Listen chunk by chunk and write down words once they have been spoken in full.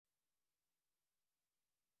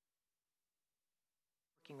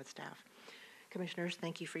working with staff. Commissioners,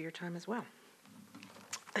 thank you for your time as well.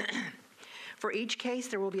 For each case,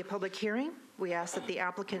 there will be a public hearing. We ask that the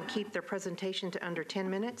applicant keep their presentation to under 10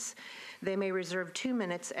 minutes. They may reserve 2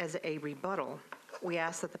 minutes as a rebuttal. We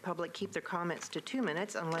ask that the public keep their comments to 2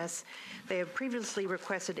 minutes unless they have previously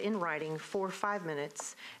requested in writing for 5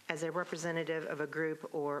 minutes as a representative of a group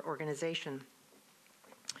or organization.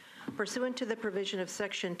 Pursuant to the provision of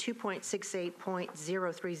Section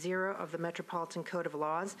 2.68.030 of the Metropolitan Code of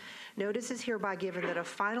Laws, notice is hereby given that a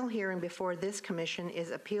final hearing before this commission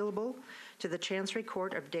is appealable to the Chancery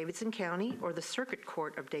Court of Davidson County or the Circuit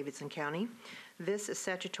Court of Davidson County. This is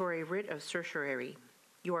statutory writ of certiorari.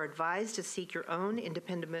 You are advised to seek your own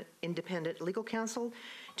independent legal counsel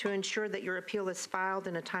to ensure that your appeal is filed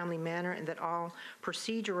in a timely manner and that all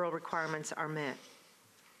procedural requirements are met.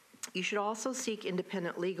 You should also seek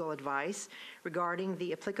independent legal advice regarding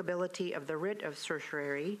the applicability of the writ of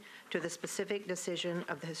certiorari to the specific decision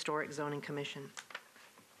of the Historic Zoning Commission.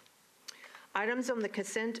 Items on the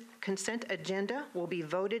consent agenda will be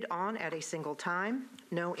voted on at a single time.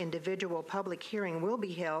 No individual public hearing will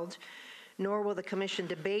be held, nor will the commission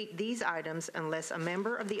debate these items unless a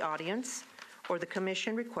member of the audience or the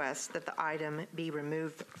commission requests that the item be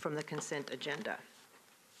removed from the consent agenda.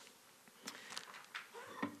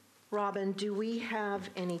 Robin, do we have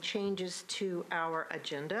any changes to our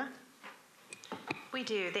agenda? We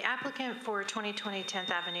do. The applicant for 2020 10th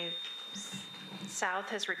Avenue South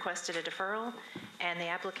has requested a deferral, and the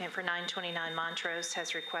applicant for 929 Montrose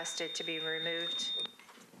has requested to be removed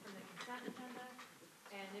from the consent agenda,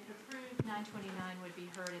 and if approved, 929 would be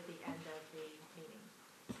heard at the end of the meeting.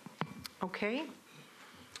 Okay.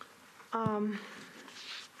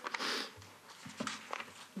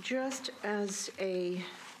 Just as a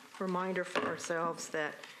reminder for ourselves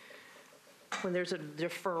that when there's a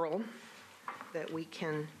deferral, that we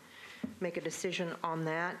can make a decision on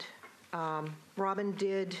that. Robin,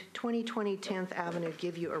 did 2020 10th Avenue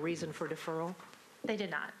give you a reason for deferral? They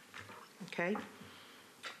did not. Okay.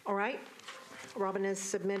 All right. Robin has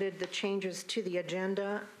submitted the changes to the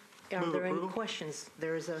agenda. Are there any questions?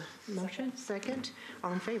 There is a motion. Second.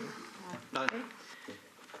 All in favor? Aye. Okay.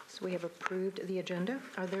 So we have approved the agenda.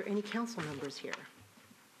 Are there any council members here?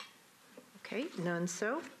 Okay, none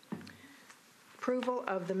so. Approval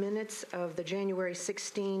of the minutes of the January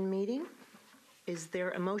 16 meeting. Is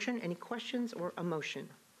there a motion? Any questions or a motion?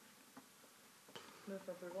 Move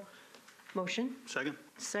for approval. Motion? Second.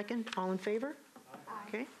 Second. All in favor? Aye.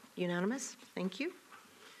 Okay, unanimous. Thank you.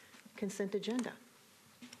 Consent agenda.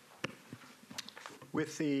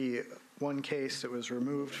 With the one case that was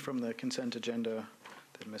removed from the consent agenda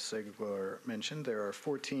that Ms. Ziegler mentioned, there are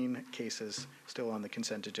 14 cases still on the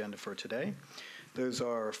consent agenda for today. Those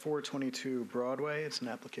are 422 Broadway, it's an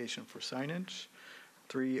application for signage.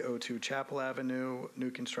 302 Chapel Avenue,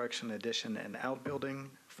 new construction addition and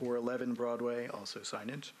outbuilding. 411 Broadway, also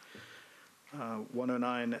signage.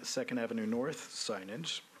 109 2nd Avenue North,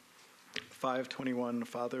 signage. 521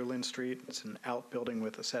 Fatherland Street, it's an outbuilding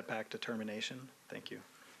with a setback determination. Thank you.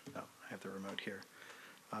 Oh, I have the remote here.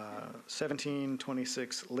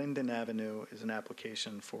 1726 Linden Avenue is an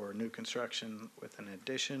application for new construction with an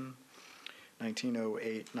addition.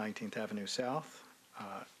 1908 19th Avenue South,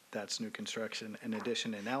 that's new construction, an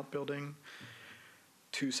addition and outbuilding.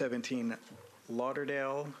 217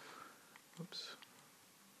 Lauderdale,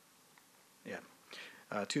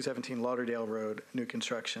 217 Lauderdale Road, new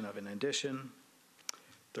construction of an addition.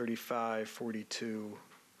 3542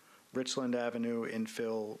 Richland Avenue,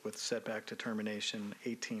 infill with setback determination.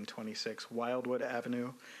 1826 Wildwood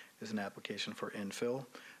Avenue is an application for infill.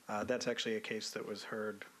 That's actually a case that was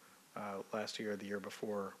heard last year or the year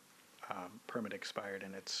before. Permit expired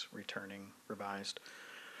and it's returning revised.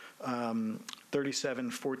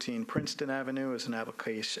 3714 Princeton Avenue is an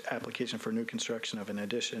application for new construction of an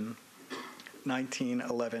addition.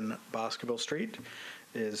 1911 Boscoville Street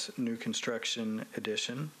is new construction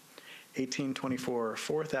addition. 1824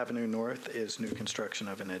 4th Avenue North is new construction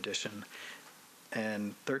of an addition.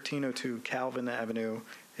 And 1302 Calvin Avenue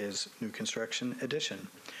is new construction addition.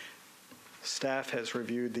 Staff has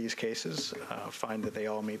reviewed these cases, find that they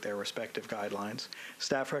all meet their respective guidelines.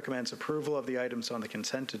 Staff recommends approval of the items on the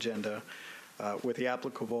consent agenda with the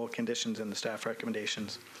applicable conditions in the staff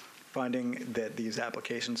recommendations, finding that these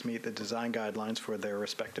applications meet the design guidelines for their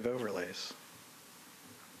respective overlays.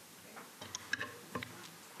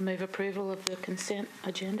 Move approval of the consent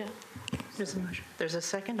agenda. There's a motion. There's a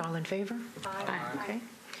second. All in favor? Aye. Okay.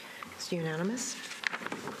 It's unanimous.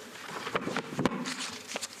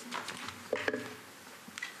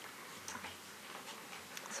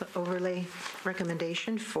 So overlay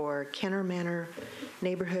recommendation for Kenner Manor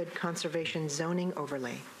Neighborhood Conservation Zoning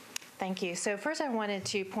Overlay. Thank you. So first I wanted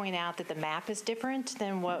to point out that the map is different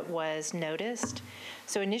than what was noticed.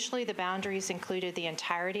 So initially the boundaries included the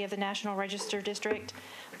entirety of the National Register District,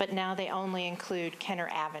 but now they only include Kenner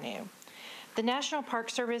Avenue. The National Park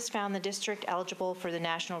Service found the district eligible for the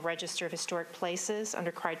National Register of Historic Places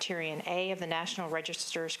under Criterion A of the National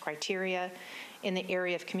Register's criteria in the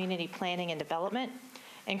area of community planning and development,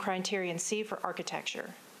 and Criterion C for architecture.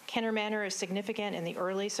 Kenner Manor is significant in the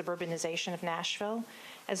early suburbanization of Nashville,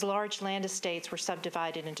 as large land estates were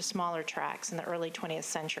subdivided into smaller tracts in the early 20th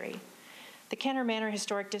century. The Kenner Manor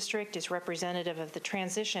Historic District is representative of the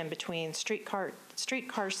transition between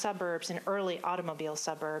streetcar suburbs and early automobile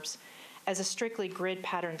suburbs, as a strictly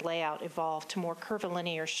grid-patterned layout evolved to more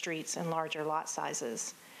curvilinear streets and larger lot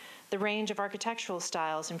sizes. The range of architectural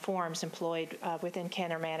styles and forms employed within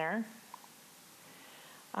Kenner Manor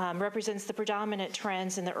represents the predominant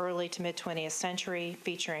trends in the early to mid-20th century,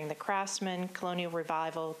 featuring the Craftsman, Colonial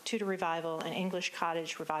Revival, Tudor Revival, and English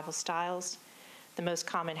Cottage Revival styles. The most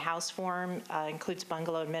common house form includes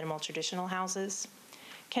bungalow and minimal traditional houses.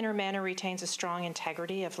 Kenner Manor retains a strong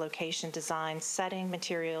integrity of location, design, setting,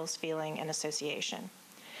 materials, feeling, and association.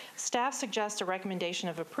 Staff suggests a recommendation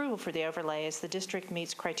of approval for the overlay as the district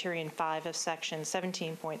meets Criterion 5 of Section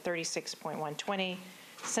 17.36.120,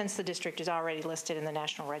 since the district is already listed in the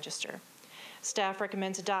National Register. Staff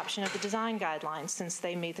recommends adoption of the design guidelines since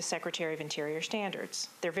they meet the Secretary of Interior standards.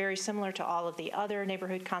 They're very similar to all of the other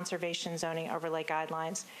neighborhood conservation zoning overlay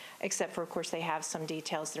guidelines, except for, of course, they have some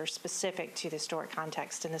details that are specific to the historic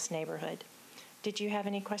context in this neighborhood. Did you have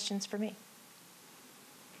any questions for me?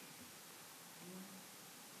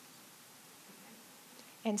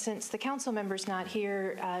 And since the council member's not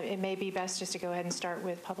here, it may be best just to go ahead and start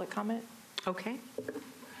with public comment. Okay.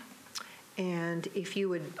 And if you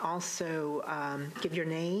would also give your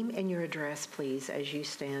name and your address, please, as you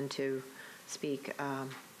stand to speak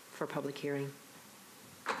for public hearing.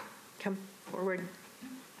 Come forward.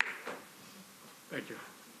 Thank you.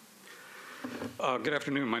 Good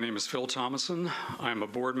afternoon. My name is Phil Thomason. I'm a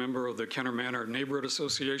board member of the Kenner Manor Neighborhood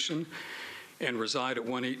Association and reside at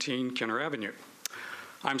 118 Kenner Avenue.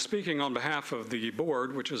 I'm speaking on behalf of the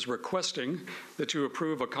board, which is requesting that you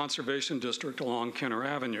approve a conservation district along Kenner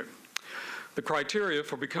Avenue. The criteria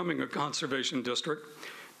for becoming a conservation district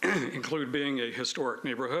include being a historic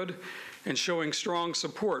neighborhood and showing strong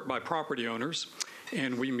support by property owners,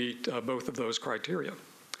 and we meet both of those criteria.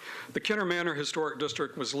 The Kenner Manor Historic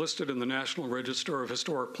District was listed in the National Register of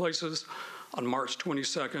Historic Places on March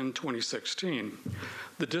 22, 2016.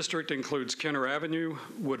 The district includes Kenner Avenue,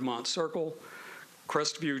 Woodmont Circle,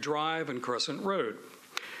 Crestview Drive, and Crescent Road.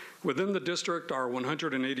 Within the district are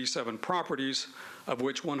 187 properties, of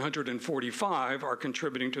which 145 are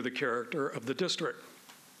contributing to the character of the district.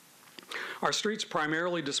 Our streets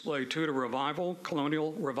primarily display Tudor Revival,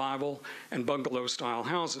 Colonial Revival, and bungalow-style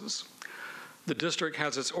houses. The district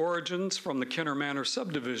has its origins from the Kenner Manor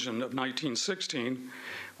subdivision of 1916,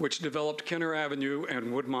 which developed Kenner Avenue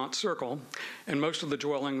and Woodmont Circle, and most of the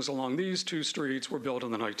dwellings along these two streets were built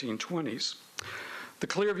in the 1920s. The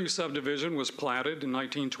Clearview subdivision was platted in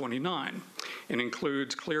 1929 and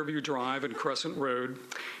includes Clearview Drive and Crescent Road,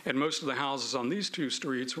 and most of the houses on these two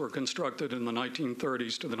streets were constructed in the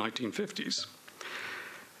 1930s to the 1950s.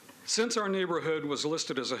 Since our neighborhood was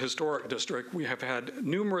listed as a historic district, we have had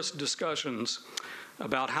numerous discussions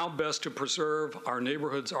about how best to preserve our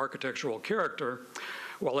neighborhood's architectural character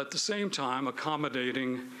while at the same time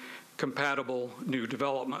accommodating compatible new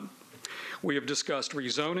development. We have discussed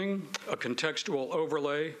rezoning, a contextual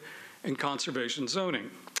overlay, and conservation zoning.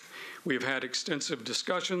 We have had extensive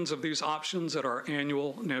discussions of these options at our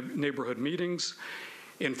annual neighborhood meetings,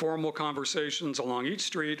 informal conversations along each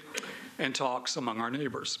street, and talks among our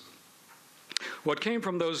neighbors. What came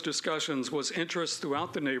from those discussions was interest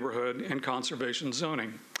throughout the neighborhood in conservation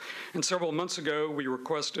zoning. And several months ago, we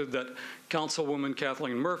requested that Councilwoman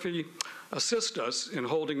Kathleen Murphy assist us in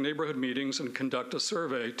holding neighborhood meetings and conduct a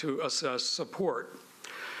survey to assess support.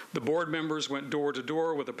 The board members went door to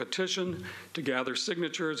door with a petition to gather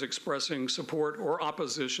signatures expressing support or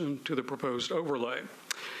opposition to the proposed overlay.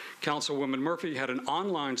 Councilwoman Murphy had an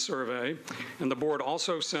online survey, and the board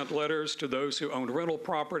also sent letters to those who owned rental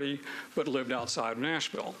property but lived outside of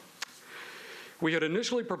Nashville. We had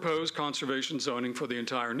initially proposed conservation zoning for the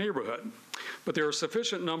entire neighborhood, but there are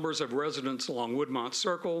sufficient numbers of residents along Woodmont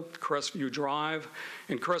Circle, Crestview Drive,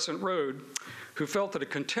 and Crescent Road who felt that a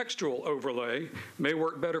contextual overlay may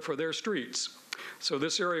work better for their streets, so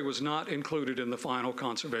this area was not included in the final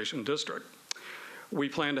conservation district. we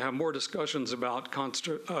plan to have more discussions about a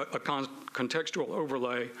contextual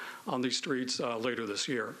overlay on these streets later this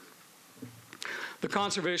year. The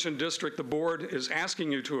Conservation District the board is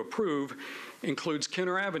asking you to approve includes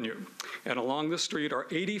Kenner Avenue, and along this street are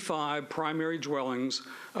 85 primary dwellings,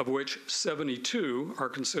 of which 72 are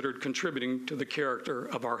considered contributing to the character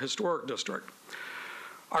of our historic district.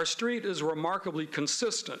 Our street is remarkably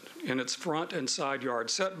consistent in its front and side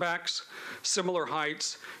yard setbacks, similar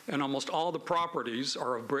heights, and almost all the properties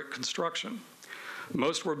are of brick construction.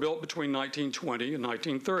 Most were built between 1920 and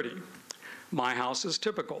 1930. My house is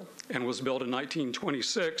typical and was built in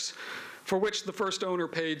 1926, for which the first owner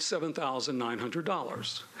paid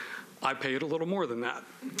 $7,900. I paid a little more than that.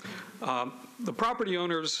 The property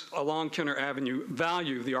owners along Kenner Avenue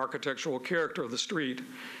value the architectural character of the street,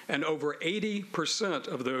 and over 80%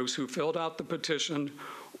 of those who filled out the petition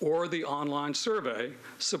or the online survey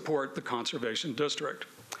support the Conservation District.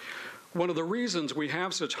 One of the reasons we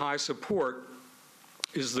have such high support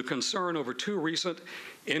is the concern over two recent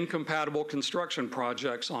incompatible construction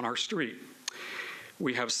projects on our street.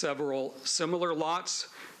 We have several similar lots,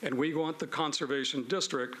 and we want the Conservation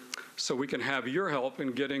District so we can have your help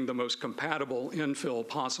in getting the most compatible infill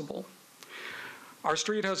possible. Our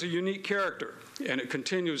street has a unique character, and it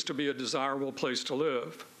continues to be a desirable place to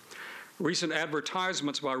live. Recent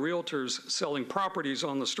advertisements by realtors selling properties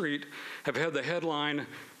on the street have had the headline,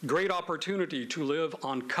 "Great opportunity to live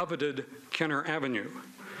on coveted Kenner Avenue."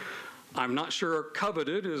 I'm not sure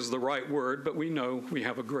coveted is the right word, but we know we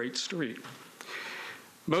have a great street.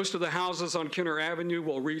 Most of the houses on Kenner Avenue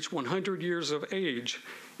will reach 100 years of age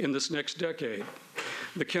in this next decade.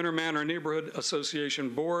 The Kenner Manor Neighborhood Association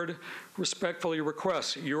Board respectfully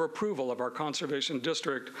requests your approval of our Conservation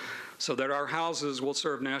District so that our houses will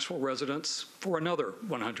serve Nashville residents for another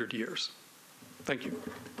 100 years. Thank you.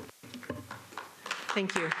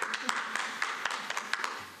 Thank you.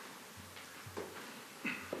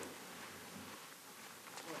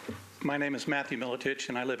 My name is Matthew Militich,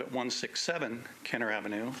 and I live at 167 Kenner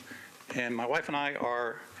Avenue. And my wife and I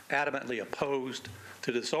are adamantly opposed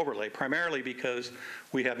to this overlay, primarily because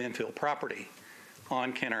we have infill property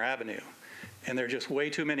on Kenner Avenue. And there are just way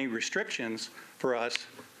too many restrictions for us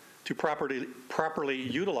to properly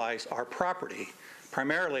utilize our property.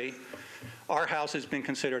 Primarily, our house has been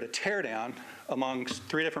considered a tear down amongst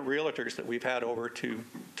 3 different realtors that we've had over to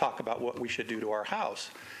talk about what we should do to our house.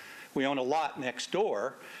 We own a lot next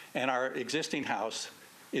door, and our existing house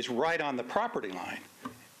is right on the property line.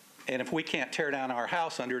 And if we can't tear down our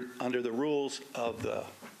house under the rules of the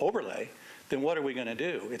overlay, then what are we going to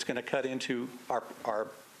do? It's going to cut into our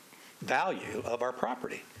value of our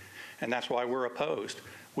property. And that's why we're opposed.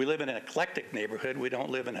 We live in an eclectic neighborhood. We don't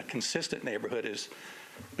live in a consistent neighborhood as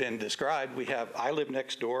been described. I live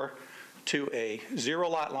next door to a 0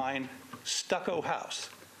 lot line stucco house.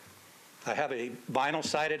 I have a vinyl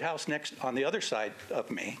sided house next on the other side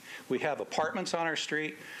of me. We have apartments on our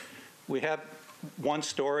street. We have 1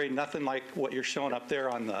 story, nothing like what you're showing up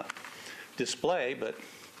there on the display, but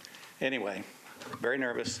anyway, very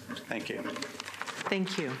nervous. Thank you.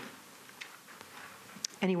 Thank you.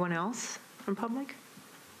 Anyone else from public?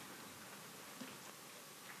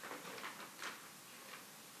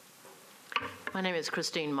 My name is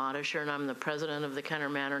Christine Modisher, and I'm the president of the Kenner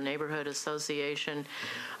Manor Neighborhood Association.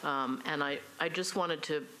 And I just wanted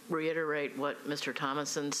to reiterate what Mr.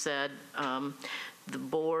 Thomason said. The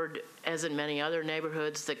board, as in many other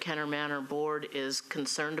neighborhoods, the Kenner Manor Board is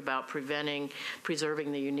concerned about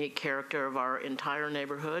preserving the unique character of our entire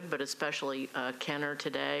neighborhood, but especially Kenner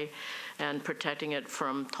today, and protecting it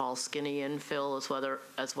from tall, skinny infill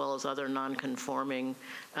as well as other non-conforming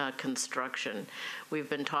construction. We've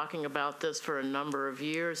been talking about this for a number of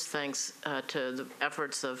years. Thanks to the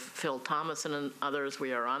efforts of Phil Thomason and others,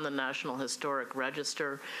 we are on the National Historic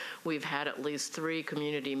Register. We've had at least 3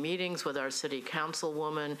 community meetings with our city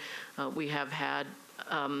councilwoman. We have had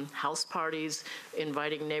house parties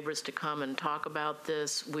inviting neighbors to come and talk about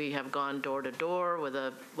this. We have gone door to door with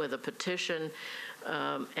a petition,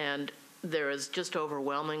 and there is just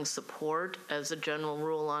overwhelming support as a general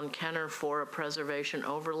rule on Kenner for a preservation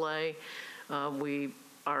overlay. We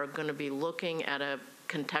are going to be looking at a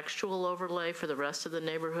contextual overlay for the rest of the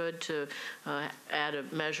neighborhood to add a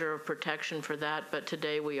measure of protection for that. But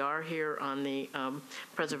today we are here on the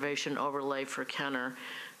preservation overlay for Kenner.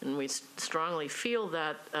 And we strongly feel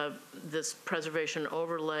that this preservation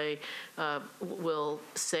overlay will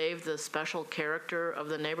save the special character of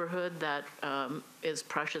the neighborhood that is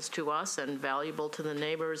precious to us and valuable to the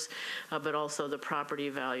neighbors, but also the property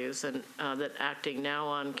values, and that acting now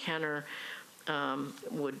on Kenner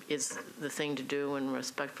is the thing to do, and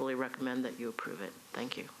respectfully recommend that you approve it.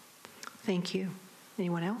 Thank you. Thank you.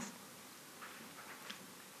 Anyone else?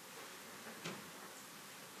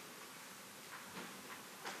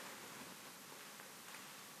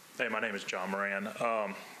 Hey, my name is John Moran.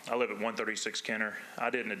 I live at 136 Kenner. I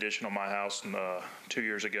did an addition on my house 2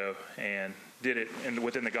 years ago and did it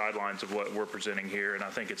within the guidelines of what we're presenting here, and I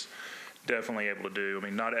think it's definitely able to do. I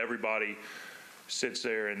mean, not everybody sits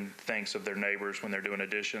there and thinks of their neighbors when they're doing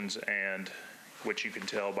additions, and which you can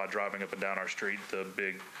tell by driving up and down our street, the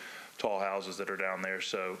big tall houses that are down there.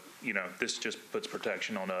 So, you know, this just puts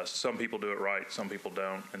protection on us. Some people do it right, some people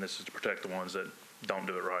don't, and this is to protect the ones that don't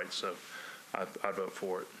do it right. So I vote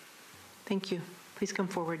for it. Thank you. Please come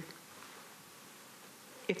forward.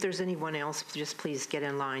 If there's anyone else, just please get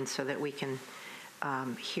in line so that we can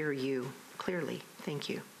hear you clearly. Thank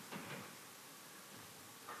you.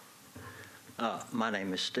 My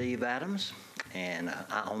name is Steve Adams, and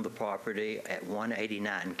I own the property at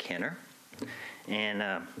 189 Kenner. And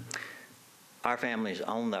our family's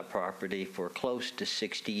owned that property for close to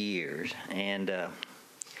 60 years. And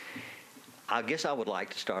I guess I would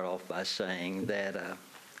like to start off by saying that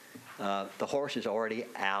the horse is already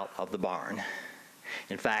out of the barn.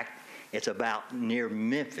 In fact, it's about near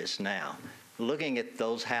Memphis now. Looking at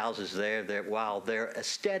those houses there, while they're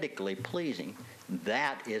aesthetically pleasing,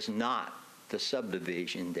 that is not the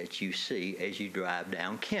subdivision that you see as you drive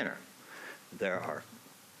down Kenner. There are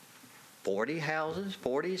 40s houses,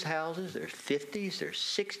 there's 50s, there's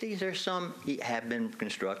 60s, there's some have been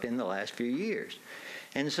constructed in the last few years.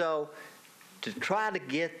 And so to try to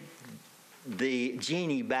get the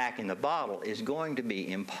genie back in the bottle is going to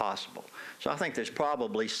be impossible. So I think there's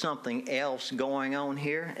probably something else going on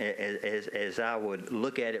here as I would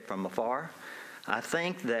look at it from afar. I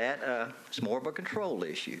think that it's more of a control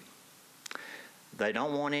issue. They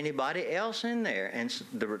don't want anybody else in there, and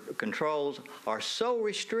the controls are so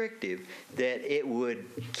restrictive that it would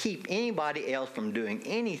keep anybody else from doing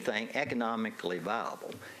anything economically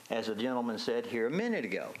viable. As a gentleman said here a minute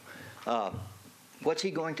ago, what's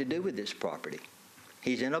he going to do with this property?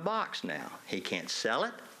 He's in a box now. He can't sell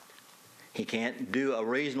it. He can't do a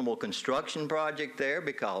reasonable construction project there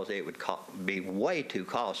because it would be way too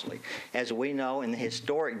costly. As we know, in the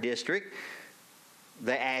historic district,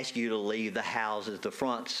 they ask you to leave the houses, the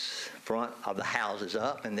front of the houses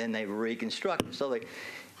up, and then they reconstruct it. So they,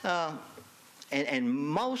 and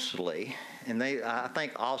mostly, and I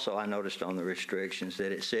think also I noticed on the restrictions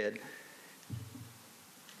that it said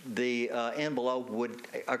the envelope would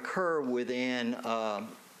occur within a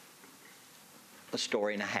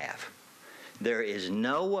story and a half. There is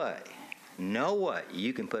no way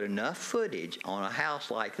you can put enough footage on a house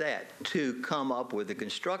like that to come up with the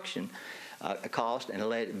construction cost and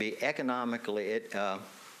let it be economically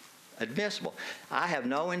admissible. I have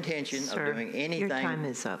no intention of doing anything. Your time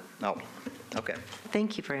is up. Oh, okay.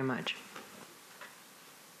 Thank you very much.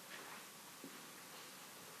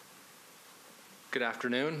 Good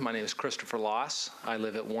afternoon. My name is Christopher Loss. I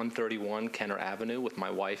live at 131 Kenner Avenue with my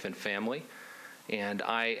wife and family, and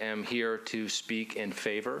I am here to speak in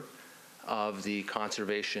favor of the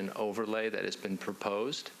conservation overlay that has been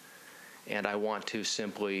proposed. And I want to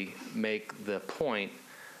simply make the point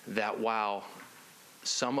that while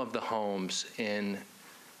some of the homes in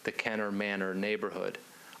the Kenner Manor neighborhood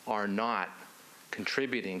are not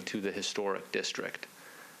contributing to the historic district,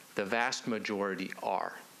 the vast majority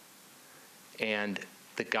are. And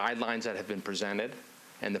the guidelines that have been presented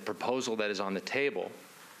and the proposal that is on the table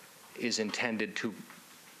is intended to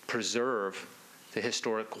preserve the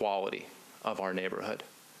historic quality of our neighborhood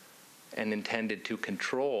and intended to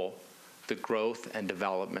control the growth and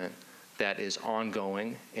development that is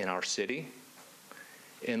ongoing in our city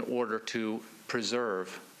in order to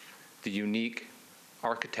preserve the unique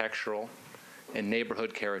architectural and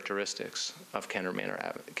neighborhood characteristics of Kenner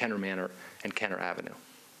Manor and Kenner Avenue.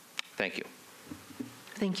 Thank you.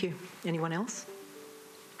 Thank you. Anyone else?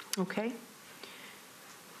 Okay.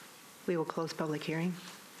 We will close public hearing.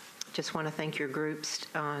 Just want to thank your groups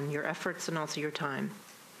on your efforts and also your time.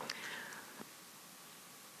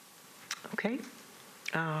 Okay.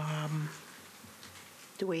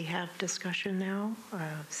 Do we have discussion now? I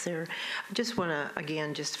just want to,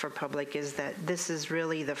 again, just for public, is that this is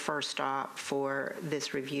really the first stop for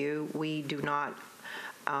this review. We do not,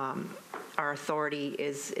 our authority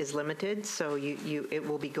is limited, so it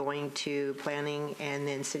will be going to planning and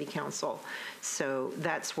then city council. So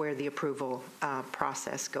that's where the approval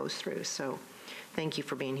process goes through. So thank you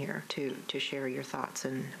for being here to share your thoughts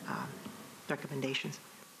and recommendations.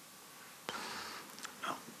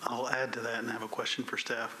 I'll add to that and have a question for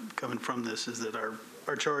staff coming from this, is that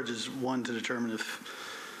our charge is, one, to determine if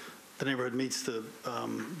the neighborhood meets the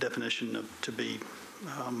definition of to be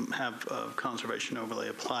have a conservation overlay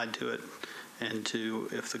applied to it, and to,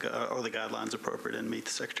 if the guidelines appropriate and meet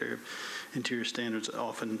the Secretary of Interior standards.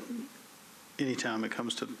 Often, anytime it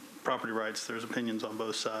comes to property rights, there's opinions on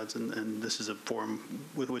both sides, and this is a forum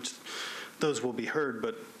with which those will be heard,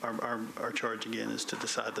 but our charge, again, is to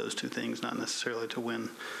decide those two things, not necessarily to win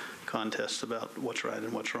contests about what's right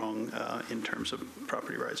and what's wrong in terms of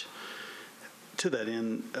property rights. To that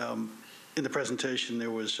end, in the presentation,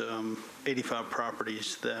 there was 85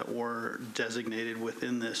 properties that were designated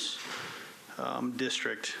within this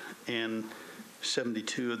district, and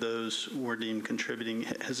 72 of those were deemed contributing.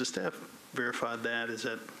 Has the staff verified that? Is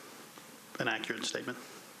that an accurate statement?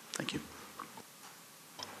 Thank you.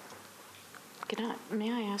 May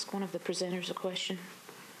I ask one of the presenters a question?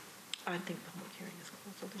 I think public hearing is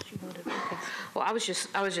closed. Did you want to? Okay. Well, I was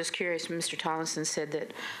just curious. Mr. Tomlinson said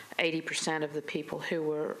that 80% of the people who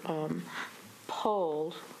were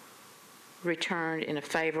polled returned in a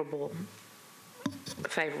favorable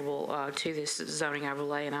to this zoning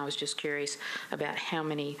overlay, and I was just curious about how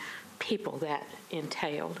many people that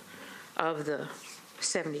entailed of the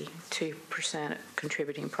 72%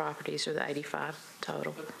 contributing properties, or the 85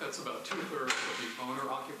 total. That's about 2/3 of the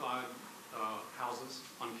owner-occupied houses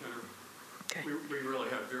on Kenner. Okay. We really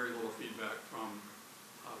have very little feedback from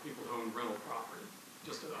people who own rental property,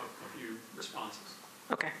 just a few responses.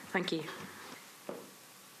 Okay, thank you.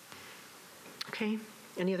 Okay.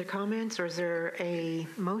 Any other comments, or is there a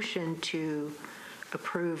motion to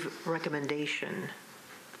approve recommendation?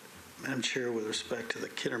 Madam Chair, with respect to the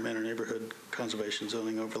Kenner Manor Neighborhood Conservation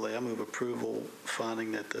Zoning Overlay, I move approval,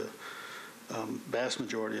 finding that the vast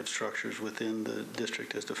majority of structures within the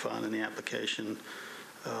district as defined in the application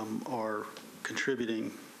are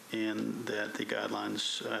contributing, and that the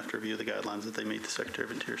guidelines, after review of the guidelines, that they meet the Secretary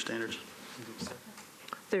of Interior standards.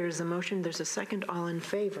 There's a motion. There's a second. All in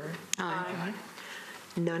favor? Aye.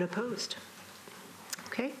 None opposed.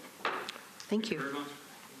 Okay. Thank you. Very much.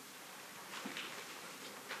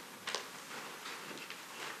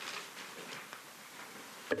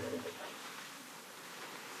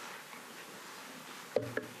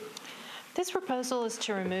 This proposal is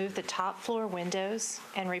to remove the top floor windows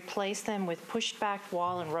and replace them with pushed-back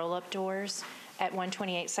wall and roll-up doors at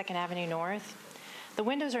 128 2nd Avenue North. The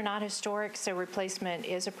windows are not historic, so replacement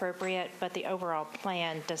is appropriate, but the overall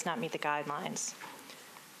plan does not meet the guidelines.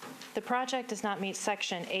 The project does not meet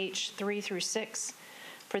Section H 3 through 6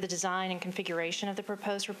 for the design and configuration of the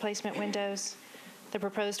proposed replacement windows. The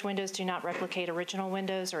proposed windows do not replicate original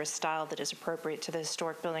windows or a style that is appropriate to the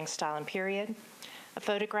historic building style and period. A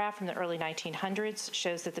photograph from the early 1900s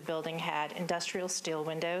shows that the building had industrial steel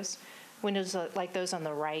windows. Windows like those on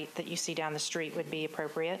the right that you see down the street would be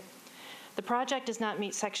appropriate. The project does not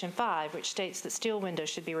meet Section 5, which states that steel windows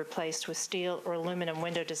should be replaced with steel or aluminum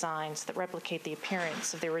window designs that replicate the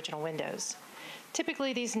appearance of the original windows.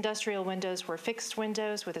 Typically, these industrial windows were fixed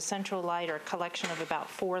windows with a central light or a collection of about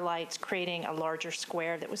 4 lights, creating a larger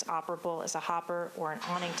square that was operable as a hopper or an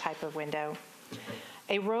awning type of window.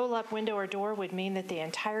 A roll-up window or door would mean that the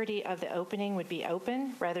entirety of the opening would be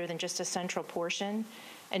open rather than just a central portion,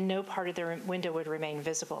 and no part of the window would remain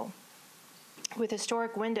visible. With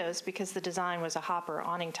historic windows, because the design was a hopper or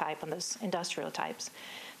awning type on those industrial types,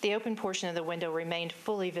 the open portion of the window remained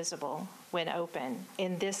fully visible when open.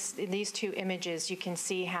 In these two images, you can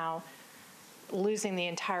see how losing the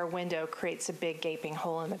entire window creates a big gaping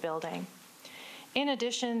hole in the building. In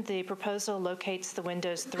addition, the proposal locates the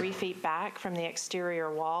windows 3 feet back from the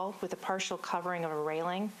exterior wall with a partial covering of a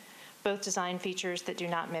railing, both design features that do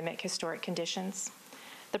not mimic historic conditions.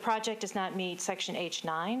 The project does not meet Section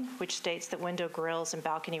H9, which states that window grills and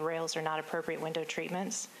balcony rails are not appropriate window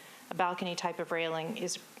treatments. A balcony type of railing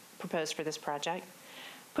is proposed for this project.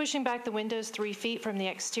 Pushing back the windows 3 feet from the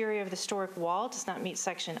exterior of the historic wall does not meet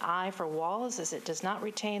Section I for walls, as it does not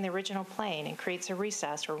retain the original plane and creates a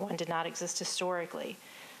recess where one did not exist historically.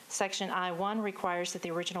 Section I-1 requires that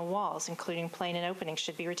the original walls, including plane and openings,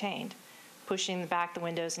 should be retained. Pushing back the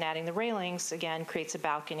windows and adding the railings, again, creates a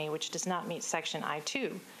balcony, which does not meet Section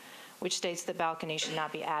I-2, which states that balconies should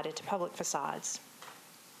not be added to public facades.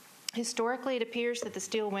 Historically, it appears that the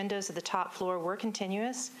steel windows of the top floor were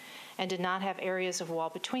continuous and did not have areas of wall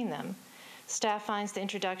between them. Staff finds the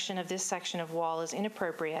introduction of this section of wall is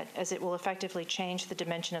inappropriate, as it will effectively change the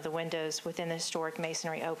dimension of the windows within the historic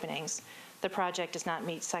masonry openings. The project does not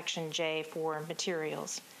meet Section J for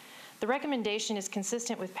materials. The recommendation is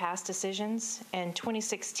consistent with past decisions. In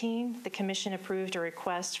 2016, the Commission approved a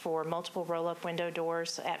request for multiple roll-up window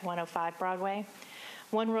doors at 105 Broadway.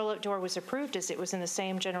 One roll-up door was approved as it was in the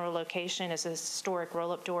same general location as a historic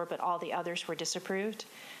roll-up door, but all the others were disapproved.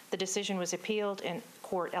 The decision was appealed and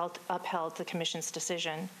court upheld the commission's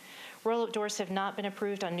decision. Roll-up doors have been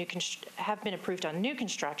approved on new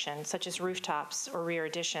construction, such as rooftops or rear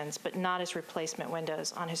additions, but not as replacement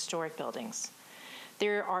windows on historic buildings.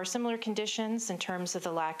 There are similar conditions in terms of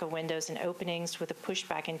the lack of windows and openings with a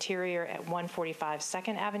pushback interior at 145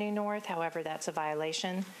 2nd Avenue North. However, that's a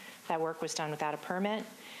violation. That work was done without a permit.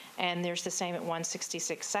 And there's the same at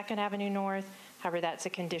 166 2nd Avenue North. However, that's a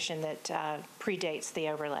condition that predates the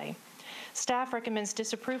overlay. Staff recommends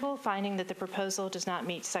disapproval, finding that the proposal does not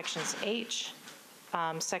meet Sections H,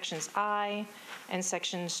 Sections I, and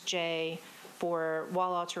Sections J for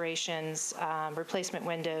wall alterations, replacement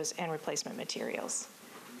windows, and replacement materials.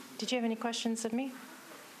 Did you have any questions of me?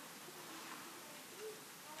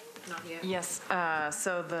 Not yet. Yes,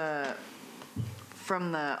 so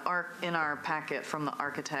in our packet from the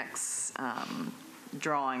architect's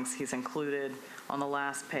drawings, he's included on the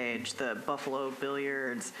last page, the Buffalo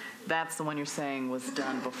Billiards. That's the one you're saying was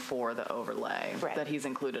done before the overlay, right, that he's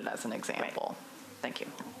included as an example. Right. Thank you.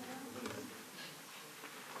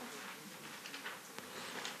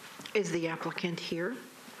 Is the applicant here?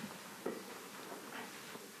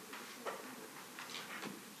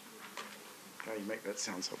 God, you make that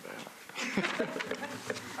sound so bad.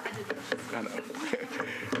 I know.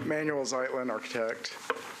 Manuel Zeitlin, architect,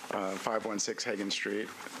 516 Hagen Street.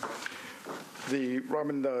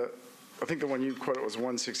 Robin, I think the one you quoted was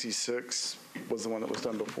 166 was the one that was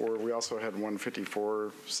done before. We also had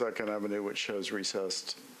 154 2nd Avenue, which shows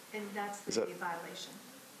recessed. And that's the violation.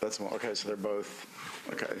 That's one. Okay, so they're both.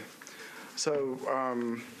 Okay. So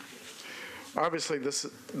obviously I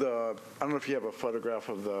don't know if you have a photograph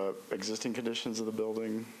of the existing conditions of the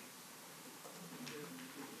building.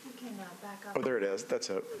 You can back up. Oh, there it is. That's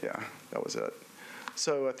it. Yeah, that was it.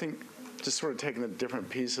 So I think just sort of taking the different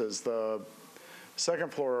pieces, the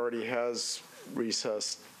second floor already has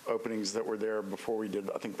recessed openings that were there before we did,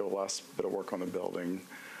 I think, the last bit of work on the building.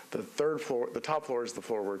 The third floor, the top floor is the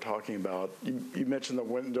floor we're talking about. You mentioned the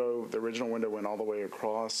window, the original window went all the way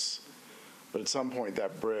across, but at some point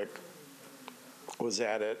that brick was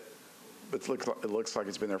added. It looks like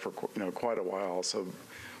it's been there for quite a while. So,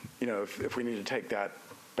 if we need to take that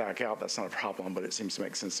back out, that's not a problem, but it seems to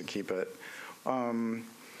make sense to keep it.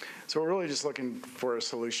 So we're really just looking for a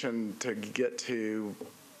solution to get to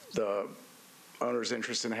the owner's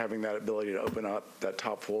interest in having that ability to open up that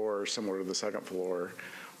top floor similar to the second floor.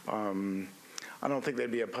 I don't think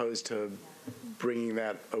they'd be opposed to bringing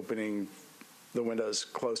that opening, the windows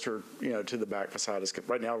closer, to the back facade.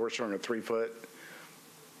 Right now we're showing a 3-foot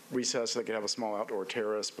recess so they could have a small outdoor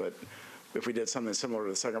terrace, but if we did something similar to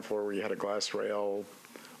the second floor where you had a glass rail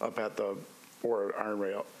up at or iron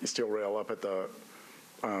rail, steel rail up at the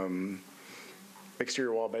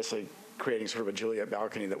exterior wall, basically creating sort of a Juliet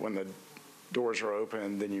balcony that when the doors are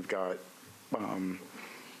open, then you've got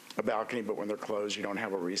a balcony, but when they're closed, you don't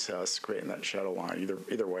have a recess, creating that shadow line.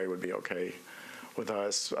 Either way would be okay with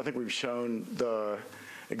us. I think we've shown the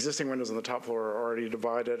existing windows on the top floor are already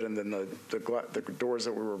divided, and then the doors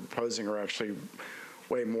that we were proposing are actually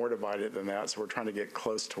way more divided than that. So we're trying to get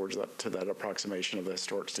close towards that approximation of the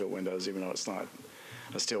historic steel windows, even though it's not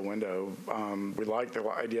a steel window. We like the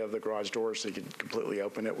idea of the garage door, so you could completely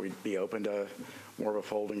open it. We'd be open to more of a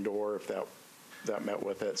folding door if that met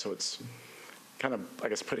with it. So it's kind of, I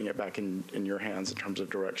guess, putting it back in your hands in terms of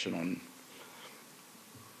direction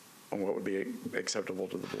on what would be acceptable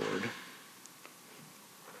to the board.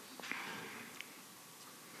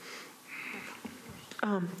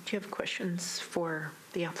 Do you have questions for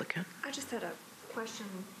the applicant? I just had a question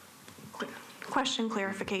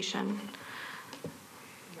clarification.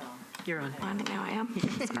 You're on. Now I am.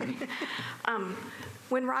 Sorry.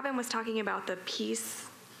 When Robin was talking about the piece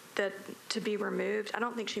that to be removed, I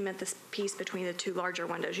don't think she meant this piece between the two larger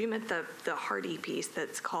windows. You meant the hardy piece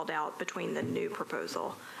that's called out between the new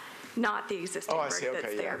proposal, not the existing brick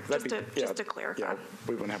that's there. Just to clarify. Yeah,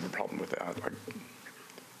 we wouldn't have a problem with that.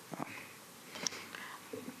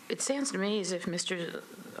 It sounds to me as if Mr.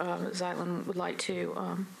 Zeitlin would like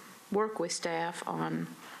to work with staff on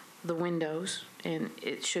the windows, and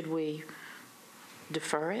should we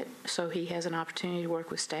defer it so he has an opportunity to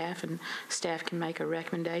work with staff and staff can make a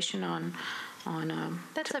recommendation on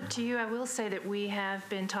That's up to you. I will say that we have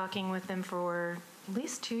been talking with them for at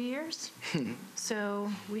least 2 years.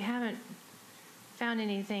 So we haven't found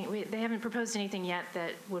anything, they haven't proposed anything yet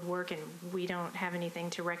that would work, and we don't have anything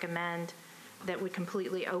to recommend that would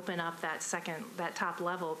completely open up that top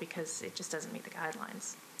level because it just doesn't meet the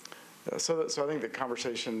guidelines. So I think the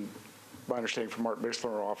conversation my understanding from Mark Bixler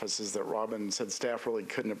in our office is that Robin said staff really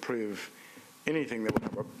couldn't approve anything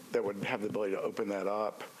that would have the ability to open that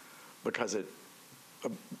up because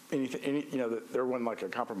there wasn't like a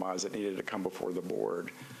compromise that needed to come before the board.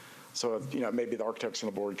 So, maybe the architects on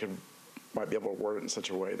the board might be able to word it in such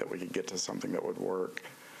a way that we could get to something that would work.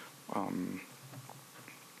 I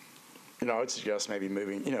would suggest maybe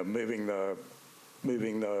moving the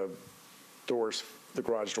doors, the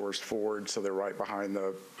garage doors forward so they're right behind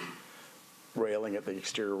the railing at the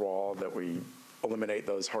exterior wall, that we eliminate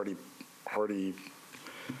those hardy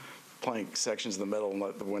plank sections in the middle and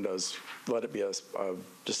let it be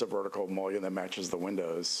just a vertical mullion that matches the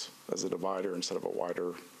windows as a divider instead of a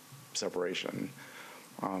wider separation.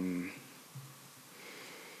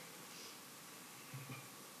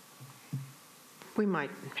 We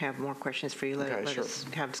might have more questions for you. Let us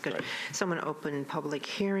have discussion. Right. Someone open public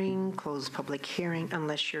hearing, close public hearing,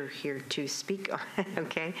 unless you're here to speak.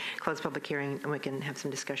 Okay, close public hearing, and we can have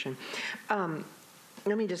some discussion.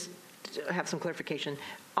 Let me just have some clarification.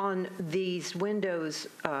 On these windows,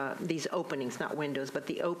 these openings, not windows, but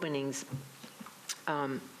the openings,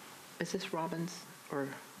 is this Robin's, or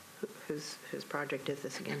whose project is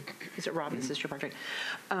this again? Is it Robin's? Is this your project?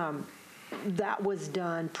 That was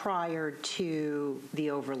done prior to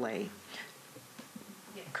the overlay.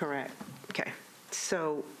 Yeah. Correct. Okay.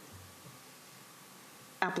 So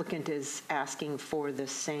applicant is asking for the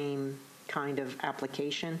same kind of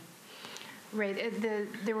application? Right.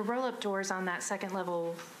 There were roll-up doors on that second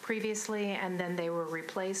level previously, and then they were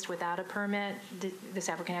replaced without a permit. This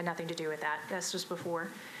applicant had nothing to do with that. This was before.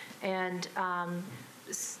 And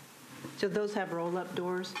so those have roll-up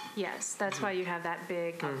doors? Yes, that's why you have that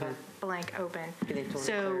big blank open.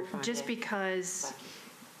 So just because,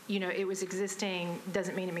 it was existing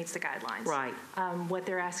doesn't mean it meets the guidelines. Right. What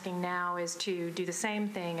they're asking now is to do the same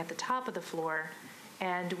thing at the top of the floor,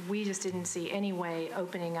 and we just didn't see any way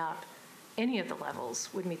opening up any of the levels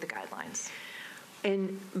would meet the guidelines.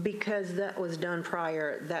 And because that was done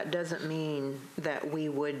prior, that doesn't mean that we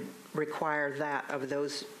would require that of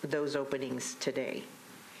those openings today.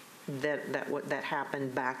 That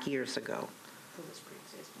happened back years ago.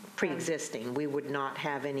 Pre-existing. We would not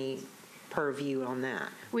have any purview on that.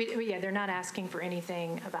 They're not asking for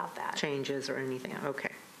anything about that. Changes or anything. Yeah.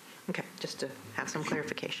 Okay, just to have some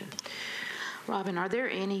clarification. Robin, are there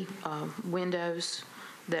any windows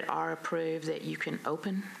that are approved that you can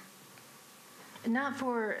open? Not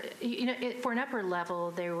for, for an upper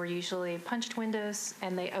level, they were usually punched windows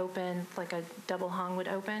and they open like a double hung would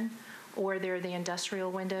open, or they're the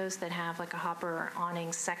industrial windows that have like a hopper or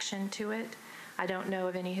awning section to it. I don't know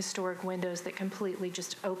of any historic windows that completely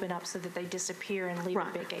just open up so that they disappear and leave a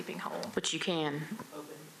big gaping hole. But you can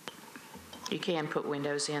put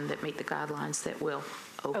windows in that meet the guidelines that will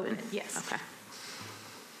open. Yes. Okay.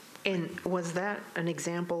 And was that an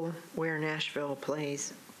example where Nashville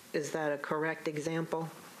plays? Is that a correct example?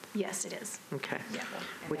 Yes, it is. Okay. Yeah.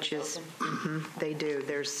 Which is, they do.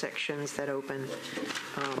 There's sections that open,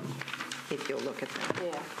 if you'll look at that.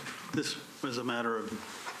 Yeah. This was a matter of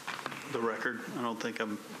the record. I don't think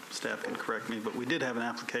staff can correct me, but we did have an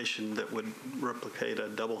application that would replicate a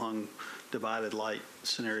double-hung divided light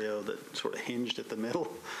scenario that sort of hinged at the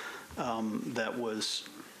middle that was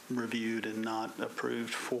reviewed and not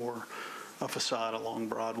approved for a facade along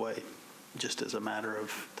Broadway, just as a matter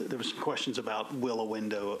of, there was some questions about will a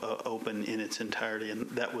window open in its entirety, and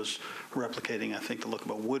that was replicating, I think, the look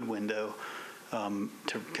of a wood window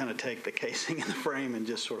to kind of take the casing in the frame and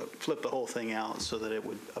just sort of flip the whole thing out so that it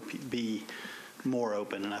would be more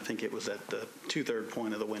open. And I think it was at the 2/3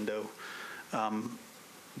 point of the window,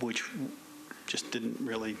 which just didn't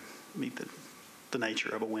really meet the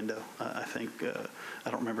nature of a window. I think, I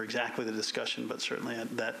don't remember exactly the discussion, but certainly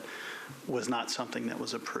that was not something that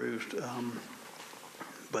was approved,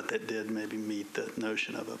 but that did maybe meet the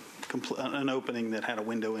notion of an opening that had a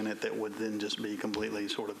window in it that would then just be completely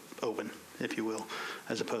sort of open, if you will,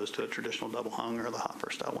 as opposed to a traditional double hung or the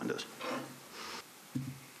hopper style windows.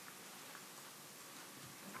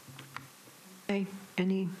 Okay,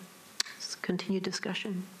 any continued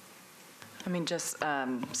discussion? I mean, just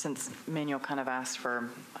since Manuel kind of asked for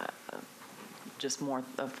just more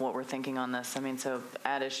of what we're thinking on this. I mean, so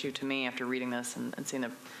at issue to me after reading this and seeing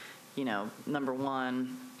the, number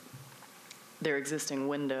one, there are existing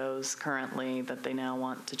windows currently that they now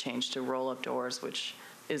want to change to roll-up doors, which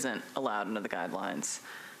isn't allowed under the guidelines.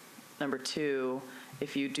 Number two,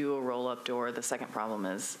 if you do a roll-up door, the second problem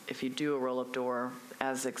is if you do a roll-up door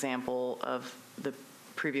as example of the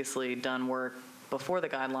previously done work before the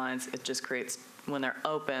guidelines, it just creates, when they're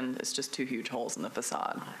open, it's just two huge holes in the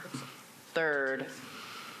facade. Third,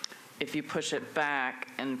 if you push it back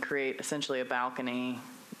and create essentially a balcony,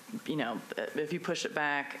 if you push it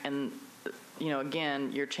back and,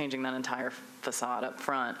 again, you're changing that entire facade up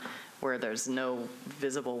front where there's no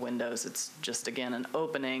visible windows. It's just, again, an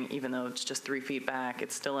opening. Even though it's just 3 feet back,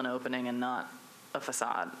 it's still an opening and not a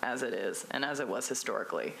facade as it is and as it was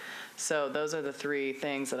historically. So those are the 3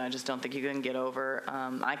 things that I just don't think you can get over.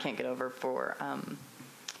 I can't get over for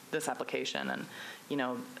this application. And,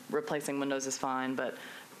 replacing windows is fine, but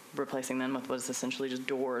replacing them with what is essentially just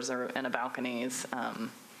doors and a balcony is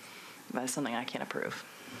that is something I can't approve.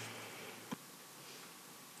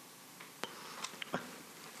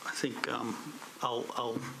 I think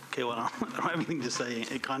okay, well, I don't have anything to say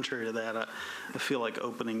contrary to that. I feel like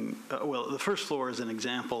opening, the first floor is an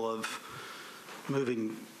example of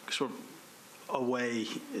moving sort of away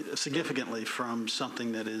significantly from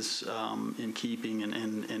something that is in keeping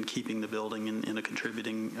and keeping the building in a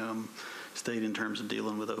contributing state in terms of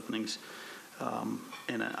dealing with openings.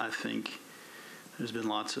 And I think there's been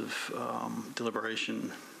lots of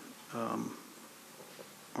deliberation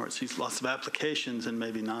or it sees lots of applications and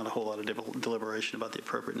maybe not a whole lot of deliberation about the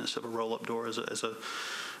appropriateness of a roll-up door as a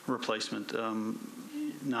replacement,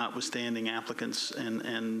 notwithstanding applicants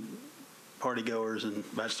and partygoers and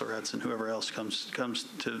bachelorettes and whoever else comes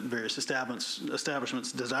to various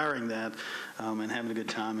establishments desiring that and having a good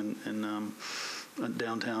time in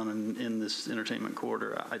downtown and in this entertainment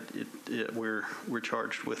corridor. We're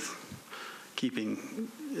charged with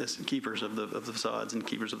keepers of the facades and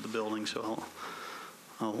keepers of the building. So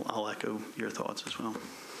I'll echo your thoughts as well.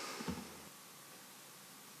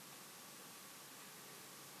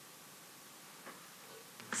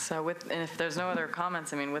 So and if there's no other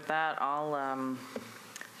comments, with that, I'll,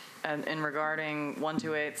 and regarding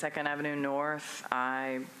 128 2nd Avenue North,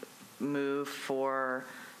 I move for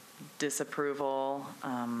disapproval,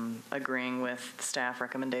 agreeing with staff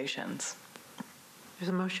recommendations. There's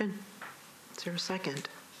a motion. Is there a second?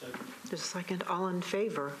 Second. There's a second. All in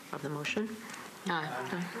favor of the motion? Aye.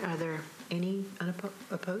 Are there any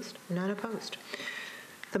opposed? None opposed.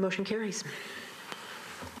 The motion carries.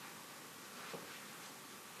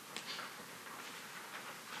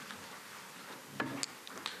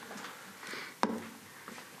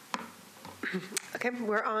 Okay,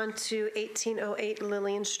 we're on to 1808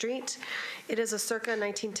 Lillian Street. It is a circa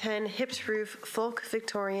 1910 hipped roof folk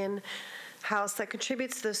Victorian house that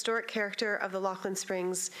contributes to the historic character of the Laughlin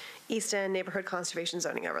Springs East End Neighborhood Conservation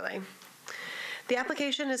Zoning Overlay. The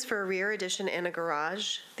application is for a rear addition and a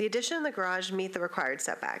garage. The addition and the garage meet the required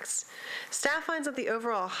setbacks. Staff finds that the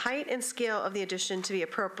overall height and scale of the addition to be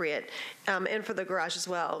appropriate, and for the garage as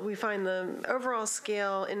well. We find the overall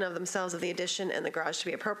scale in and of themselves of the addition and the garage to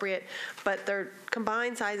be appropriate, but their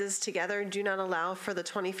combined sizes together do not allow for the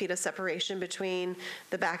 20 feet of separation between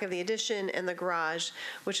the back of the addition and the garage,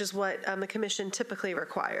 which is what the commission typically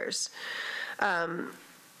requires.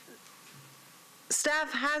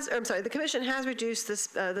 The commission has reduced this,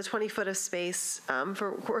 the 20 foot of space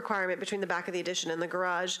for requirement between the back of the addition and the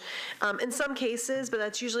garage in some cases, but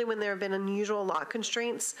that's usually when there have been unusual lot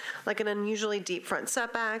constraints, like an unusually deep front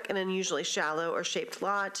setback, an unusually shallow or shaped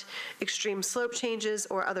lot, extreme slope changes,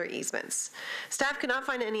 or other easements. Staff cannot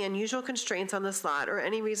find any unusual constraints on this lot or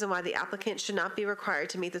any reason why the applicant should not be required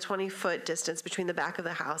to meet the 20-foot distance between the back of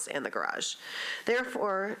the house and the garage.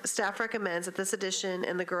 Therefore, staff recommends that this addition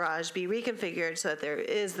and the garage be reconfigured so that there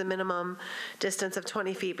is the minimum distance of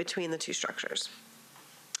 20 feet between the two structures.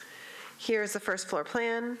 Here's the first floor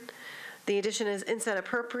plan. The addition is inset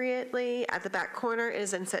appropriately. At the back corner, it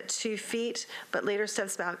is inset 2 feet, but later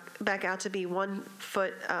steps back out to be 1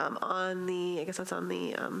 foot on the, I guess that's on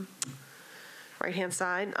the right-hand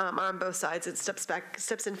side. On both sides, it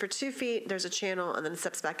steps in for 2 feet. There's a channel, and then it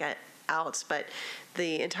steps back out, but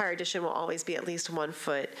the entire addition will always be at least 1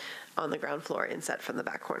 foot on the ground floor inset from the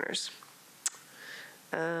back corners.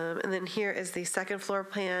 And then here is the second floor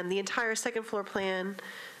plan. The entire second floor plan,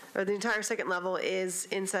 or the entire second level, is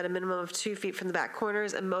inset a minimum of 2 feet from the back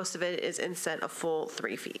corners, and most of it is inset a full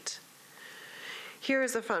 3 feet. Here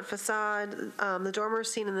is the front facade. The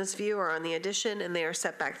dormers seen in this view are on the addition, and they are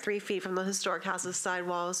set back 3 feet from the historic house's side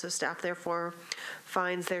walls, so staff therefore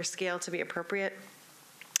finds their scale to be appropriate.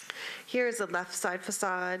 Here is the left side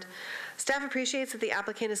facade. Staff appreciates that the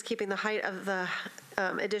applicant is keeping the height of the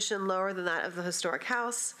addition lower than that of the historic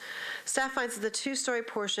house. Staff finds that the 2-story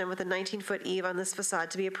portion with a 19-foot eave on this facade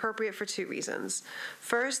to be appropriate for 2 reasons.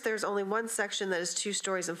 First, there's only one section that is 2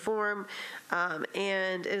 stories in form,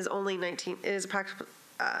 and it is only 19. It is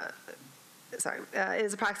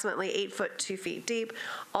is approximately 8 foot 2 feet deep.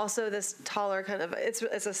 Also, this taller kind of, it's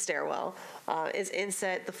a stairwell, is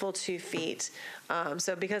inset the full 2 feet.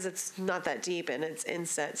 So because it's not that deep and it's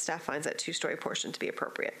inset, staff finds that 2-story portion to be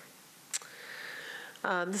appropriate.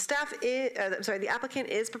 The applicant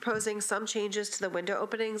is proposing some changes to the window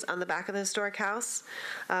openings on the back of the historic house,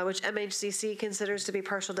 which MHCC considers to be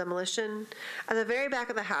partial demolition. At the very back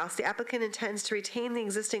of the house, the applicant intends to retain the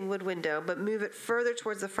existing wood window, but move it further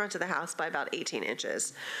towards the front of the house by about 18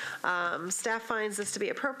 inches. Staff finds this to be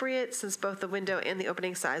appropriate since both the window and the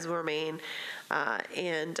opening size will remain,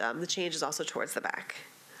 and the change is also towards the back.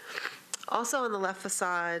 Also on the left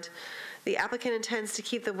facade, the applicant intends to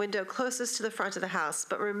keep the window closest to the front of the house,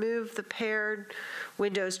 but remove the paired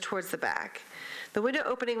windows towards the back. The window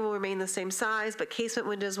opening will remain the same size, but casement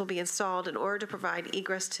windows will be installed in order to provide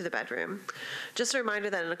egress to the bedroom. Just a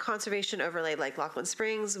reminder that in a conservation overlay like Lockland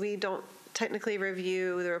Springs, we don't technically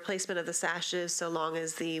review the replacement of the sashes so long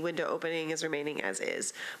as the window opening is remaining as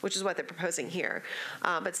is, which is what they're proposing here.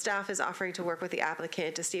 But staff is offering to work with the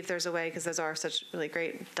applicant to see if there's a way, because those are such really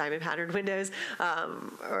great diamond patterned windows,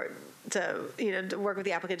 or to work with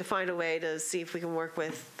the applicant to find a way to see if we can work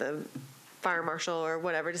with the fire marshal or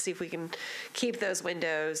whatever to see if we can keep those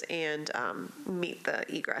windows and meet the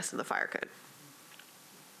egress in the fire code.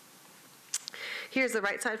 Here's the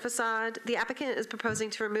right side facade. The applicant is proposing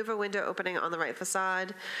to remove a window opening on the right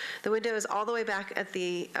facade. The window is all the way back at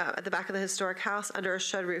the back of the historic house under a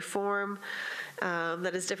shed roof form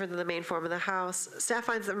that is different than the main form of the house. Staff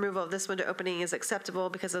finds the removal of this window opening is acceptable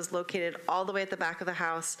because it's located all the way at the back of the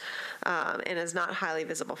house and is not highly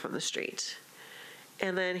visible from the street.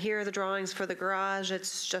 And then here are the drawings for the garage.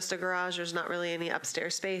 It's just a garage. There's not really any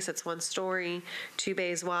upstairs space. It's 1 story, 2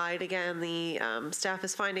 bays wide. Again, the staff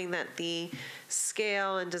is finding that the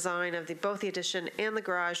scale and design of both the addition and the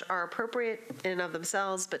garage are appropriate in and of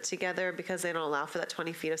themselves, but together, because they don't allow for that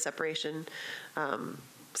 20 feet of separation,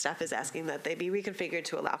 staff is asking that they be reconfigured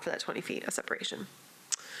to allow for that 20 feet of separation.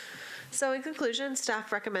 So in conclusion,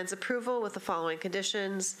 staff recommends approval with the following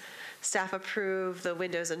conditions. Staff approve the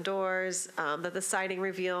windows and doors, that the siding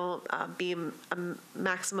reveal be a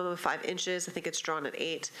maximum of 5 inches. I think it's drawn at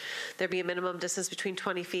 8. There be a minimum distance between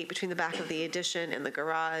 20 feet between the back of the addition and the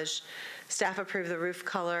garage. Staff approve the roof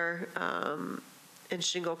color and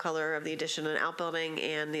shingle color of the addition and outbuilding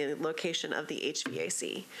and the location of the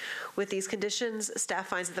HVAC. With these conditions, staff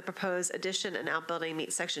finds that the proposed addition and outbuilding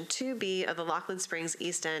meet Section 2B of the Lockland Springs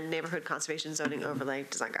East End Neighborhood Conservation Zoning Overlay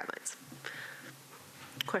Design Guidelines.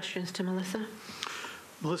 Questions to Melissa?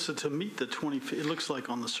 Melissa, to meet the 20 feet, it looks like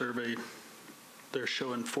on the survey they're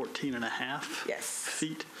showing 14 and a half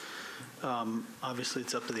feet. Obviously,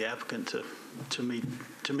 it's up to the applicant to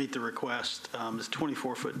meet the request. It's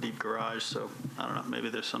 24-foot deep garage, so I don't know, maybe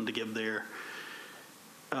there's some to give there.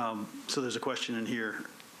 So there's a question in here,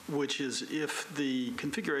 which is if the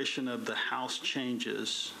configuration of the house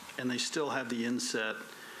changes and they still have the inset,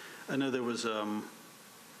 I know there was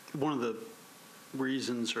one of the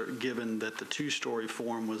reasons are given that the 2-story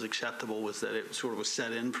form was acceptable was that it sort of was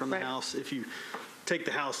set in from the house. If you take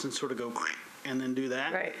the house and sort of go and then do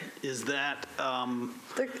that, is that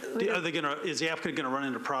is the applicant going to run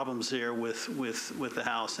into problems there with the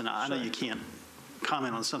house? And I know you can't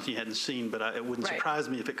comment on something you hadn't seen, but it wouldn't surprise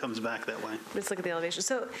me if it comes back that way. Let's look at the elevation.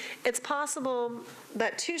 So it's possible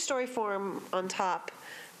that 2-story form on top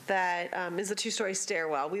that is a 2-story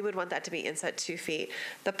stairwell. We would want that to be inset 2 feet.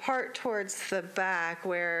 The part towards the back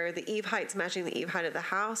where the eave height's matching the eave height of the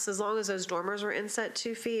house, as long as those dormers were inset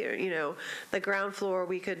 2 feet, or, the ground floor,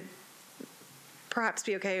 we could perhaps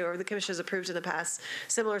be okay, or the commission has approved in the past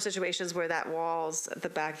similar situations where that walls at the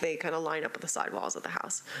back, they kind of line up with the side walls of the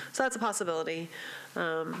house. So that's a possibility.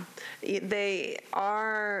 They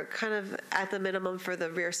are kind of at the minimum for the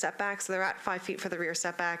rear setback, so they're at 5 feet for the rear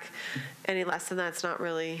setback. Any less than that's not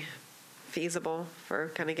really feasible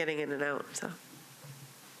for kind of getting in and out, so.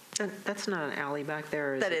 That's not an alley back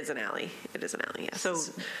there, is That it? is an alley. It is an alley, yes. So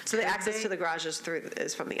the access to the garage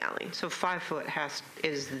is from the alley. So 5 foot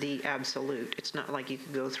is the absolute. It's not like you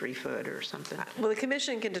could go 3 foot or something. Well, the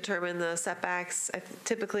commission can determine the setbacks.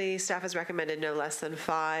 Typically, staff has recommended no less than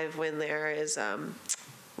 5 when there is,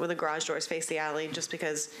 when the garage doors face the alley, just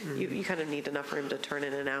because you kind of need enough room to turn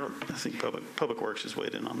in and out. I think Public Works has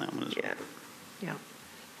weighed in on that one as well. Yeah.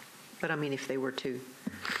 But I mean, if they were to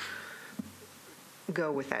go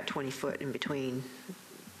with that 20 foot in between,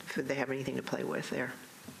 would they have anything to play with there?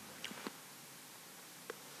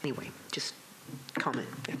 Anyway, just comment.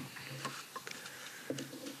 Yeah.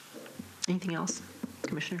 Anything else,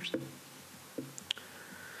 commissioners?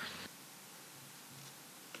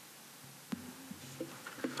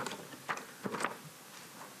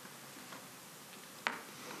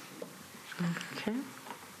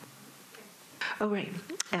 Oh, right.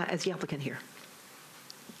 Is the applicant here?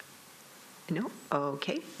 No?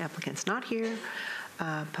 Okay, applicant's not here.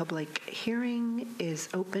 Public hearing is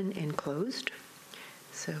open and closed.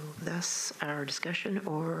 So thus our discussion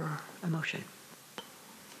or a motion.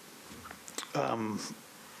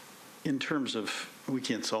 In terms of, we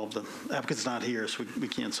can't solve the applicant's not here, so we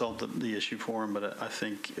can't solve the issue for him, but I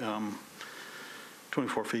think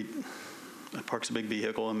 24 feet, that park's a big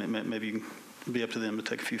vehicle, and maybe you can be up to them to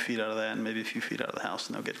take a few feet out of that and maybe a few feet out of the house,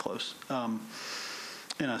 and they'll get close.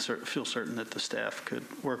 And I feel certain that the staff could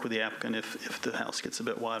work with the applicant if the house gets a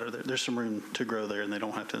bit wider. There's some room to grow there, and they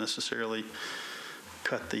don't have to necessarily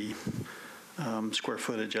cut the square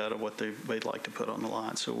footage out of what they'd like to put on the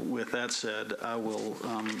lot. So with that said, I will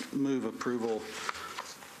move approval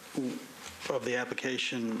of the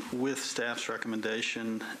application with staff's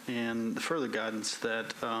recommendation and the further guidance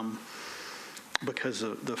that because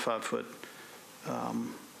of the 5-foot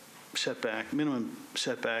setback, minimum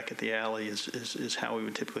setback at the alley is how we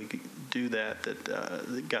would typically do that,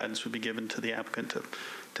 the guidance would be given to the applicant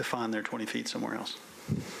to find their 20 feet somewhere else.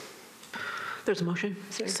 There's a motion.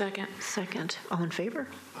 Second. Second. All in favor?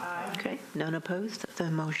 Aye. Okay. None opposed.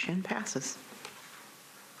 The motion passes.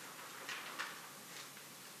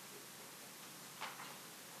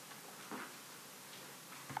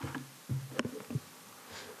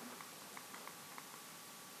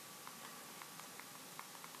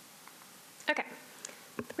 Okay.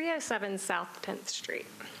 307 South 10th Street.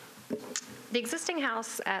 The existing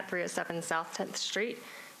house at 307 South 10th Street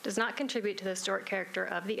does not contribute to the historic character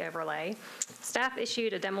of the overlay. Staff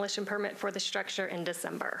issued a demolition permit for the structure in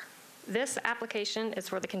December. This application is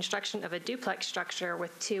for the construction of a duplex structure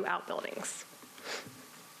with 2 outbuildings.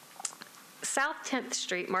 South 10th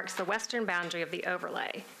Street marks the western boundary of the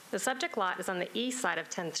overlay. The subject lot is on the east side of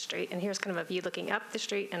 10th Street, and here's kind of a view looking up the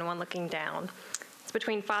street and one looking down. It's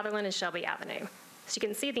between Fatherland and Shelby Avenue. So you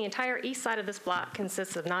can see the entire east side of this block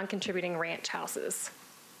consists of non-contributing ranch houses.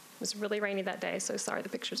 It was really rainy that day, so sorry the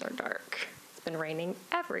pictures are dark. It's been raining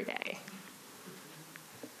every day.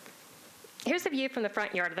 Here's a view from the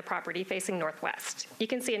front yard of the property facing northwest. You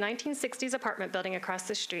can see a 1960s apartment building across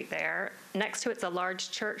the street there. Next to it's a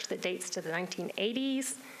large church that dates to the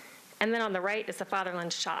 1980s. And then on the right is the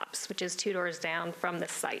Fatherland Shops, which is 2 doors down from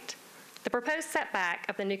this site. The proposed setback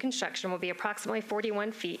of the new construction will be approximately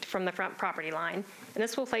 41 feet from the front property line, and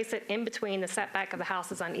this will place it in between the setback of the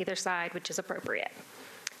houses on either side, which is appropriate.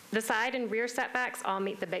 The side and rear setbacks all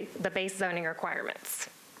meet the base zoning requirements.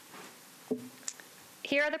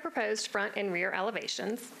 Here are the proposed front and rear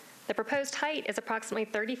elevations. The proposed height is approximately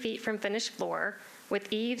 30 feet from finished floor,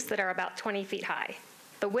 with eaves that are about 20 feet high.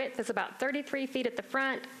 The width is about 33 feet at the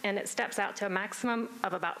front, and it steps out to a maximum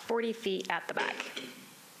of about 40 feet at the back.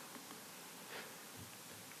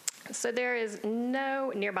 So there is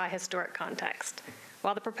no nearby historic context.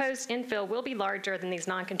 While the proposed infill will be larger than these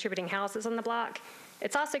non-contributing houses on the block,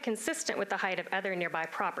 it's also consistent with the height of other nearby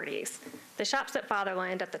properties. The Shops at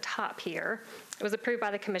Fatherland at the top here was approved by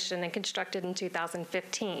the commission and constructed in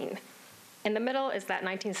 2015. In the middle is that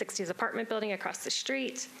 1960s apartment building across the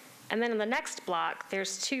street. And then in the next block,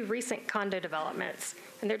 there's 2 recent condo developments,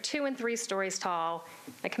 and they're 2 and 3 stories tall.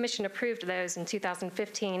 The commission approved those in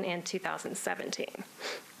 2015 and 2017.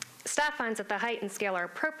 Staff finds that the height and scale are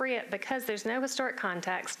appropriate because there's no historic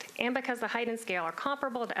context and because the height and scale are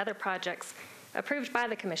comparable to other projects approved by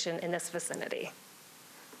the commission in this vicinity.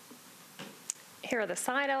 Here are the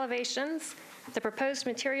side elevations. The proposed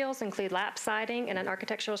materials include lap siding and an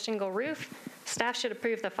architectural shingle roof. Staff should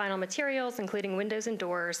approve the final materials, including windows and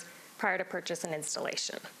doors, prior to purchase and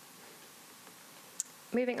installation.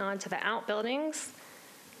 Moving on to the outbuildings.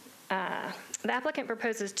 The applicant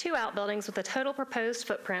proposes 2 outbuildings with a total proposed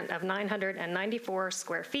footprint of 994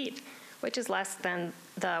 square feet, which is less than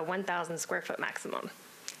the 1,000 square foot maximum.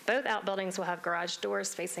 Both outbuildings will have garage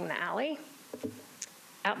doors facing the alley.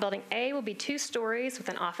 Outbuilding A will be 2 stories with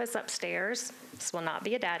an office upstairs. This will not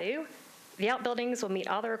be a dadu. The outbuildings will meet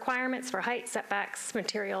all the requirements for height, setbacks,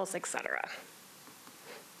 materials, etc.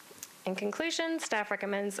 In conclusion, staff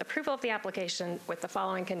recommends approval of the application with the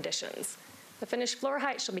following conditions. The finished floor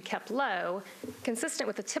height shall be kept low, consistent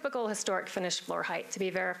with the typical historic finished floor height to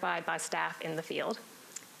be verified by staff in the field.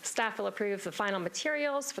 Staff will approve the final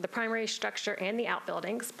materials for the primary structure and the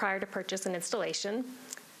outbuildings prior to purchase and installation.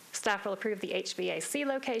 Staff will approve the HVAC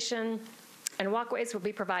location, and walkways will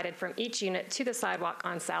be provided from each unit to the sidewalk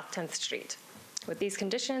on South 10th Street. With these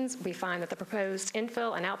conditions, we find that the proposed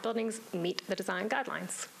infill and outbuildings meet the design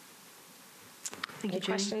guidelines. Thank you, Any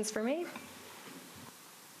questions for me?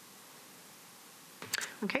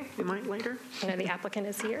 Okay, we might later. I know the applicant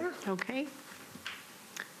is here. Okay.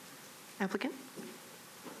 Applicant?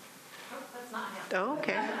 Oh, that's it's not him. Oh,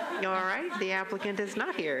 okay. All right. The applicant is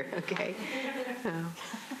not here. Okay.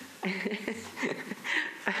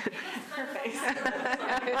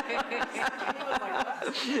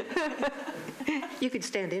 You could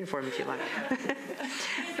stand in for him if you like.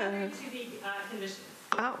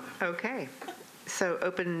 Oh, okay. So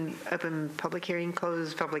open public hearing,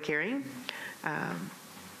 close public hearing.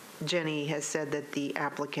 Jenny has said that the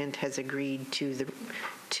applicant has agreed to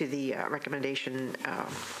the recommendation.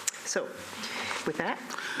 So with that,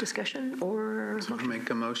 discussion or? So I'll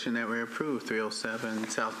make a motion that we approve 307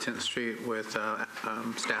 South 10th Street with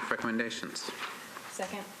staff recommendations.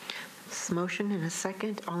 Second. Motion and a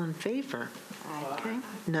second. All in favor? Okay.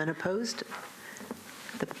 None opposed?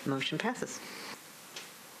 The motion passes.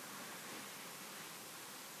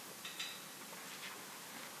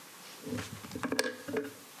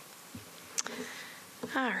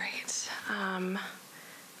 All right.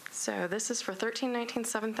 So this is for 1319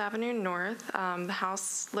 7th Avenue North. The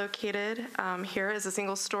house located here is a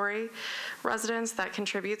single-story residence that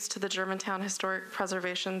contributes to the Germantown Historic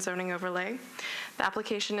Preservation Zoning Overlay. The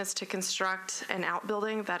application is to construct an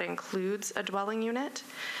outbuilding that includes a dwelling unit.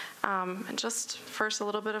 And just first, a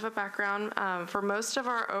little bit of a background. For most of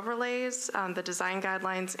our overlays, the design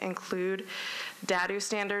guidelines include DADU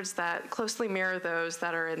standards that closely mirror those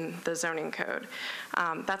that are in the zoning code.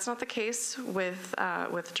 That's not the case with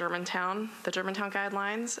Germantown, the Germantown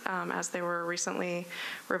guidelines, as they were recently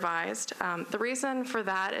revised. The reason for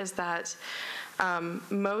that is that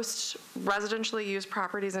most residentially used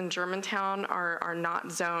properties in Germantown are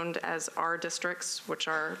not zoned as R districts, which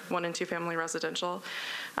are 1 and 2 family residential,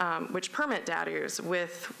 which permit DADUs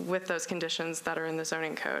with those conditions that are in the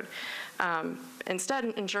zoning code. Instead,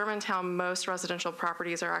 in Germantown, most residential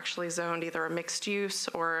properties are actually zoned either a mixed use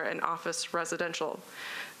or an office residential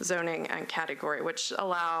zoning and category, which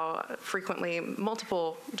allow frequently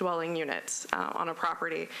multiple dwelling units on a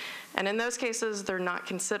property. And in those cases, they're not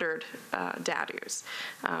considered DADUs,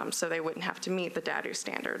 so they wouldn't have to meet the DADU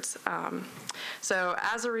standards. So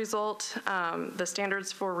as a result, the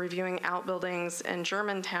standards for reviewing outbuildings in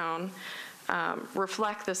Germantown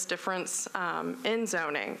reflect this difference in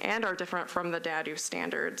zoning and are different from the DADU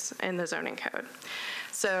standards in the zoning code.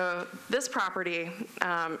 So this property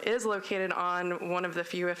is located on one of the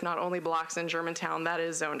few, if not only, blocks in Germantown that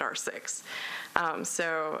is zoned R6.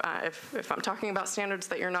 So if I'm talking about standards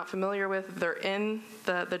that you're not familiar with, they're in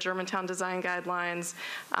the Germantown design guidelines,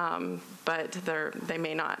 but they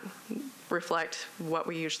may not reflect what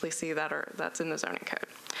we usually see that's in the zoning code.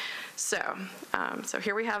 So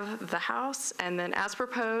here we have the house, and then as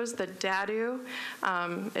proposed, the DADU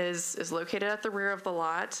is located at the rear of the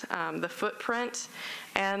lot. The footprint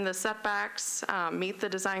and the setbacks meet the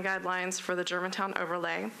design guidelines for the Germantown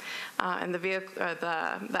overlay, and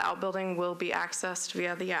the outbuilding will be accessed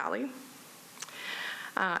via the alley.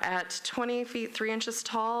 At 20 feet 3 inches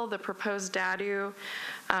tall, the proposed DADU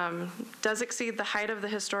does exceed the height of the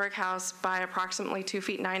historic house by approximately 2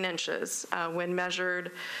 feet 9 inches when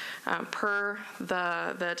measured per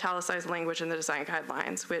the italicized language in the design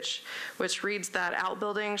guidelines, which reads that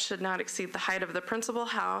outbuildings should not exceed the height of the principal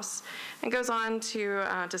house, and goes on to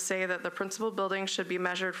say that the principal building should be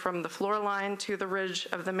measured from the floor line to the ridge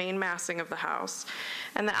of the main massing of the house,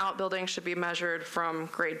 and the outbuilding should be measured from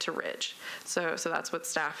grade to ridge. So that's what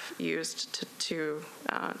staff used to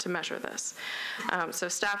measure this. So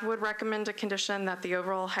staff would recommend a condition that the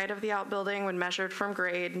overall height of the outbuilding when measured from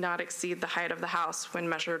grade not exceed the height of the house when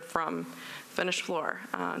measured from finished floor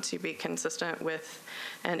to be consistent with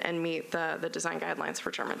and meet the design guidelines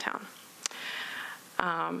for Germantown.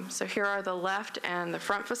 So here are the left and the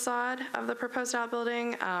front facade of the proposed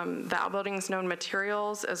outbuilding. The outbuilding's known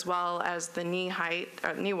materials as well as the knee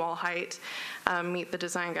wall height meet the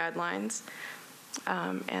design guidelines.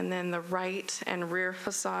 And then the right and rear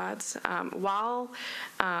facades. While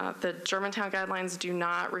the Germantown guidelines do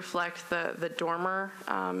not reflect the dormer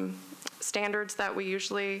standards that we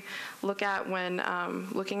usually look at when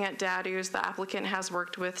looking at DADUs, the applicant has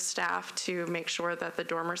worked with staff to make sure that the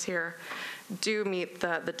dormers here do meet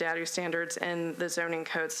the DADU standards in the zoning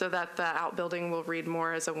code, so that the outbuilding will read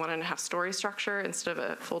more as a 1.5-story structure instead of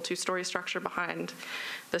a full 2-story structure behind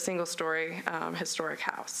the single-story historic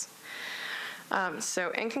house.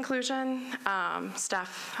 So in conclusion,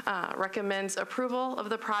 staff recommends approval of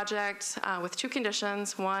the project with 2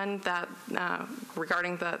 conditions. One, that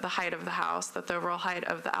regarding the height of the house, that the overall height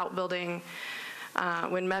of the outbuilding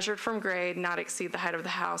when measured from grade not exceed the height of the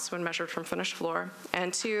house when measured from finished floor.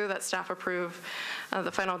 And 2, that staff approve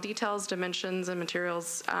the final details, dimensions, and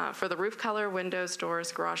materials for the roof color, windows,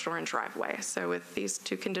 doors, garage door, and driveway. So with these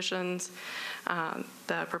 2 conditions,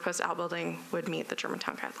 the proposed outbuilding would meet the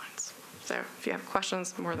Germantown guidelines. So if you have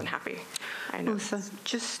questions, I'm more than happy. I know. Melissa,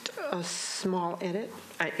 just a small edit.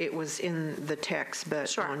 It was in the text,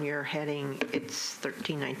 but on your heading, it's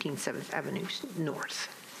 1319 7th Avenue North.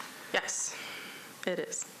 Yes, it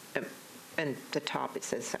is. And the top, it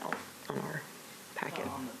says south on our packet.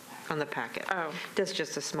 On the packet. Oh. That's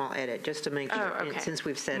just a small edit, just to make sure, Oh, okay. since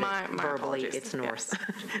we've said My it verbally, apologies. it's north.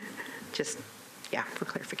 Just, yeah, for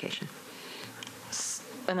clarification.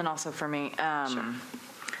 And then also for me,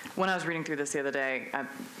 when I was reading through this the other day,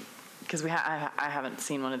 because I haven't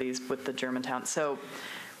seen one of these with the Germantown. So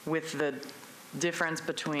with the difference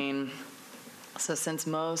between, so since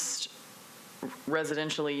most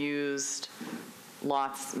residentially used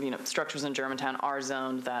lots, structures in Germantown are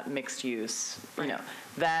zoned that mixed use,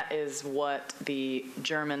 that is what the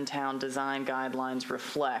Germantown design guidelines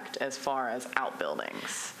reflect as far as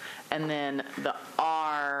outbuildings. And then the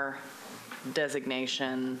R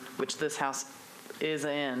designation, which this house is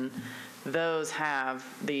in, those have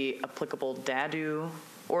the applicable DADU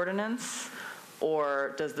ordinance,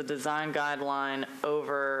 or does the design guideline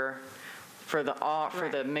for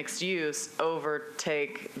the mixed use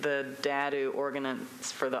overtake the DADU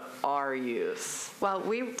ordinance for the R use? Well,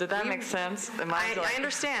 did that make sense? I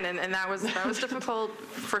understand, and that was difficult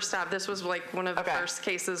for staff. This was like one of the first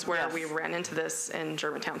cases where we ran into this in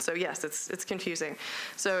Germantown. So yes, it's confusing.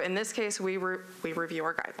 So in this case, we review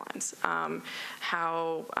our guidelines.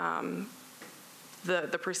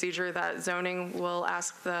 The procedure that zoning will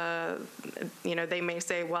ask they may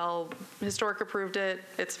say, well, historic approved it,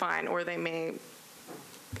 it's fine, or they may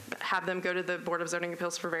have them go to the Board of Zoning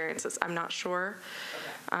Appeals for variances. I'm not sure,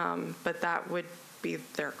 but that would be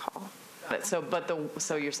their call.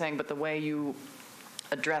 So you're saying, but the way you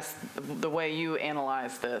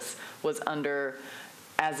analyze this was under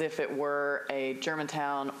as if it were a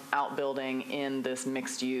Germantown outbuilding in this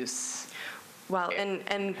mixed use. Well,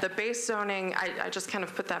 and the base zoning, I just kind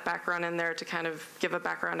of put that background in there to kind of give a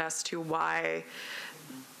background as to why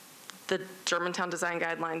the Germantown design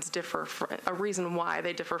guidelines differ, a reason why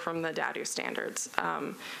they differ from the DADU standards.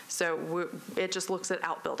 So it just looks at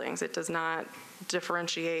outbuildings. It does not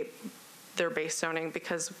differentiate their base zoning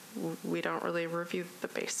because we don't really review the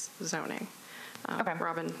base zoning. Okay,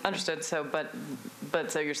 Robin. Understood. So, but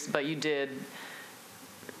you did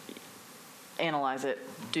analyze it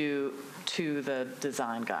due to the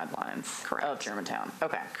design guidelines of Germantown.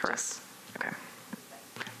 Okay. Correct. Okay.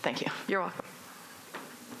 Thank you. You're welcome.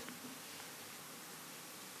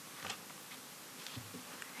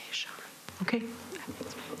 Hey, Sean. Okay.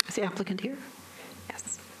 Is the applicant here?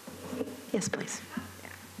 Yes. Yes, please.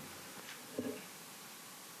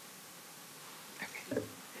 Okay. So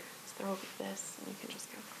there will be this, and you can just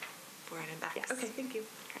go forward and back. Yes. Okay, thank you.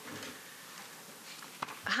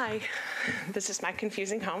 Hi, this is my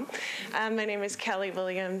confusing home. My name is Kelly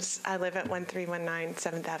Williams. I live at 1319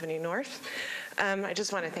 7th Avenue North. I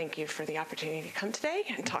just want to thank you for the opportunity to come today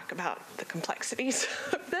and talk about the complexities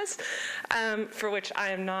of this, for which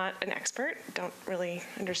I am not an expert, don't really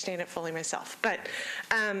understand it fully myself. But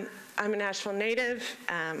I'm a Nashville native.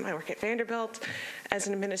 I work at Vanderbilt as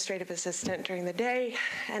an administrative assistant during the day,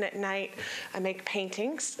 and at night I make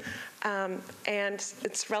paintings. And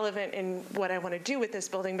it's relevant in what I want to do with this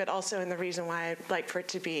building, but also in the reason why I'd like for it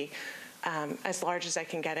to be as large as I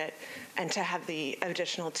can get it, and to have the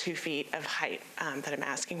additional 2 feet of height that I'm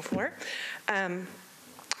asking for.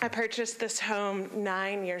 I purchased this home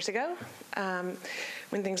 9 years ago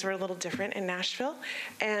when things were a little different in Nashville.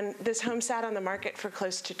 And this home sat on the market for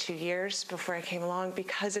close to 2 years before I came along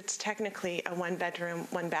because it's technically a 1-bedroom,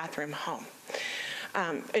 1-bathroom home.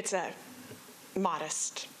 It's a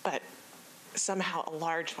modest, but somehow a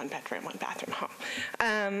large 1-bedroom, 1-bathroom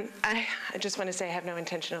home. I just want to say I have no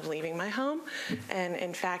intention of leaving my home. And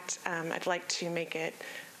in fact, I'd like to make it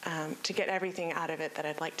to get everything out of it that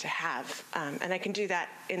I'd like to have. And I can do that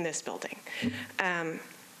in this building.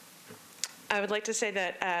 I would like to say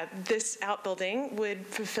that this outbuilding would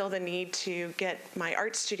fulfill the need to get my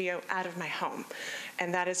art studio out of my home.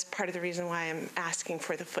 And that is part of the reason why I'm asking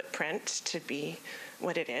for the footprint to be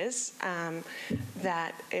what it is,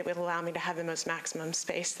 that it would allow me to have the most maximum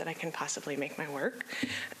space that I can possibly make my work.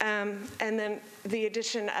 And then the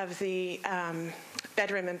addition of the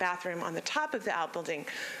bedroom and bathroom on the top of the outbuilding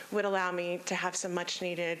would allow me to have some much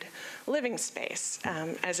needed living space.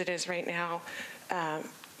 As it is right now,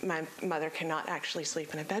 my mother cannot actually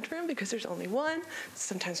sleep in a bedroom because there's only one.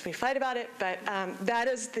 Sometimes we fight about it, but that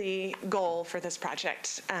is the goal for this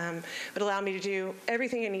project. It would allow me to do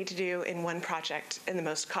everything I need to do in one project in the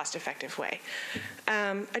most cost-effective way.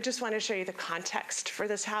 I just want to show you the context for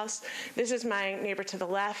this house. This is my neighbor to the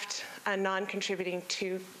left, a non-contributing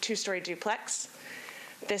two-story duplex.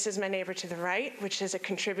 This is my neighbor to the right, which is a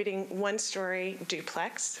contributing one-story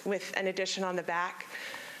duplex with an addition on the back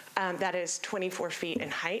that is 24 feet in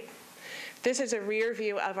height. This is a rear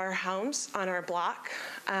view of our homes on our block.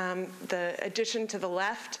 The addition to the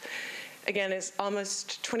left, again, is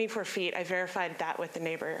almost 24 feet. I verified that with the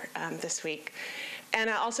neighbor this week. And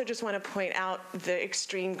I also just want to point out the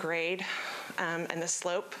extreme grade and the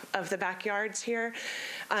slope of the backyards here.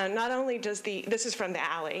 Not only does this is from the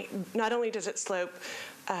alley, not only does it slope,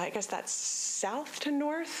 I guess that's south to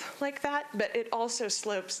north like that, but it also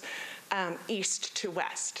slopes east to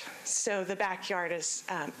west. So the backyard is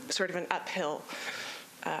sort of an uphill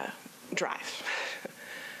drive.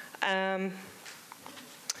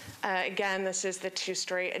 Again, this is the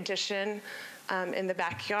two-story addition in the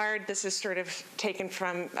backyard. This is sort of taken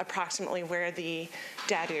from approximately where the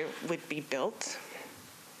dadu would be built.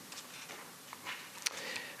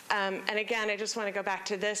 And again, I just want to go back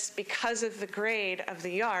to this. Because of the grade of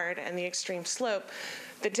the yard and the extreme slope,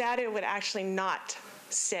 the dadu would actually not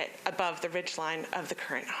sit above the ridgeline of the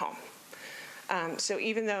current home. So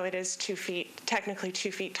even though it is 2 feet, technically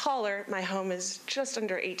 2 feet taller, my home is just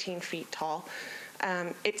under 18 feet tall.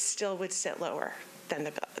 It still would sit lower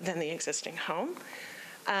than the existing home.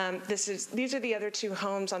 These are the other two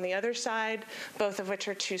homes on the other side, both of which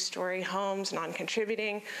are two-story homes,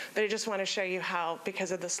 non-contributing. But I just want to show you how,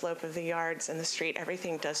 because of the slope of the yards and the street,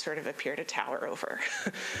 everything does sort of appear to tower over.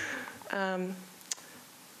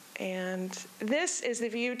 And this is the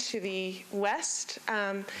view to the west.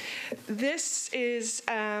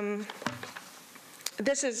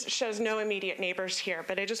 This shows no immediate neighbors here,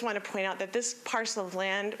 but I just want to point out that this parcel of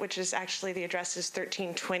land, which is actually, the address is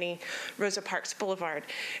 1320 Rosa Parks Boulevard,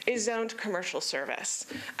 is zoned commercial service.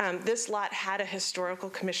 This lot had a historical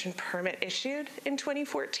commission permit issued in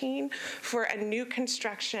 2014 for a new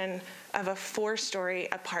construction of a 4-story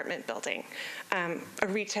apartment building, a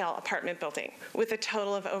retail apartment building, with a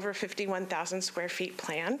total of over 51,000 square feet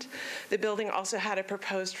planned. The building also had a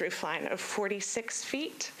proposed roof line of 46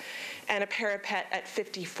 feet and a parapet at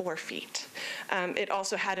 54 feet. It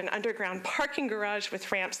also had an underground parking garage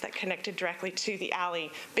with ramps that connected directly to the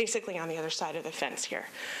alley, basically on the other side of the fence here.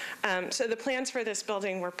 So the plans for this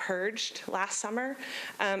building were purged last summer,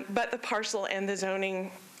 but the parcel and the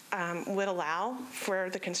zoning would allow for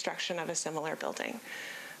the construction of a similar building.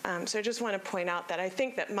 So I just want to point out that I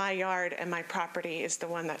think that my yard and my property is the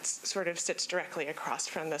one that sort of sits directly across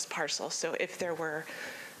from this parcel. So if there were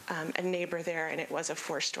a neighbor there and it was a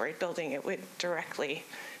 4-story building, it would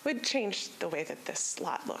change the way that this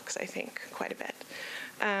lot looks, I think, quite a bit.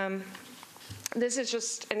 This is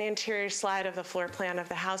just an interior slide of the floor plan of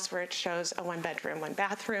the house where it shows a 1-bedroom,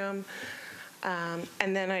 1-bathroom.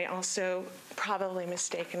 And then I also, probably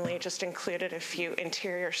mistakenly, just included a few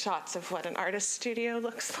interior shots of what an artist studio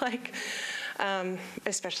looks like,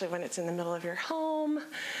 especially when it's in the middle of your home.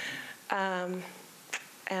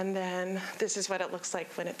 And then this is what it looks like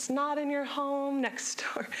when it's not in your home next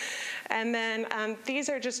door. And then these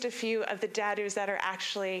are just a few of the dadus that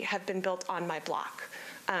have been built on my block.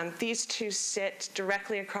 These two sit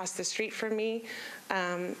directly across the street from me.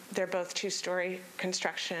 They're both 2-story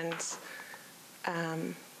constructions.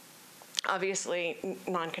 Obviously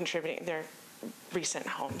non-contributing, they're recent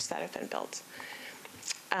homes that have been built.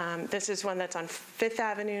 This is one that's on 5th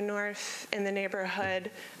Avenue North in the neighborhood.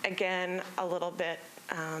 Again, a little bit,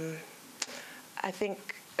 I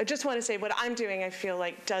just want to say what I'm doing, I feel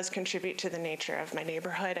like, does contribute to the nature of my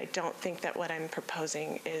neighborhood. I don't think that what I'm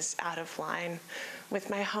proposing is out of line with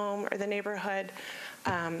my home or the neighborhood.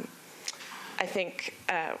 I think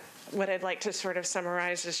what I'd like to sort of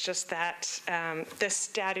summarize is just that this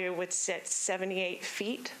dadu would sit 78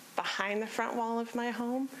 feet behind the front wall of my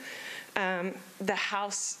home. The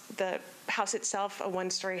house itself, a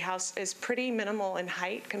 1-story house, is pretty minimal in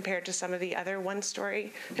height compared to some of the other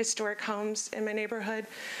 1-story historic homes in my neighborhood.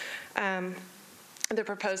 The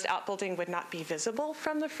proposed outbuilding would not be visible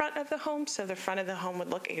from the front of the home, so the front of the home would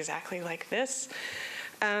look exactly like this.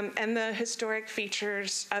 And the historic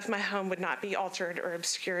features of my home would not be altered or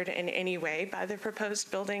obscured in any way by the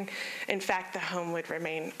proposed building. In fact, the home would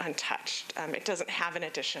remain untouched. It doesn't have an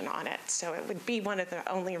addition on it, so it would be one of the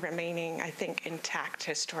only remaining, I think, intact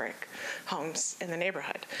historic homes in the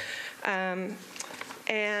neighborhood. I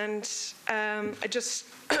just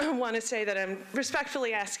want to say that I'm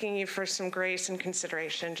respectfully asking you for some grace and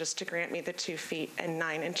consideration just to grant me the 2 feet and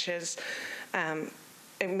 9 inches.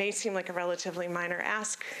 It may seem like a relatively minor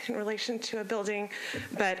ask in relation to a building,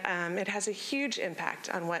 but it has a huge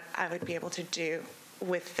impact on what I would be able to do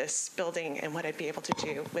with this building and what I'd be able to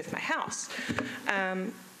do with my house.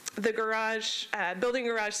 the garage, building a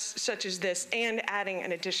garage such as this and adding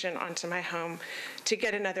an addition onto my home to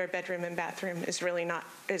get another bedroom and bathroom is really not,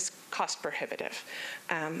 is cost prohibitive.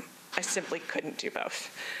 I simply couldn't do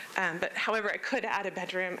both. But however, I could add a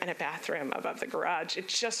bedroom and a bathroom above the garage. It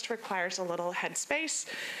just requires a little headspace,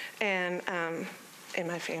 and in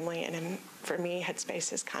my family and for me,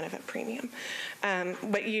 headspace is kind of a premium.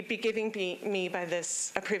 What you'd be giving me by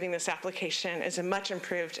approving this application is a much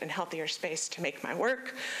improved and healthier space to make my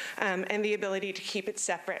work, and the ability to keep it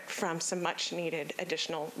separate from some much needed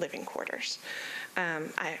additional living quarters.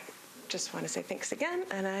 I just want to say thanks again,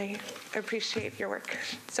 and I appreciate your work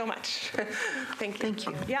so much. Thank you. Thank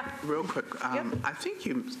you. Yeah. Real quick, I think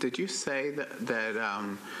did you say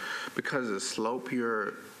that because of the slope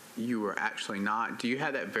you were actually not? Do you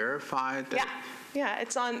have that verified? Yeah,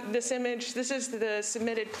 it's on this image. This is the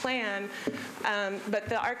submitted plan, but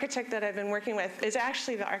the architect that I've been working with is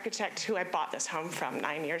actually the architect who I bought this home from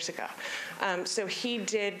 9 years ago. So he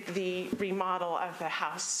did the remodel of the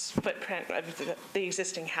house footprint of the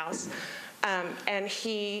existing house, and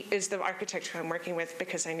he is the architect who I'm working with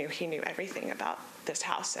because I knew he knew everything about this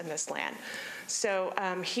house and this land. So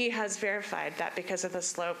he has verified that because of the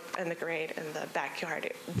slope and the grade in the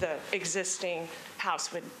backyard, the existing house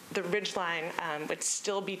the ridge line would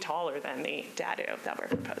still be taller than the dado that we're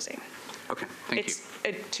proposing. Okay, thank you. It's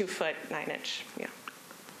a 2 foot 9 inch. Yeah.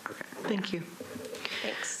 Okay. Thank you.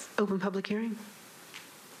 Thanks. Open public hearing?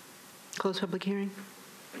 Close public hearing?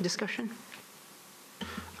 Discussion? I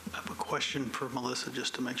have a question for Melissa,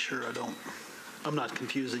 just to make sure I'm not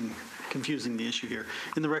confusing the issue here.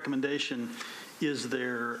 In the recommendation,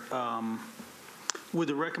 would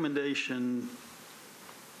the recommendation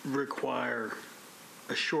require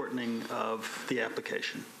a shortening of the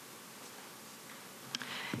application?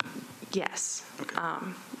 Yes. Okay.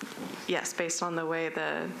 Yes, based on the way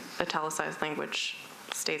the italicized language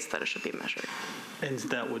states that it should be measured. And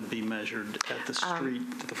that would be measured at the street,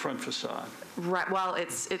 the front facade? Right. Well,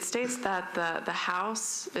 it states that the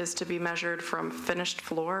house is to be measured from finished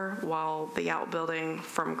floor, while the outbuilding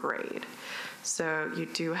from grade. So you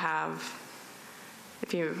do have,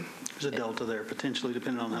 there's a delta there potentially,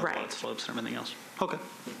 depending on how the lot slopes and everything else. Okay.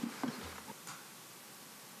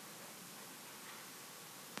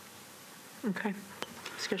 Okay.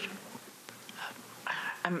 Discussion.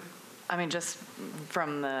 Just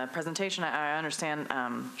from the presentation, I understand,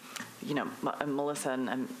 Melissa,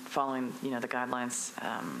 and following, the guidelines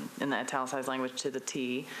in the italicized language to the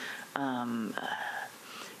T,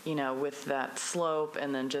 with that slope,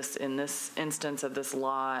 and then just in this instance of this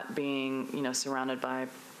lot being, surrounded by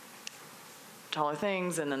taller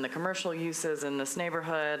things, and then the commercial uses in this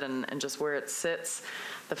neighborhood, and just where it sits,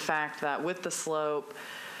 the fact that with the slope,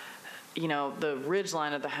 the ridge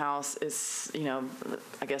line of the house is,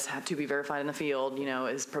 I guess had to be verified in the field,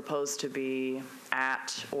 is proposed to be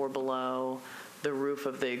at or below the roof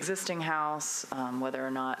of the existing house, whether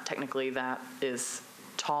or not technically that is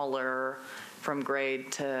taller from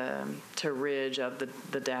grade to ridge of the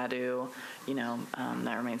dadu,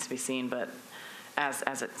 that remains to be seen. But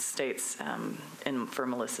as it states, for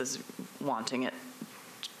Melissa's wanting it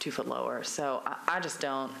 2 foot lower. So I just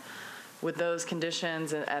don't, with those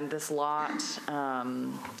conditions and this lot,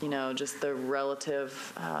 just the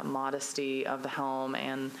relative modesty of the home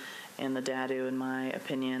and the dadu, in my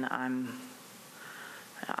opinion,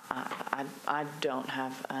 I don't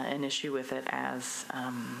have an issue with it as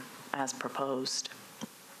proposed.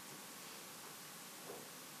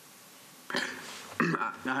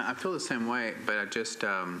 I feel the same way, but I just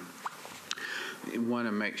want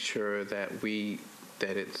to make sure that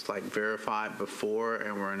it's like verified before,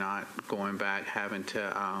 and we're not going back having to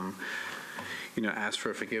ask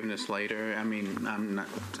for forgiveness later. I mean, I'm not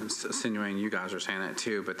insinuating you guys are saying that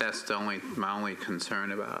too, but that's my only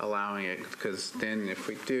concern about allowing it, because then if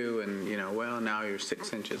we do, and now you're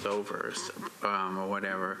 6 inches over, or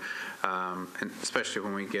whatever, and especially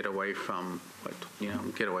when we get away from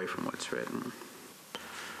what's written.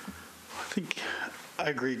 I think I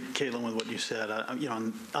agree, Caitlin, with what you said.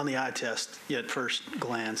 On the eye test, at first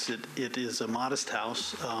glance, it is a modest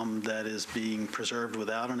house that is being preserved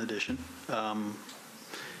without an addition,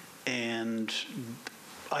 and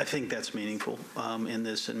I think that's meaningful in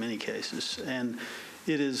many cases. And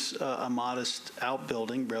it is a modest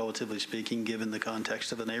outbuilding, relatively speaking, given the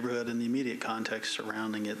context of the neighborhood and the immediate context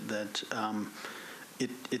surrounding it. That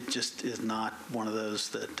it just is not one of those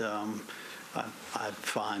that I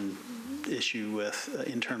find issue with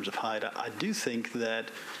in terms of height. I do think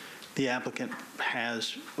that the applicant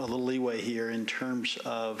has a little leeway here in terms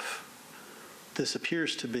of this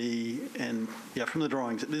appears to be, and yeah, from the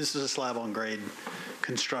drawings, this is a slab-on-grade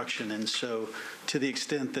construction, and so to the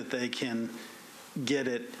extent that they can get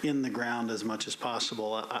it in the ground as much as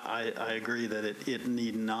possible, I agree that it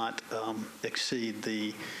need not exceed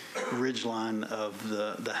the ridge line of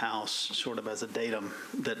the house, sort of as a datum,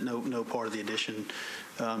 that no part of the addition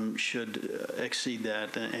should exceed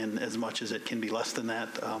that, and as much as it can be less than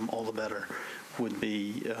that, all the better would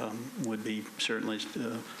be certainly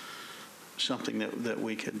something that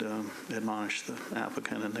we could admonish the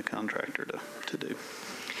applicant and the contractor to do.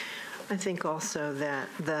 I think also that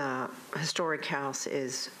the historic house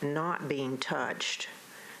is not being touched,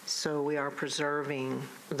 so we are preserving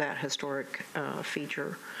that historic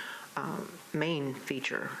feature, main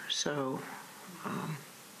feature. So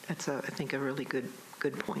that's, I think, a really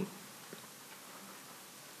good point.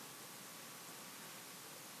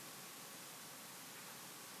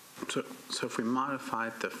 So if we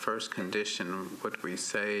modified the first condition, would we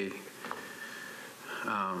say,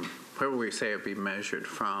 where would we say it be measured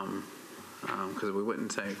from? Because we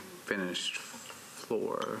wouldn't say finished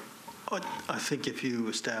floor. I think if you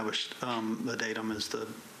established the datum as the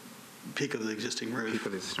peak of the existing roof. Peak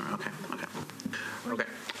of the existing roof, okay.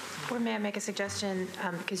 Or may I make a suggestion,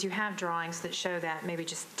 because you have drawings that show that, maybe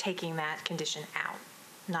just taking that condition out,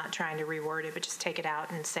 not trying to reword it, but just take it out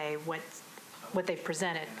and say what they've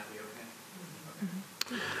presented.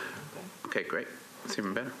 Okay, great. It's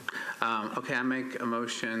even better. Okay, I make a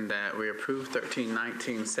motion that we approve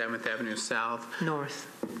 1319 7th Avenue South. North.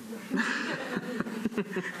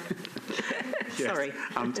 Yes, Sorry.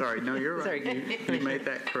 I'm sorry. No, you're right. Sorry. You made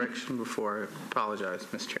that correction before. I apologize,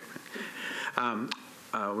 Mr. Chairman.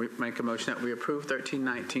 We make a motion that we approve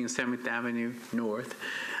 1319 7th Avenue North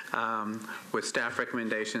with staff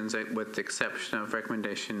recommendations, with the exception of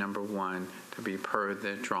recommendation number 1 to be per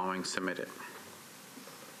the drawing submitted.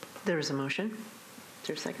 There is a motion. Is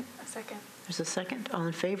there a second? A second. There's a second. All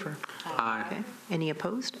in favor? Aye. Okay. Any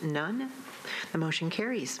opposed? None. The motion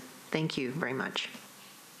carries. Thank you very much.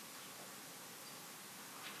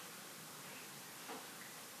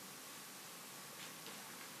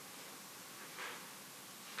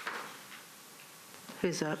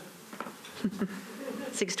 Who's up?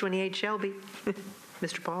 628 Shelby.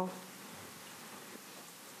 Mr. Paul.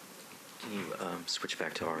 Can you switch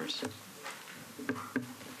back to ours?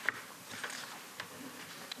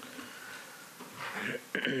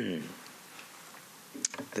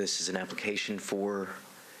 This is an application for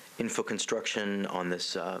infill construction on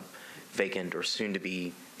this vacant or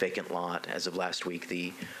soon-to-be vacant lot. As of last week,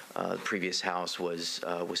 the previous house was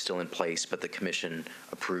still in place, but the commission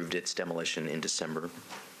approved its demolition in December.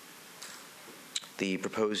 The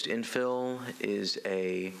proposed infill is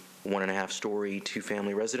a 1.5-story,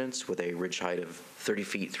 2-family residence with a ridge height of 30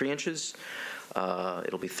 feet 3 inches.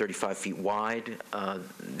 It'll be 35 feet wide.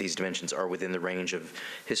 These dimensions are within the range of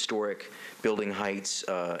historic building heights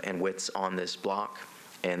and widths on this block,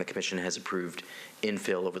 and the commission has approved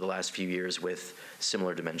infill over the last few years with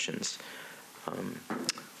similar dimensions.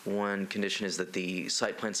 One condition is that the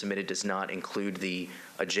site plan submitted does not include the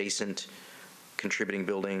adjacent contributing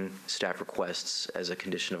building. Staff requests as a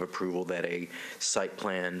condition of approval that a site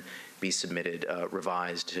plan be submitted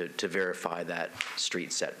revised to verify that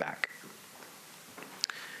street setback.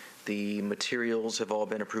 The materials have all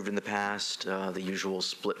been approved in the past, the usual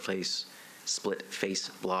split face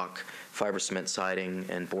block, fiber cement siding,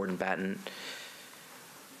 and board and batten.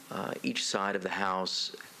 Each side of the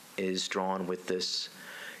house is drawn with this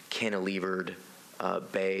cantilevered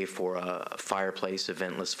bay for a fireplace, a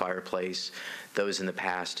ventless fireplace. Those in the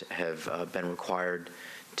past have been required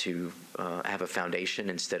to have a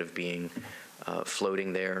foundation instead of being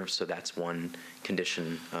floating there, so that's one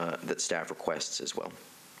condition that staff requests as well.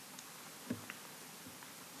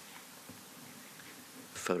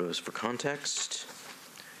 Photos for context.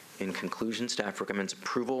 In conclusion, staff recommends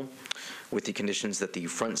approval with the conditions that the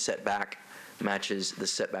front setback matches the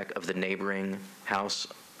setback of the neighboring house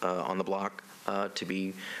on the block to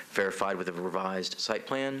be verified with a revised site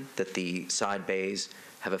plan, that the side bays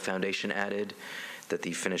have a foundation added, that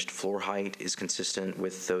the finished floor height is consistent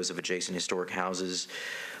with those of adjacent historic houses.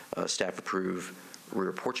 Staff approve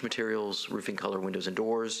rear porch materials, roofing color, windows and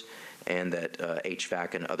doors, and that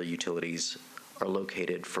HVAC and other utilities are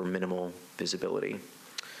located for minimal visibility.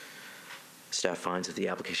 Staff finds that the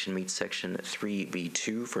application meets section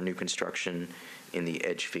 3B2 for new construction in the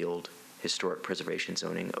Edgefield Historic Preservation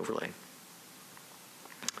Zoning Overlay.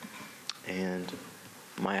 And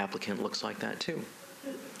my applicant looks like that too.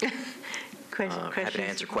 Happy to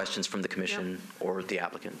answer questions from the commission or the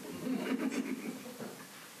applicant.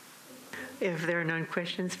 If there are no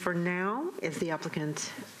questions for now, is the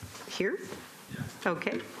applicant here?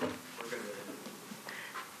 Okay.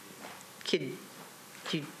 Could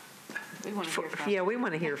you? We want to hear from Yeah, we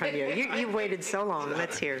want to hear from you. You've waited so long.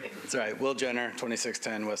 Let's hear. That's right. Will Jenner,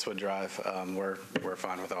 2610 Westwood Drive. We're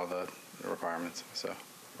fine with all the requirements, so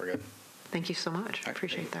we're good. Thank you so much. I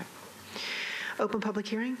appreciate that. Open public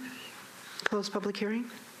hearing? Closed public hearing?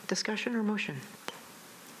 Discussion or motion?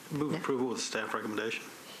 Move approval with staff recommendation.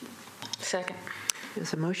 Second.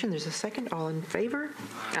 There's a motion. There's a second. All in favor?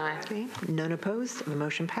 Aye. Okay. None opposed. The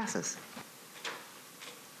motion passes.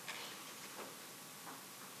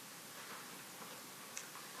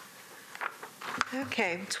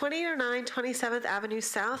 Okay, 2009 27th Avenue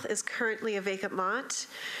South is currently a vacant lot.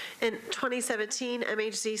 In 2017,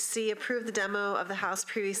 MHZC approved the demo of the house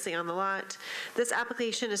previously on the lot. This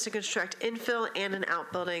application is to construct infill and an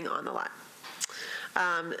outbuilding on the lot.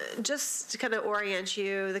 Just to kind of orient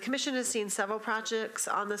you, the commission has seen several projects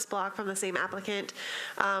on this block from the same applicant.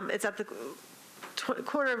 It's at the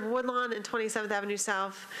corner of Woodlawn and 27th Avenue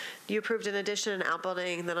South. You approved an addition, an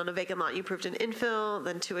outbuilding, then on a vacant lot you approved an infill,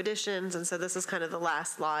 then 2 additions, and so this is kind of the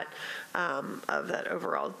last lot of that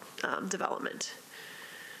overall development.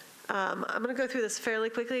 I'm going to go through this fairly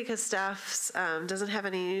quickly because staff doesn't have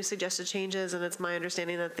any new suggested changes, and it's my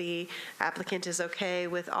understanding that the applicant is okay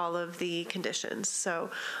with all of the conditions. So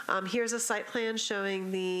here's a site plan showing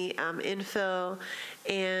the infill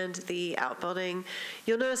and the outbuilding.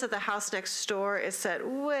 You'll notice that the house next door is set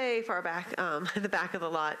way far back in the back of the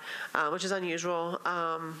lot, which is unusual,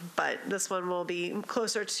 but this one will be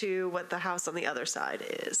closer to what the house on the other side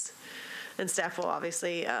is. And staff will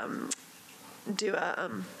obviously do a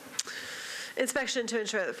inspection to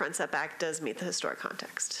ensure that the front setback does meet the historic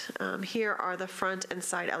context. Here are the front and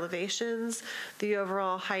side elevations. The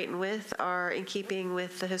overall height and width are in keeping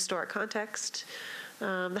with the historic context.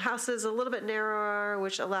 The house is a little bit narrower,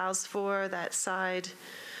 which allows for that side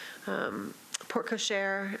porte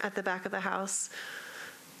cochere at the back of the house.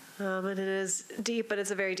 And it is deep, but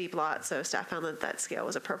it's a very deep lot, so staff found that that scale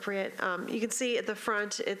was appropriate. You can see at the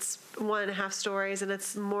front, it's 1.5 stories, and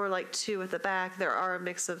it's more like 2 at the back. There are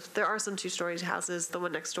some 2-story houses. The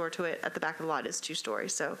one next door to it at the back of the lot is 2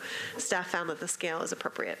 stories, so staff found that the scale is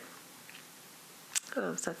appropriate.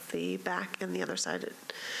 So that's the back and the other side.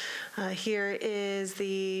 Here is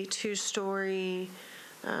the 2-story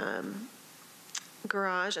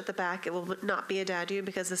garage at the back. It will not be a dadu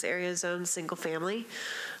because this area is zoned single family.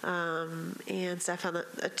 And staff found that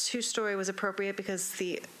a 2-story was appropriate because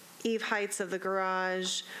the eave heights of the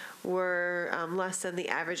garage were less than the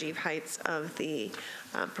average eave heights of the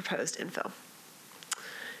proposed infill.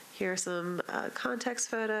 Here are some context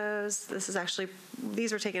photos.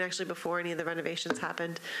 These were taken actually before any of the renovations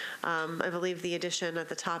happened. I believe the addition at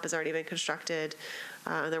the top has already been constructed.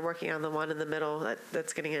 They're working on the one in the middle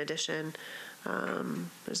that's getting an addition.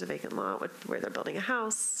 There's a vacant lot where they're building a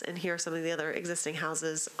house, and here are some of the other existing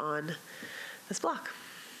houses on this block.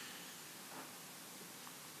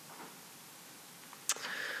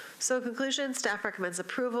 So in conclusion, staff recommends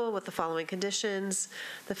approval with the following conditions.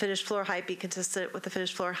 The finished floor height be consistent with the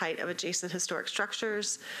finished floor height of adjacent historic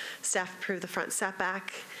structures. Staff approve the front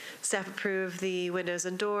setback. Staff approve the windows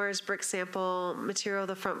and doors, brick sample material,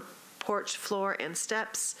 the front porch floor and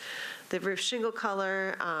steps, the roof shingle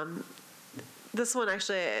color. This one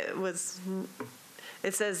actually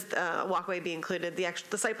it says walkway be included.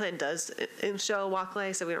 The site plan does show a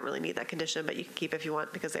walkway, so we don't really need that condition, but you can keep it if you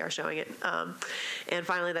want because they are showing it. And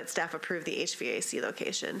finally, that staff approve the HVAC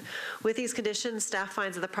location. With these conditions, staff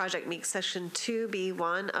finds that the project meets Section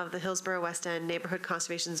 2B1 of the Hillsborough West End Neighborhood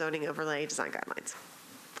Conservation Zoning Overlay Design Guidelines.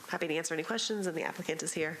 Happy to answer any questions, and the applicant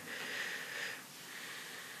is here.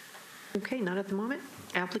 Okay, not at the moment.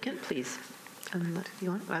 Applicant, please.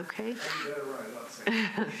 You want? Okay.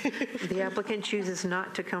 The applicant chooses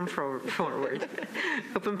not to come forward.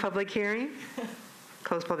 Open public hearing?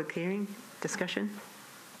 Close public hearing? Discussion?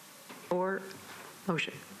 Or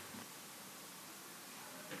motion?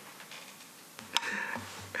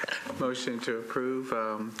 Motion to approve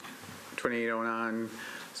 2809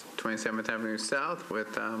 27th Avenue South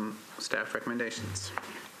with staff recommendations.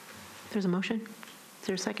 There's a motion? Is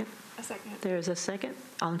there a second? A second. There's a second.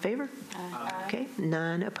 All in favor? Aye. Okay,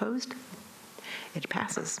 none opposed? It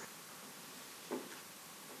passes.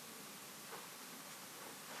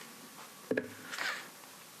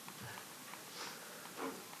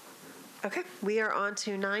 Okay, we are on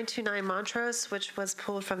to 929 Montrose, which was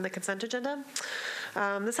pulled from the consent agenda.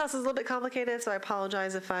 This house is a little bit complicated, so I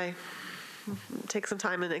apologize if I take some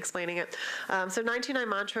time in explaining it. So 929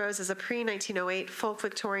 Montrose is a pre-1908 folk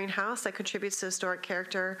Victorian house that contributes to the historic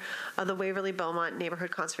character of the Waverly Belmont Neighborhood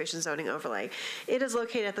Conservation Zoning Overlay. It is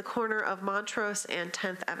located at the corner of Montrose and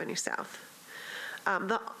 10th Avenue South.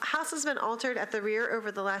 The house has been altered at the rear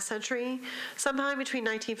over the last century. Sometime between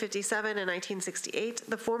 1957 and 1968,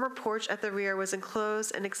 the former porch at the rear was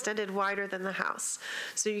enclosed and extended wider than the house.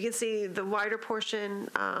 So you can see the wider portion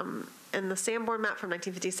in the Sanborn map from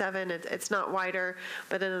 1957, it's not wider,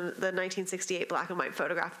 but in the 1968 black and white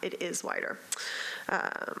photograph, it is wider.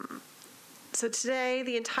 So today,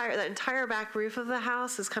 the entire back roof of the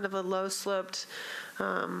house is kind of a low-sloped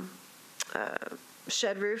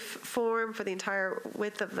shed roof form for the entire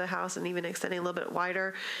width of the house and even extending a little bit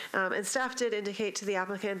wider. And staff did indicate to the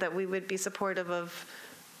applicant that we would be supportive of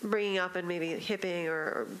bringing up and maybe hipping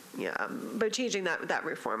but changing that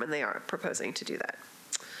roof form, and they are proposing to do that.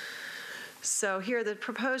 So here are the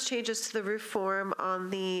proposed changes to the roof form on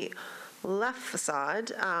the left facade.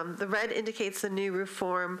 The red indicates the new roof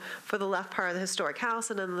form for the left part of the historic house,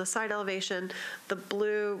 and on the side elevation, the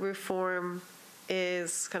blue roof form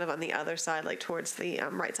is kind of on the other side, like towards the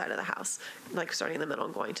right side of the house, like starting in the middle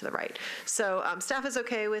and going to the right. So staff is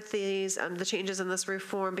okay with these, the changes in this roof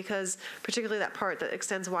form, because particularly that part that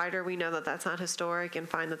extends wider, we know that that's not historic, and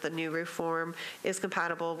find that the new roof form is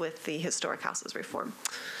compatible with the historic house's roof form.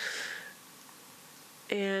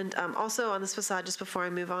 And also on this facade, just before I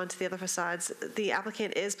move on to the other facades, the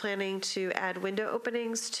applicant is planning to add window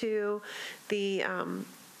openings to the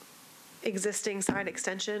existing side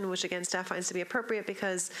extension, which again staff finds to be appropriate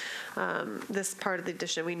because this part of the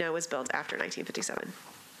addition we know was built after 1957.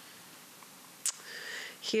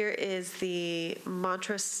 Here is the the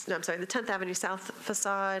 10th Avenue South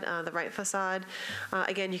facade, the right facade.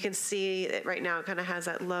 Again, you can see it right now, it kind of has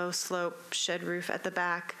that low slope shed roof at the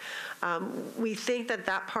back. We think that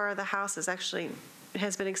that part of the house has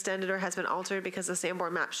been extended or has been altered because the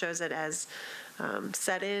Sanborn map shows it as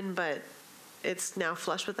set in, but it's now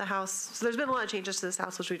flush with the house. So there's been a lot of changes to this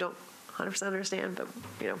house, which we don't 100% understand, but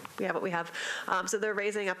we have what we have. So they're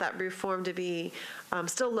raising up that roof form to be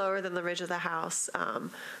still lower than the ridge of the house,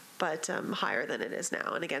 but higher than it is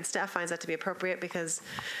now. And again, staff finds that to be appropriate because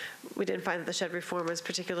we didn't find that the shed roof form was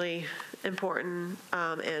particularly important,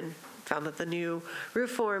 and found that the new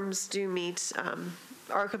roof forms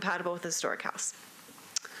are compatible with the historic house.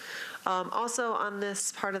 Also on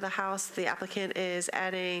this part of the house, the applicant is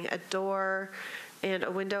adding a door and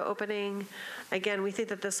a window opening. Again, we think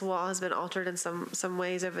that this wall has been altered in some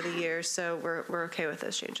ways over the years, so we're okay with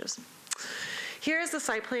those changes. Here is the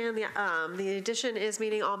site plan. The addition is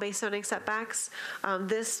meeting all base zoning setbacks.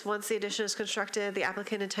 Once the addition is constructed, the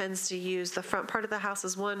applicant intends to use the front part of the house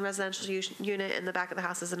as one residential unit and the back of the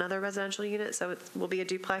house as another residential unit, so it will be a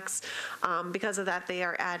duplex. Because of that, they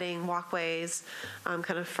are adding walkways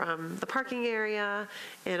kind of from the parking area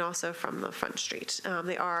and also from the front street.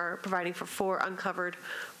 They are providing for 4 uncovered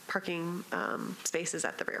parking spaces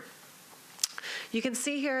at the rear. You can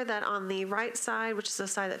see here that on the right side, which is the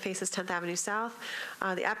side that faces 10th Avenue South,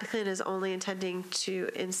 the applicant is only intending to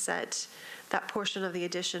inset that portion of the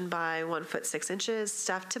addition by 1 foot 6 inches.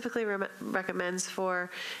 Staff typically recommends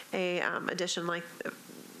for a addition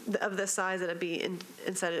of this size that it be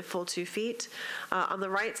insetted full 2 feet. On the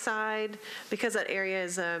right side, because that area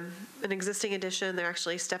is an existing addition, they're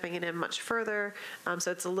actually stepping it in much further,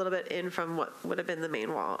 so it's a little bit in from what would have been the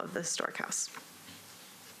main wall of the historic house.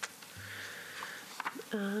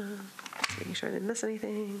 Making sure I didn't miss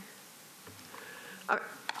anything. All right,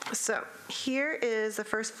 so here is the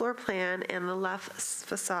first floor plan and the left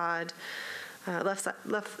facade,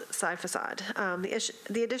 left side facade.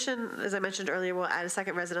 The addition, as I mentioned earlier, will add a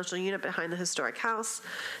second residential unit behind the historic house.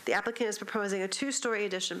 The applicant is proposing a 2-story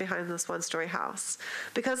addition behind this 1-story house.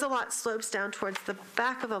 Because the lot slopes down towards the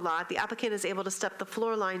back of the lot, the applicant is able to step the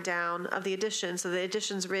floor line down of the addition, so the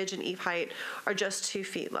addition's ridge and eave height are just 2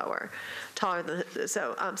 feet taller than.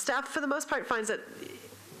 So staff, for the most part, finds that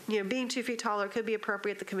being 2 feet taller could be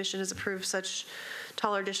appropriate. The commission has approved such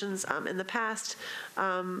taller additions in the past.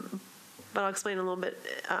 But I'll explain a little bit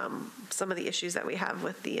some of the issues that we have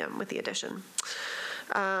with the addition.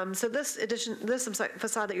 So this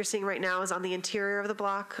facade that you're seeing right now is on the interior of the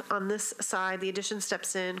block. On this side, the addition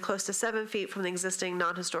steps in close to 7 feet from the existing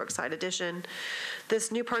non-historic side addition.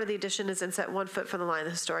 This new part of the addition is inset 1 foot from the line of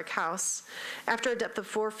the historic house. After a depth of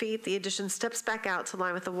 4 feet, the addition steps back out to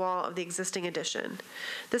line with the wall of the existing addition.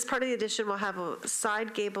 This part of the addition will have a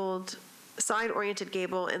side-oriented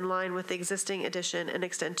gable in line with the existing addition and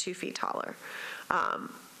extend 2 feet taller.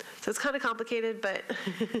 So it's kind of complicated, but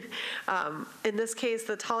in this case,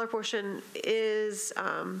 the taller portion is,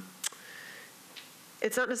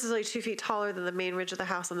 it's not necessarily 2 feet taller than the main ridge of the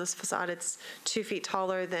house on this facade. It's 2 feet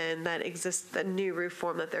taller than the new roof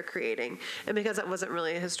form that they're creating. And because that wasn't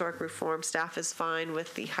really a historic roof form, staff is fine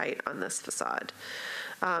with the height on this facade.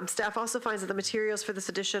 Staff also finds that the materials for this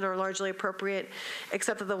addition are largely appropriate,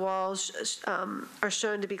 except that the walls are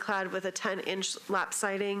shown to be clad with a 10-inch lap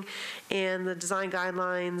siding, and the design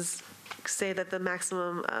guidelines say that the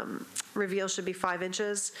maximum reveal should be 5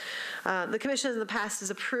 inches. The commission in the past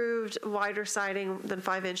has approved wider siding than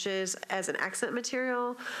 5 inches as an accent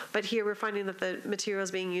material, but here we're finding that the material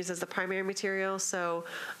is being used as the primary material, so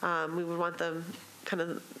we would want the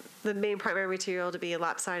main primary material to be a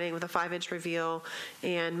lap siding with a 5-inch reveal,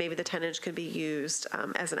 and maybe the 10-inch could be used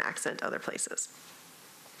as an accent other places.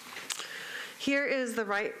 Here is the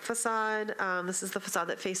right facade. This is the facade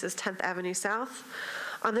that faces 10th Avenue South.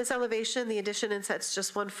 On this elevation, the addition insets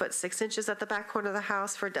just 1 foot 6 inches at the back corner of the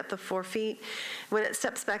house for a depth of 4 feet. When it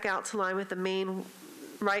steps back out to line with the main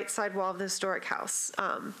right side wall of the historic house.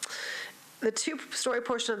 The 2-story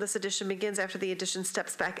portion of this addition begins after the addition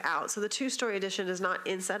steps back out. So the 2-story addition is not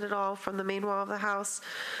inset at all from the main wall of the house.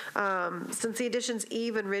 Since the addition's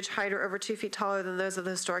eave and ridge height are over 2 feet taller than those of the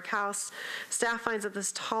historic house, staff finds that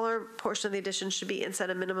this taller portion of the addition should be inset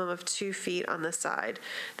a minimum of 2 feet on this side.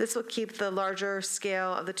 This will keep the larger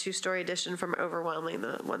scale of the 2-story addition from overwhelming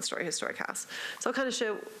the 1-story historic house. So I'll kind of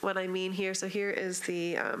show what I mean here. So here is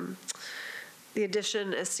the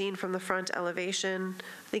addition is seen from the front elevation.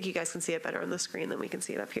 I think you guys can see it better on the screen than we can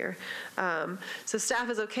see it up here. So staff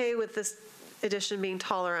is okay with this addition being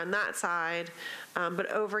taller on that side, but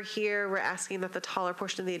over here we're asking that the taller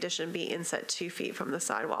portion of the addition be inset 2 feet from the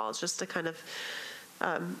side walls, just to kind of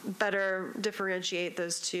better differentiate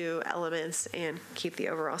those two elements and keep the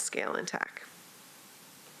overall scale intact.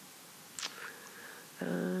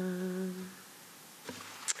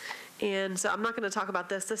 And so I'm not going to talk about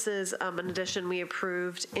this. This is an addition we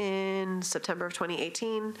approved in September of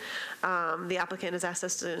 2018. The applicant has asked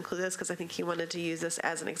us to include this because I think he wanted to use this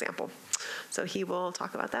as an example. So he will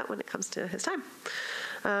talk about that when it comes to his time.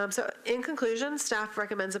 So in conclusion, staff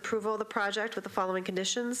recommends approval of the project with the following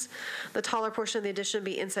conditions. The taller portion of the addition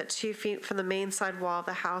be inset 2 feet from the main side wall of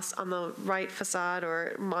the house on the right facade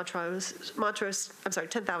or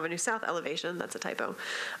 10th Avenue South elevation. That's a typo.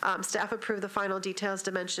 Staff approve the final details,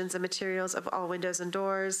 dimensions, and materials of all windows and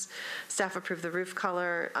doors. Staff approve the roof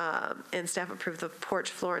color, and staff approve the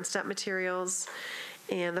porch floor and step materials.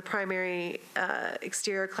 And the primary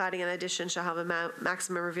exterior cladding in addition shall have a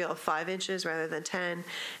maximum reveal of 5 inches rather than 10,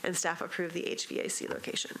 and staff approve the HVAC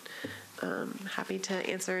location. Happy to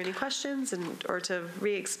answer any questions or to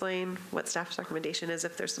re-explain what staff's recommendation is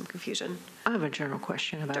if there's some confusion. I have a general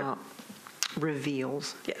question about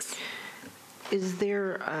reveals. Yes. Is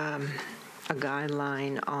there a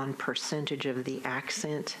guideline on percentage of the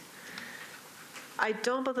accent? I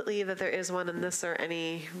don't believe that there is one in this or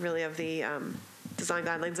any really of the design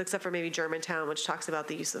guidelines, except for maybe Germantown, which talks about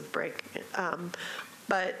the use of brick.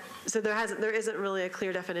 But so there isn't really a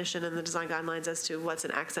clear definition in the design guidelines as to what's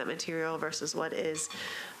an accent material versus what is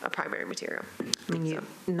a primary material. I mean, you've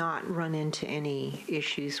not run into any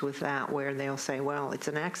issues with that where they'll say, well, it's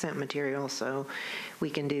an accent material, so we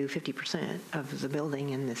can do 50% of the building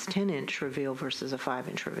in this 10-inch reveal versus a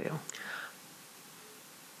 5-inch reveal.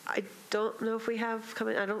 I don't know if we have come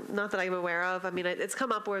in, not that I'm aware of. I mean, it's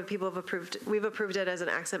come up where people have we've approved it as an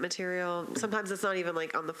accent material. Sometimes it's not even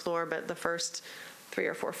like on the floor, but the first 3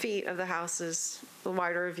 or 4 feet of the house is a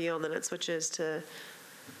wider reveal, and then it switches to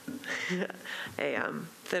a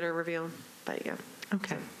thinner reveal. But yeah.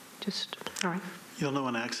 Okay. Just, all right. You'll know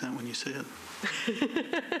an accent when you see it.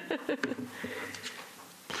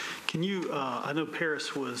 Can you, I know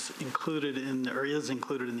Paris was included in, or is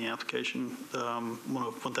included in the application,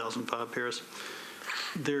 1005 Paris.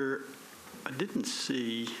 There, I didn't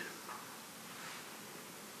see,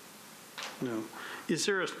 no. Is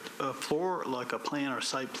there a floor, like a plan or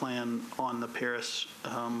site plan on the Paris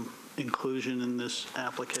inclusion in this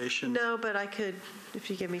application? No, but I could, if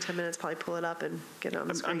you give me 10 minutes, probably pull it up and get it on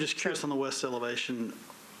the screen. I'm just curious on the west elevation,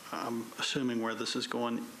 I'm assuming where this is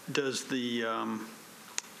going, does the,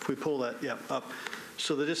 if we pull that, up,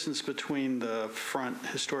 so the distance between the front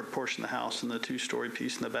historic portion of the house and the 2-story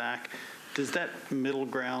piece in the back, does that middle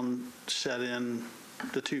ground set in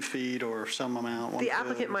the 2 feet or some amount? The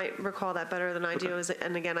applicant might recall that better than I do,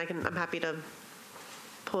 and again, I'm happy to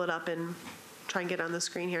pull it up and try and get it on the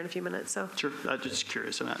screen here in a few minutes. So sure, I'm just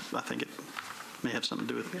curious, and I think it may have something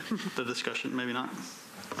to do with the discussion, maybe not.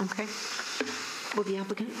 Okay. Will the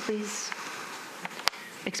applicant please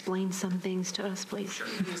explain some things to us, please? Sure.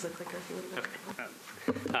 Use the clicker if you would like. Okay.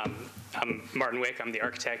 I'm Martin Wick. I'm the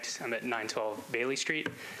architect. I'm at 912 Bailey Street.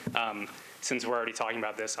 Since we're already talking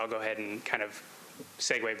about this, I'll go ahead and kind of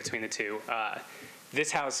segue between the two.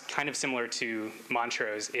 This house, kind of similar to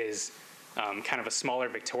Montrose, is kind of a smaller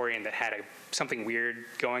Victorian that had something weird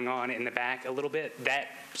going on in the back a little bit. That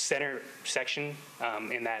center section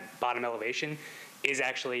in that bottom elevation is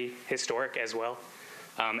actually historic as well.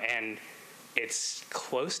 And it's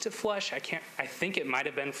close to flush. I think it might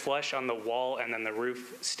have been flush on the wall, and then the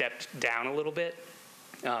roof stepped down a little bit.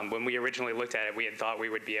 When we originally looked at it, we had thought we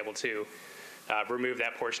would be able to remove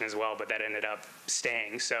that portion as well, but that ended up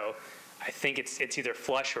staying. So I think it's either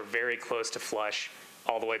flush or very close to flush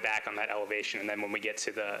all the way back on that elevation. And then when we get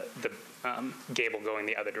to the gable going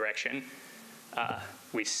the other direction, I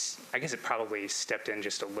guess it probably stepped in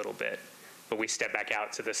just a little bit, but we step back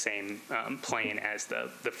out to the same plane as the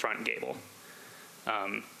front gable.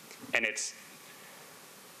 And it's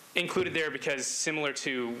included there because, similar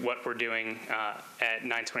to what we're doing at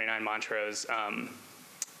 929 Montrose,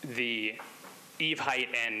 the eave height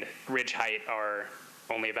and ridge height are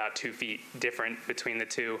only about 2 feet different between the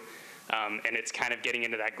two. And it's kind of getting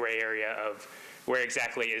into that gray area of where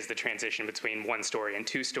exactly is the transition between 1 story and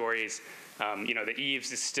 2 stories. The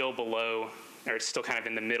eaves is still below, or it's still kind of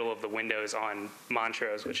in the middle of the windows on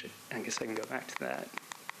Montrose, which I guess I can go back to that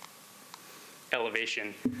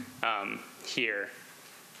elevation here.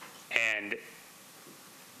 And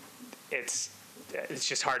it's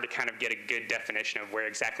just hard to kind of get a good definition of where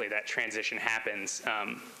exactly that transition happens.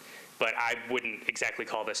 But I wouldn't exactly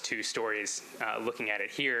call this 2 stories looking at it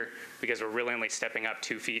here, because we're really only stepping up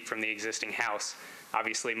 2 feet from the existing house.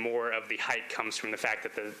 Obviously, more of the height comes from the fact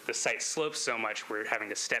that the site slopes so much, we're having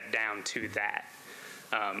to step down to that.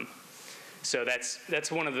 So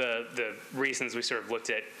that's one of the reasons we sort of looked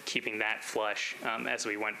at keeping that flush as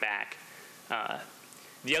we went back.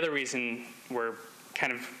 The other reason we're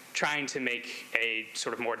kind of trying to make a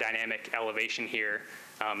sort of more dynamic elevation here,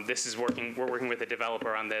 we're working with a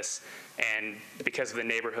developer on this, and because of the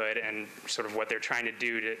neighborhood and sort of what they're trying to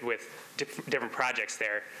do with different projects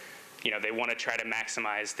there, they want to try to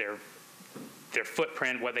maximize their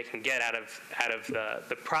footprint, what they can get out of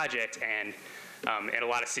the project, and in a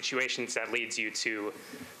lot of situations that leads you to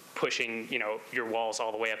pushing your walls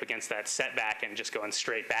all the way up against that setback and just going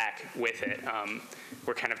straight back with it.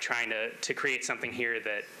 We're kind of trying to create something here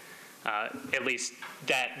that at least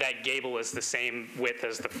that gable is the same width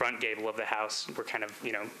as the front gable of the house. We're kind of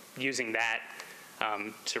using that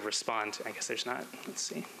to respond to, I guess there's not, let's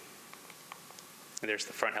see. There's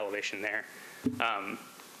the front elevation there.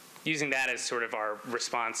 Using that as sort of our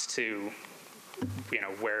response to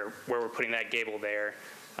where we're putting that gable there,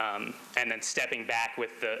 and then stepping back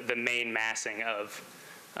with the main massing of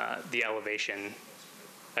the elevation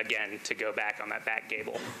again to go back on that back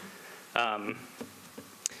gable.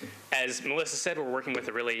 As Melissa said, we're working with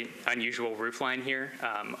a really unusual roof line here.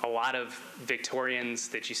 A lot of Victorians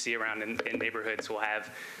that you see around in neighborhoods will have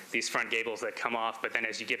these front gables that come off, but then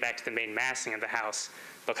as you get back to the main massing of the house,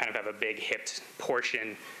 they'll kind of have a big hipped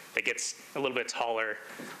portion that gets a little bit taller.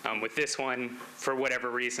 With this one, for whatever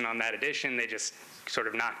reason on that addition, they just sort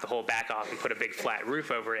of knocked the whole back off and put a big flat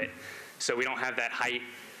roof over it. So we don't have that height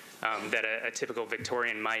that a typical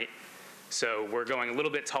Victorian might. So we're going a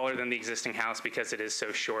little bit taller than the existing house because it is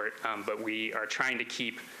so short, but we are trying to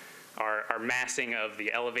keep our massing of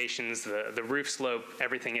the elevations, the roof slope,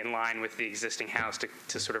 everything in line with the existing house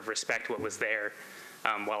to sort of respect what was there,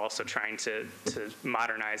 while also trying to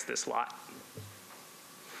modernize this lot.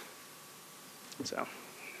 So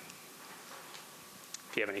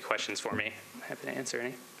if you have any questions for me, I'm happy to answer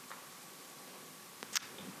any.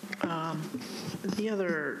 The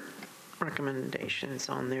other recommendations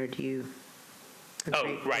on there, do you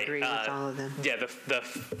agree with all of them? Yeah, the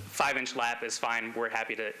 5-inch lap is fine. We're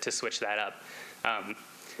happy to switch that up.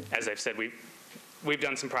 As I've said, we've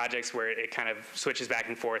done some projects where it kind of switches back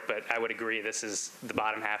and forth, but I would agree this is the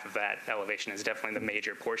bottom half of that elevation is definitely the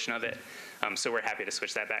major portion of it. So we're happy to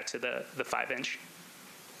switch that back to the 5-inch.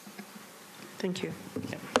 Thank you.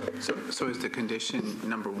 Yeah. So is the condition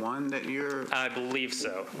number 1 that you're? I believe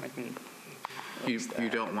so. You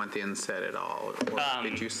don't want the inset at all, or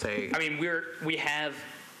did you say? I mean, we have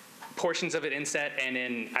portions of it inset, and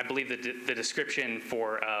in I believe the description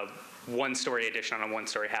for a 1-story addition on a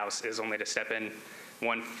 1-story house is only to step in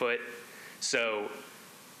 1 foot. So,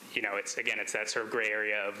 it's that sort of gray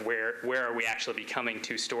area of where are we actually becoming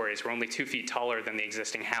 2 stories? We're only 2 feet taller than the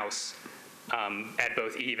existing house at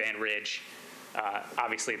both eave and ridge.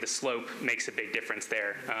 Obviously, the slope makes a big difference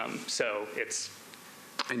there. So it's.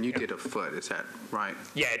 And you did a foot, is that right?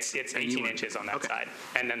 Yeah, it's 18 inches on that side.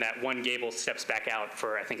 And then that one gable steps back out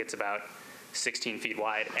for, I think it's about 16 feet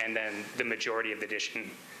wide. And then the majority of the addition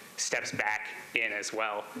steps back in as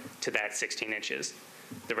well to that 16 inches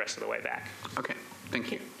the rest of the way back. Okay,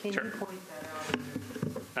 thank you. Can you point that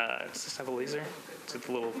out Does this have a laser? Is it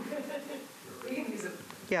the little?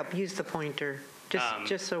 Yeah, use the pointer,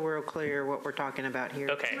 just so we're clear what we're talking about here.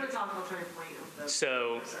 Okay.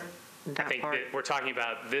 So I think part. that we're talking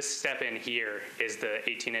about this step in here is the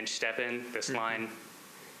 18-inch step in, this line,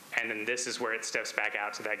 and then this is where it steps back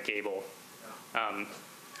out to that gable.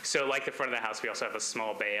 So like the front of the house, we also have a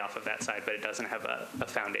small bay off of that side, but it doesn't have a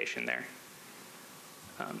foundation there.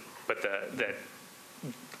 But the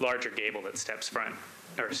larger gable that steps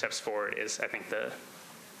forward is, I think, the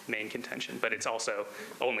main contention. But it's also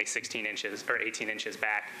only 16 inches or 18 inches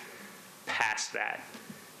back past that.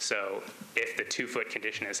 So if the 2-foot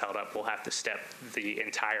condition is held up, we'll have to step the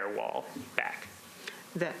entire wall back.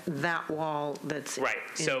 That wall that's right.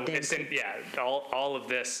 So it's indented. all of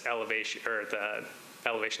this elevation, or the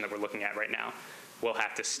elevation that we're looking at right now, we'll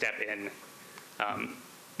have to step in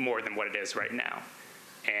more than what it is right now,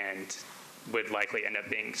 and would likely end up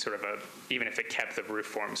being sort of even if it kept the roof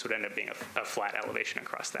forms, would end up being a flat elevation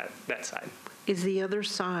across that side. Is the other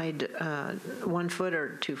side 1 foot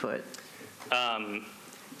or 2 foot?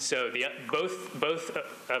 So both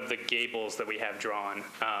of the gables that we have drawn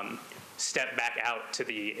step back out to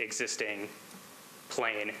the existing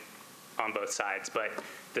plane on both sides, but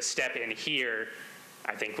the step in here,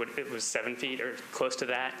 I think it was 7 feet or close to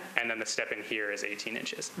that, and then the step in here is 18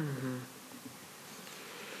 inches. Mm-hmm.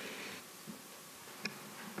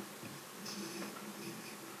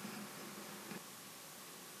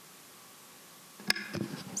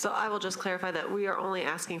 So I will just clarify that we are only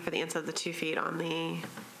asking for the inside of the 2 feet on the,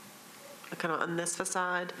 kind of on this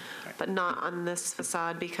facade, but not on this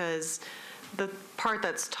facade, because the part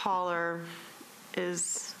that's taller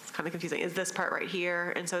is, it's kind of confusing, is this part right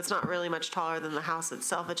here. And so it's not really much taller than the house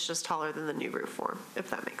itself. It's just taller than the new roof form, if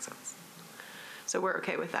that makes sense. So we're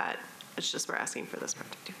okay with that. It's just we're asking for this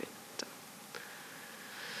part to 2 feet. So.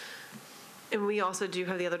 And we also do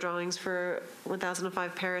have the other drawings for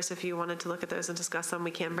 1005 Paris. If you wanted to look at those and discuss them,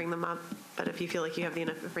 we can bring them up. But if you feel like you have the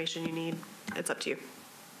enough information you need, it's up to you.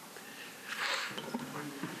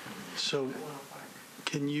 So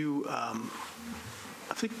can you, I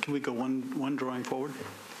think, can we go one drawing forward?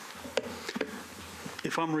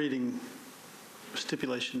 If I'm reading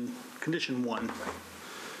stipulation, condition 1,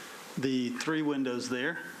 the 3 windows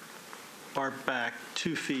there are back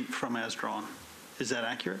 2 feet from as drawn. Is that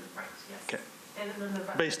accurate? Right, yes. Okay. And then the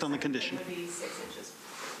Based on the condition. It would be 6 inches.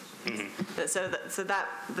 So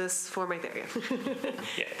this form right there,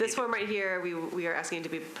 yeah. This form right here, we are asking to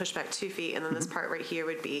be pushed back 2 feet, and then this part right here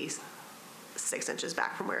would be 6 inches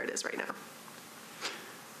back from where it is right now.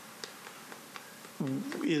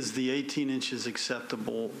 Is the 18 inches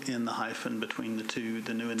acceptable in the hyphen between the two,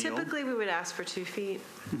 the new and the old? Typically, we would ask for 2 feet.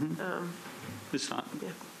 It's not? Yeah.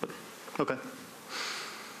 But, okay.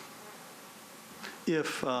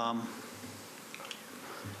 If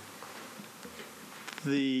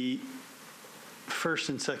the first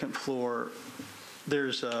and second floor,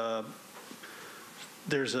 there's a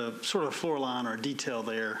sort of floor line or detail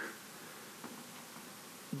there.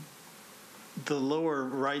 The lower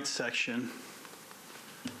right section,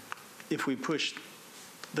 if we push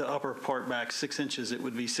the upper part back 6 inches, it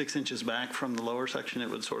would be 6 inches back from the lower section. It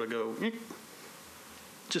would sort of go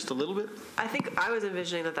just a little bit. I think I was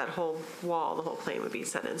envisioning that whole wall, the whole plane would be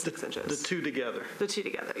set in 6 inches. The two together. The two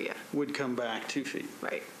together, yeah. Would come back 2 feet.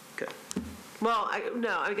 Right. Okay. Well,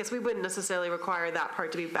 I guess we wouldn't necessarily require that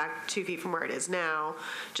part to be back 2 feet from where it is now,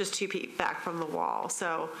 just 2 feet back from the wall.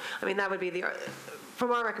 So, I mean, that would be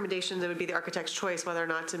from our recommendations, it would be the architect's choice whether or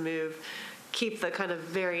not to keep the kind of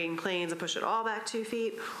varying planes and push it all back 2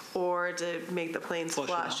 feet, or to make the planes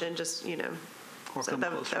flush and just, Or so come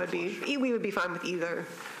that closer would to be, we would be fine with either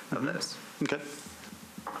of those. Okay.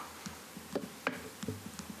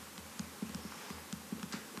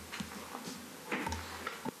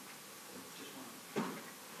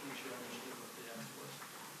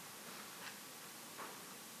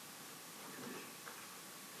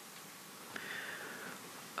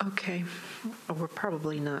 Okay. We're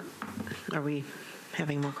probably not, are we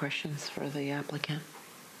having more questions for the applicant?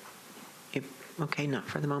 Okay, not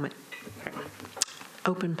for the moment.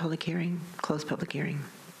 Open public hearing, close public hearing,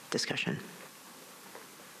 discussion.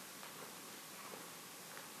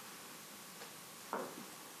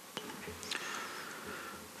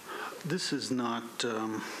 This is not,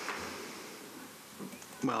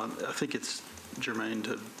 well, I think it's germane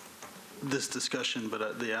to this discussion,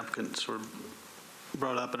 but the applicant sort of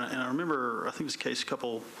brought up, and I remember, I think it was a case a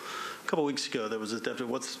couple weeks ago, there was a there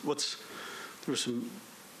was some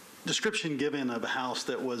description given of a house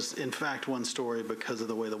that was in fact one story because of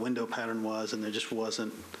the way the window pattern was, and there just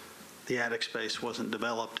wasn't, the attic space wasn't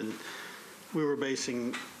developed, and we were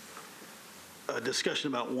basing a discussion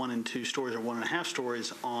about 1 and 2 stories or 1.5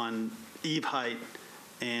 stories on eave height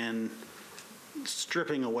and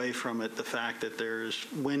stripping away from it the fact that there's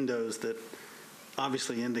windows that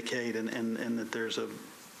obviously indicate and that there's a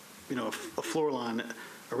floor line,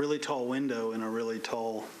 a really tall window and a really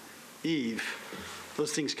tall eave.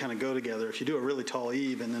 Those things kind of go together. If you do a really tall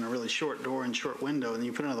eave and then a really short door and short window, and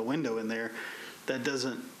you put another window in there, that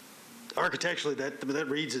doesn't, architecturally, that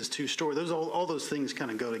reads as 2-story. All those things kind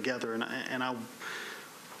of go together. And I,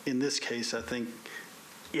 in this case, I think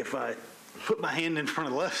if I put my hand in front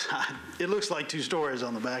of the left side, it looks like 2 stories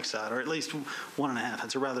on the back side, or at least 1.5.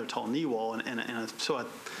 It's a rather tall knee wall, and so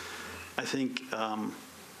I think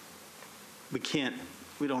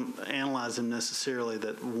we don't analyze them necessarily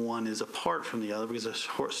that one is apart from the other, because a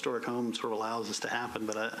historic home sort of allows this to happen.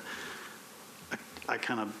 But I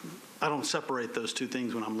don't separate those two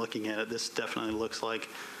things when I'm looking at it. This definitely looks like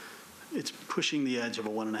it's pushing the edge of a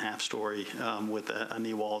 1.5 story with a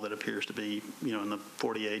knee wall that appears to be, in the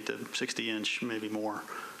 48 to 60 inch, maybe more,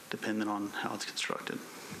 depending on how it's constructed.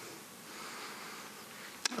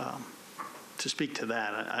 To speak to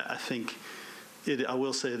that, I think I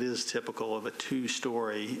will say it is typical of a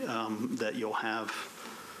 2-story that you'll have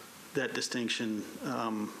that distinction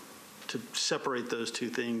to separate those two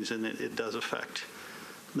things, and it does affect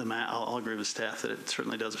I'll agree with staff that it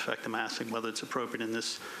certainly does affect the massing, whether it's appropriate in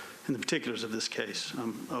the particulars of this case.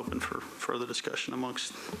 I'm open for further discussion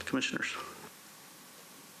amongst the commissioners.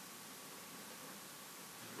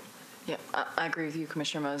 Yeah, I agree with you,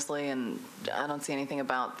 Commissioner Mosley, and I don't see anything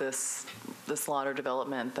about this lot or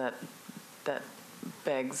development that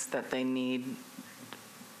begs that they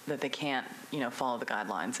can't, follow the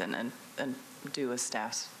guidelines and do as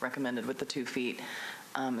staff's recommended with the 2 feet.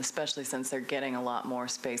 Especially since they're getting a lot more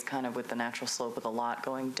space kind of with the natural slope of the lot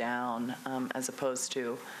going down, as opposed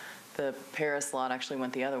to the Paris lot actually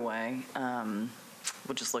went the other way.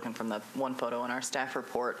 We're just looking from the one photo in our staff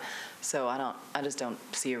report. So I just don't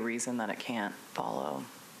see a reason that it can't follow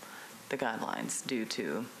the guidelines due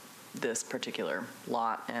to this particular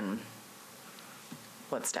lot and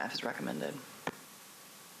what staff has recommended.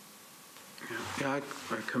 Yeah,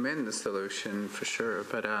 I commend the solution for sure,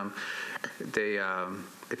 but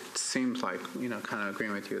it seems like, kind of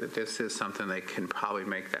agreeing with you that this is something they can probably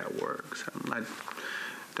make that work. So I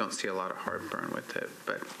don't see a lot of heartburn with it,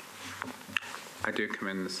 but I do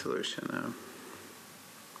commend the solution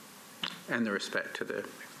and the respect to the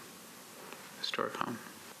historic home.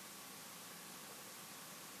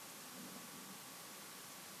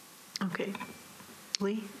 Okay.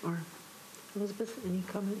 Lee or Elizabeth, any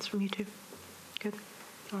comments from you two? Good.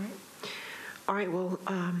 All right. All right. Well,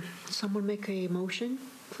 someone make a motion,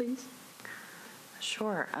 please.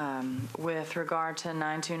 Sure. With regard to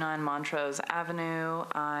 929 Montrose Avenue,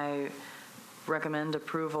 I recommend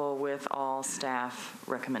approval with all staff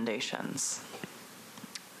recommendations.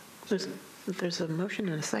 There's a motion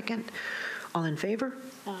and a second. All in favor?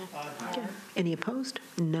 Aye. Okay. Any opposed?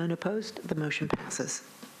 None opposed. The motion passes.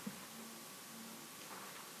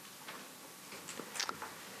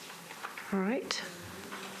 All right.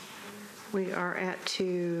 We are at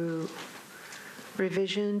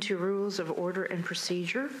revision to rules of order and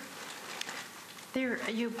procedure. There,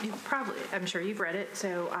 you probably, I'm sure you've read it,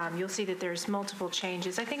 so you'll see that there's multiple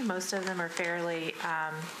changes. I think most of them are fairly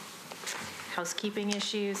housekeeping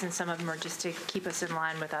issues, and some of them are just to keep us in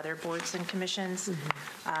line with other boards and commissions.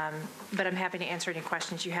 But I'm happy to answer any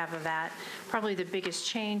questions you have of that. Probably the biggest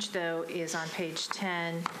change, though, is on page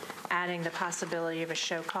 10, adding the possibility of a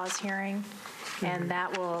show cause hearing, and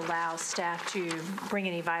that will allow staff to bring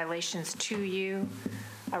any violations to you,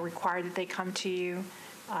 require that they come to you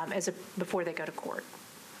before they go to court.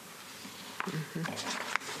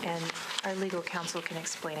 And our legal counsel can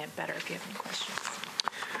explain it better if you have any questions.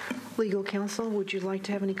 Legal counsel, would you like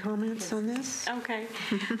to have any comments on this? Okay.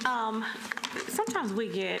 Sometimes we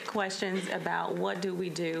get questions about what do we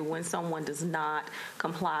do when someone does not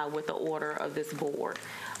comply with the order of this board.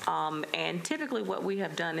 And typically what we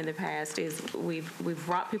have done in the past is we've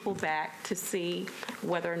brought people back to see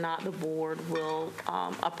whether or not the board will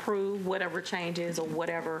approve whatever changes or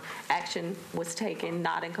whatever action was taken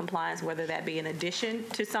not in compliance, whether that be in addition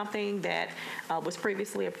to something that was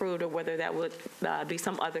previously approved or whether that would be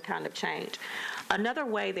some other kind of change. Another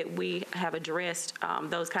way that we have addressed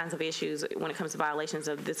those kinds of issues when it comes to violations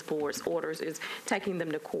of this board's orders is taking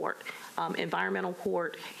them to court. Environmental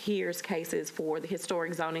court hears cases for the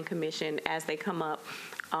Historic Zoning Commission as they come up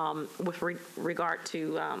with regard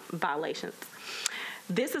to violations.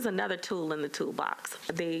 This is another tool in the toolbox.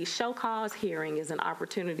 The show cause hearing is an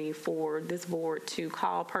opportunity for this board to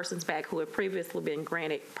call persons back who have previously been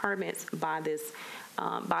granted permits by this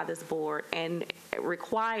board and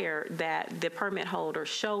require that the permit holder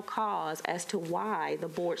show cause as to why the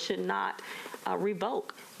board should not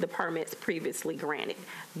revoke the permits previously granted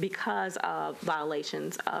because of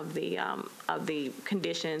violations of the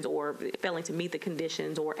conditions or failing to meet the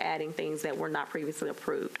conditions or adding things that were not previously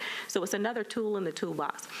approved. So it's another tool in the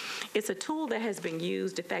toolbox. It's a tool that has been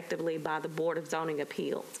used effectively by the Board of Zoning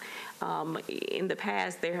Appeals. In the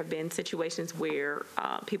past, there have been situations where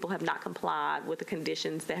people have not complied with the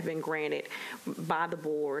conditions that have been granted by the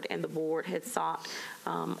board, and the board had sought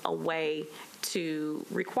a way to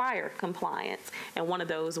require compliance. And one of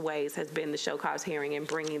those ways has been the show cause hearing and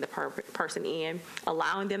bringing the person in,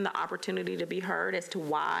 allowing them the opportunity to be heard as to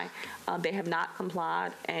why they have not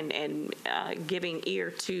complied, and giving ear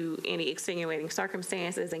to any extenuating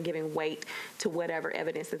circumstances and giving weight to whatever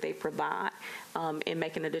evidence that they provide in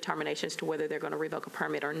making the determination as to whether they're going to revoke a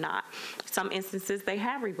permit or not. Some instances they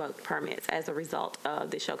have revoked permits as a result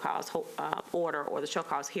of the show cause order or the show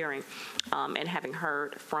cause hearing and having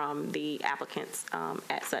heard from the applicants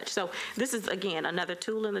as such. So this is, again, another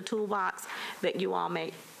tool in the toolbox that you all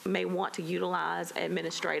may want to utilize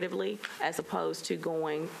administratively as opposed to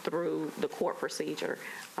going through the court procedure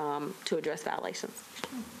to address violations.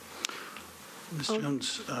 Ms.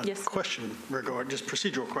 Jones, yes. Question regarding, just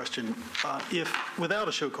procedural question. If, without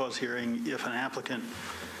a show cause hearing, if an applicant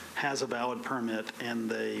has a valid permit and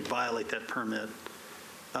they violate that permit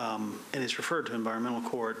and it's referred to environmental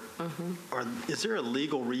court, is there a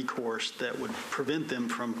legal recourse that would prevent them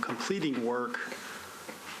from completing work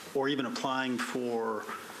or even applying for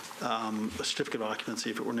a certificate of occupancy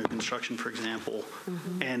if it were new construction, for example,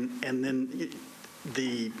 and then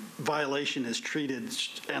the violation is treated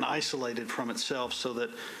and isolated from itself so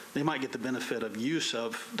that they might get the benefit of use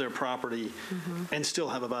of their property and still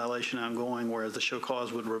have a violation ongoing, whereas the show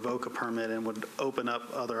cause would revoke a permit and would open up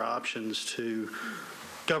other options to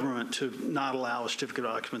government to not allow a certificate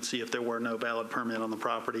of occupancy if there were no valid permit on the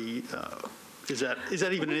property. Is that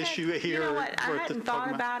even an issue here? You know what? I hadn't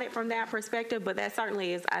thought about it from that perspective, but that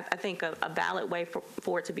certainly is, I think, a valid way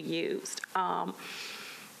for it to be used.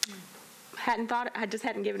 I just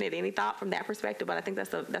hadn't given it any thought from that perspective, but I think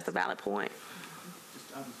that's a valid point.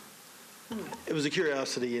 It was a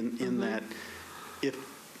curiosity in that if,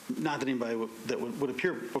 not that anybody would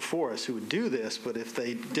appear before us who would do this, but if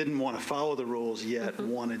they didn't want to follow the rules yet,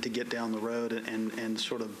 wanted to get down the road and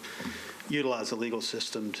sort of utilize the legal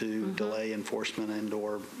system to delay enforcement and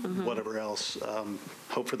or whatever else,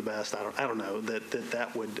 hope for the best, I don't know,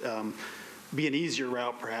 that would be an easier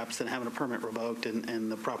route perhaps than having a permit revoked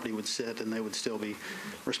and the property would sit and they would still be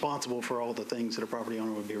responsible for all the things that a property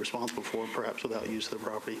owner would be responsible for, perhaps without use of the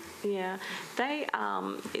property. Yeah, they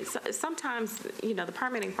sometimes, the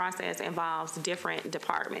permitting process involves different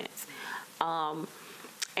departments.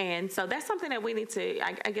 And so that's something that we need to,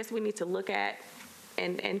 I guess we need to look at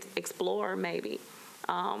and explore maybe.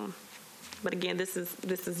 But again, this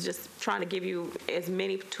is just trying to give you as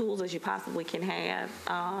many tools as you possibly can have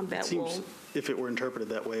that will. If it were interpreted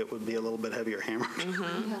that way, it would be a little bit heavier hammer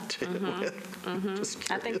to hit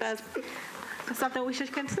with. I think that's something we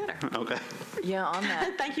should consider. Okay. Yeah, on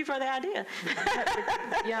that. Thank you for the idea.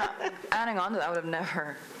 Yeah, adding on to that, I would have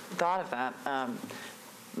never thought of that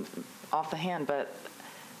off the hand, but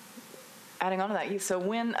adding on to that, so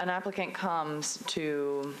when an applicant comes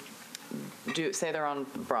to say they're on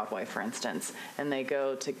Broadway, for instance, and they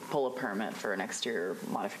go to pull a permit for an exterior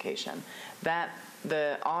modification,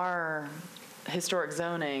 our historic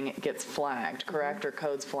zoning gets flagged, correct, or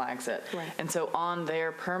codes flags it. Right. And so on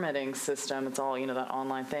their permitting system, it's all, that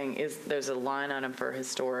online thing, there's a line item for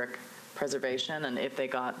historic preservation and if they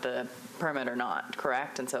got the permit or not,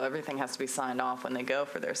 correct? And so everything has to be signed off when they go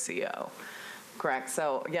for their CO, correct?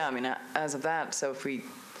 So, yeah, as of that, so if we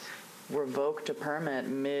revoked a permit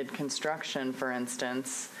mid-construction, for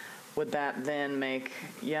instance, would that then make,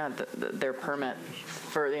 their permit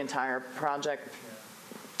for the entire project,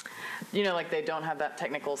 like they don't have that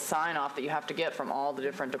technical sign-off that you have to get from all the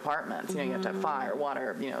different departments. You have to have fire,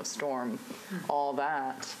 water, storm, all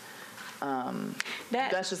that.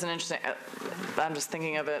 That's just an interesting, I'm just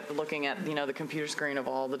thinking of it, looking at, the computer screen of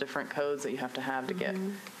all the different codes that you have to get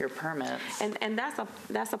your permits. And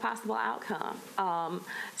that's a possible outcome.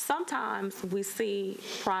 Sometimes we see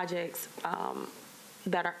projects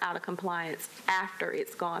that are out of compliance after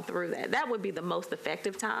it's gone through that. That would be the most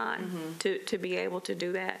effective time to be able to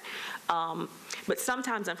do that. But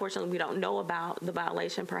sometimes, unfortunately, we don't know about the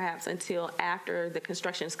violation perhaps until after the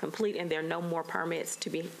construction is complete and there are no more permits to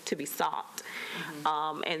be sought.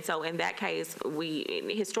 And so in that case,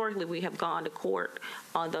 historically, we have gone to court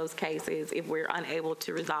on those cases if we're unable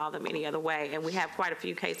to resolve them any other way. And we have quite a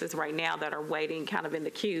few cases right now that are waiting kind of in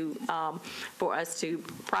the queue for us to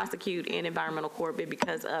prosecute in environmental court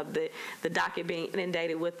because of the docket being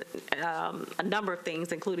inundated with a number of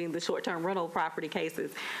things, including the short-term rental property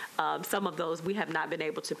cases. Some of those we have not been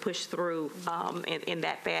able to push through in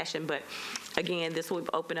that fashion. But again, this will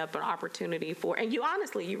open up an opportunity for, and you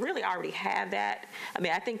really already have that. I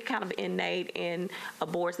mean, I think kind of innate in a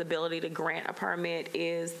board's ability to grant a permit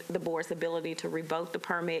is the board's ability to revoke the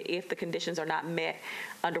permit if the conditions are not met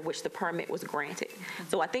under which the permit was granted.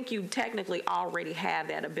 So I think you technically already have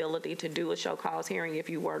that ability to do a show cause hearing if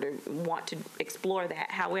you were to want to explore that.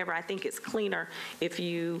 However, I think it's cleaner if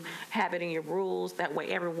you have it in your rules. That way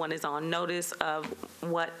everyone is on notice of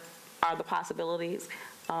what are the possibilities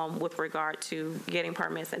with regard to getting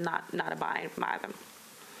permits and not abiding by them.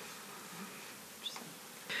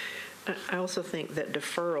 I also think that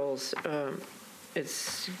deferrals,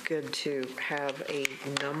 it's good to have a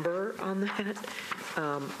number on that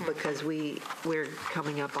because we're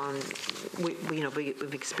coming up on,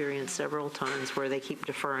 we've experienced several times where they keep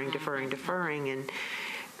deferring, and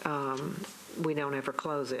we don't ever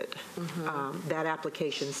close it. That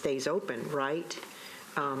application stays open, right?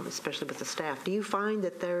 Especially with the staff. Do you find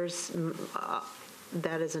that there's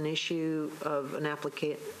that is an issue of an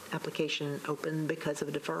application open because of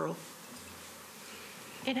a deferral?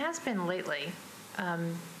 It has been lately.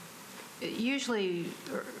 Usually,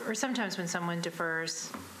 or sometimes when someone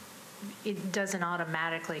defers, it doesn't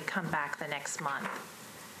automatically come back the next month.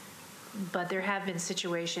 But there have been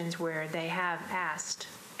situations where they have asked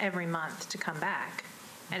every month to come back,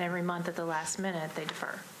 and every month at the last minute they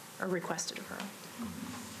defer or request a deferral.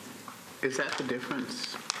 Is that the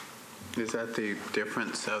difference? Is that the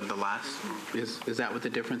difference of the last? Is that what the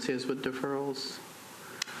difference is with deferrals?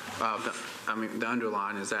 The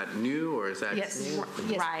underline, is that new or is that? Yes.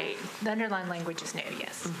 Right. The underlying language is new,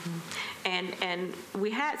 yes. And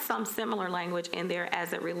we had some similar language in there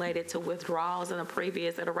as it related to withdrawals in a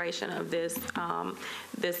previous iteration of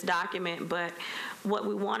this document. But what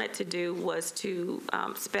we wanted to do was to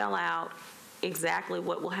spell out exactly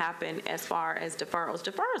what will happen as far as deferrals.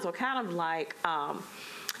 Deferrals are kind of like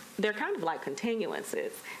they're kind of like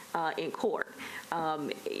continuances in court.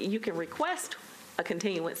 You can request a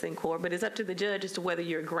continuance in court, but it's up to the judge as to whether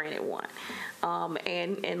you're granted one.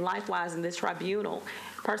 And likewise in this tribunal,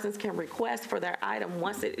 persons can request for their item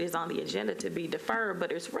once it is on the agenda to be deferred,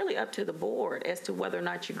 but it's really up to the board as to whether or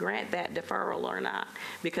not you grant that deferral or not,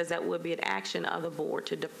 because that would be an action of the board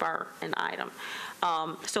to defer an item.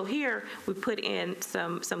 So here we put in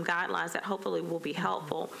some guidelines that hopefully will be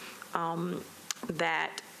helpful,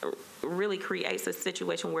 that really creates a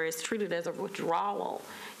situation where it's treated as a withdrawal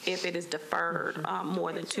if it is deferred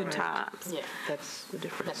more than two times. Yeah, that's the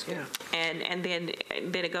difference. Yeah. And then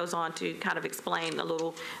it goes on to kind of explain a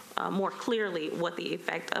little more clearly what the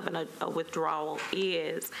effect of a withdrawal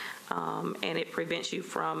is, and it prevents you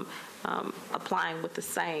from applying with the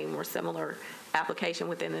same or similar application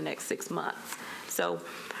within the next 6 months. So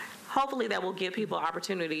hopefully that will give people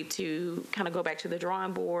opportunity to kind of go back to the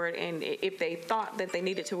drawing board, and if they thought that they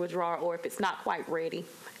needed to withdraw or if it's not quite ready,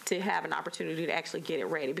 to have an opportunity to actually get it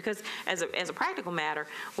ready. Because as a practical matter,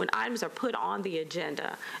 when items are put on the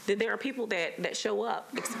agenda, then there are people that show up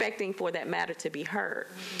expecting for that matter to be heard.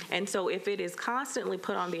 And so if it is constantly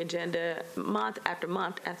put on the agenda month after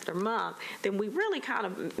month after month, then we really kind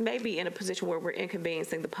of may be in a position where we're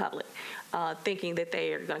inconveniencing the public, thinking that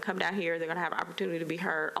they are going to come down here, they're going to have an opportunity to be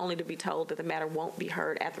heard, only to be told that the matter won't be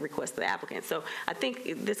heard at the request of the applicant. So I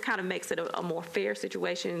think this kind of makes it a more fair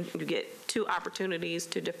situation. You get two opportunities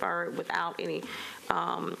to defer without any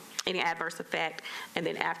adverse effect, and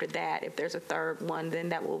then after that, if there's a third one, then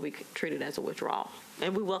that will be treated as a withdrawal.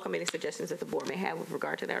 And we welcome any suggestions that the board may have with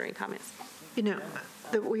regard to that or any comments.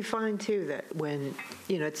 That we find too that when,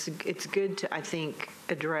 it's good to, I think,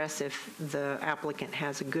 address if the applicant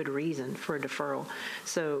has a good reason for a deferral,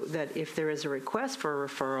 so that if there is a request for a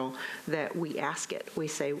referral, that we ask it. We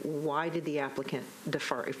say, why did the applicant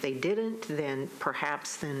defer? If they didn't, then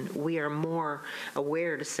perhaps then we are more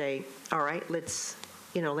aware to say, all right, let's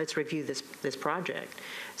review this project,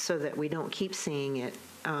 so that we don't keep seeing it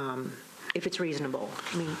if it's reasonable.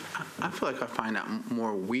 I feel like I find out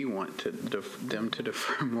more we want them to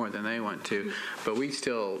defer more than they want to, but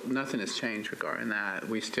nothing has changed regarding that.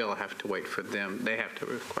 We still have to wait for them. They have to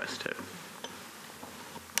request it.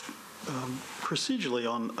 Procedurally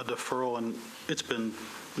on a deferral, and it's been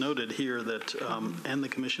noted here that, and the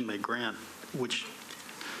commission may grant, which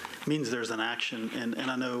means there's an action. And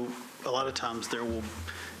I know a lot of times there will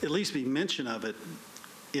at least be mention of it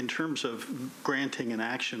in terms of granting an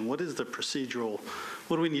action. What is the procedural,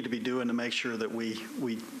 what do we need to be doing to make sure that we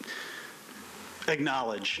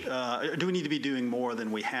acknowledge, do we need to be doing more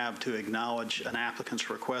than we have to acknowledge an applicant's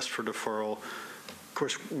request for deferral? Of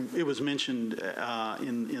course, it was mentioned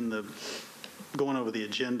in the going over the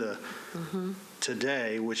agenda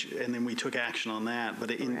today, and then we took action on that. But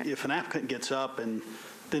if an applicant gets up and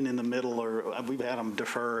then in the middle, or we've had them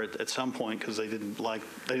defer at some point because they didn't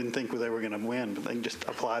think they were going to win, but they can just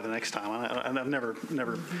apply the next time. And I've never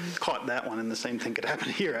caught that one, and the same thing could happen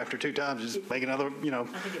here after 2 times. Just make another,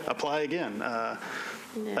 apply again.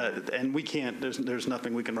 And we can't. There's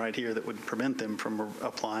nothing we can write here that would prevent them from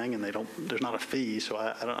applying, and there's not a fee. So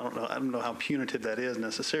I don't know how punitive that is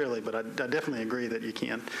necessarily, but I definitely agree that you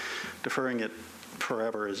can't. Deferring it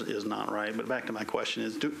forever is not right. But back to my question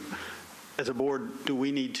is, as a board, do we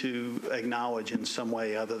need to acknowledge in some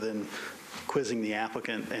way other than quizzing the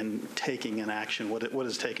applicant and taking an action? What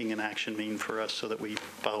does taking an action mean for us so that we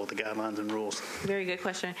follow the guidelines and rules? Very good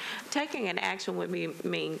question. Taking an action would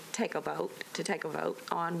mean take a vote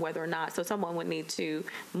on whether or not. So someone would need to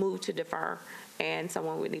move to defer, and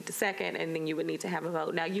someone would need to second, and then you would need to have a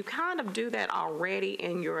vote. Now, you kind of do that already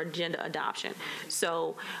in your agenda adoption.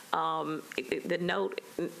 So the note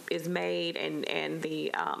is made and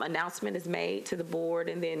the announcement is made to the board,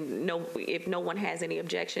 and then if no one has any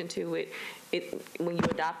objection to it, when you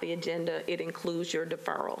adopt the agenda, it includes your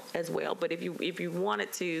deferral as well. But if you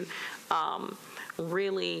wanted to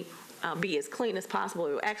really be as clean as possible,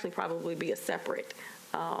 it would actually probably be a separate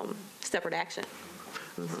action.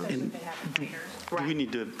 And do we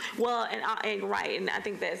need to? Well, and I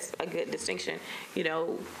think that's a good distinction.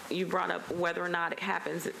 You brought up whether or not it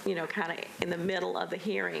happens, kind of in the middle of the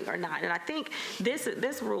hearing or not. And I think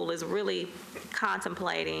this rule is really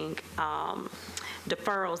contemplating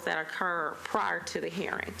deferrals that occur prior to the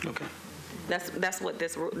hearing. Okay. That's what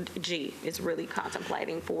this G is really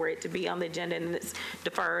contemplating, for it to be on the agenda and it's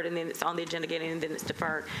deferred, and then it's on the agenda again and then it's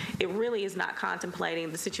deferred. It really is not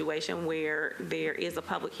contemplating the situation where there is a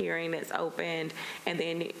public hearing that's opened and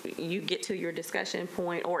then you get to your discussion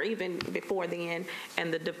point, or even before then,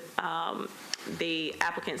 and the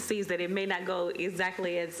applicant sees that it may not go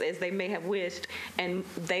exactly as they may have wished, and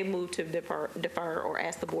they move to defer or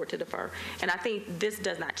ask the board to defer. And I think this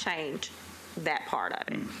does not change that part of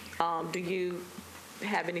it. Do you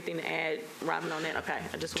have anything to add, Robin, on that? Okay,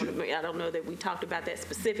 I don't know that we talked about that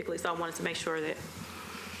specifically, so I wanted to make sure that.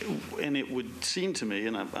 And it would seem to me,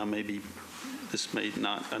 and I may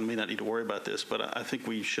not need to worry about this, but I think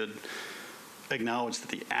we should acknowledge that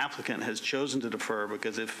the applicant has chosen to defer,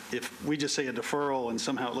 because if we just say a deferral and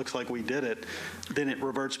somehow it looks like we did it, then it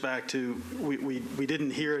reverts back to we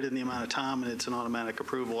didn't hear it in the amount of time and it's an automatic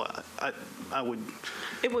approval. I would.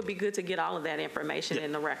 It would be good to get all of that information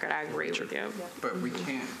in the record. I agree with you. But we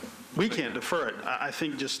can't. We can't defer it. I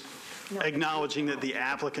think just acknowledging that the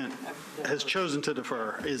applicant has chosen to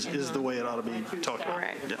defer is the way it ought to be talked about.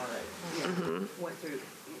 Correct.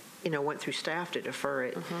 Yeah. Went through staff to defer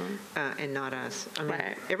it and not us. I mean,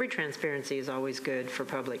 every transparency is always good for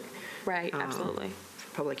public. Right, absolutely.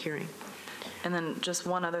 For public hearing. And then just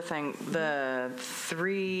one other thing, the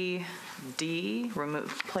 3D,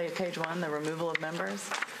 page 1, the removal of members,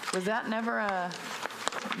 was never a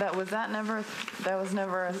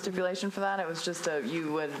stipulation for that? It was just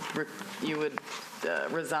you would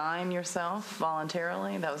resign yourself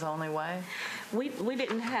voluntarily? That was the only way? We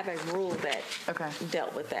didn't have a rule that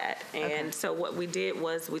dealt with that, and so what we did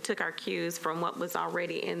was we took our cues from what was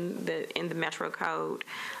already in the Metro Code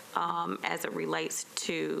as it relates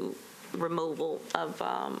to removal of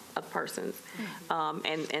persons,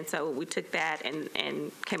 and so we took that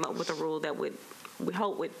and came up with a rule that we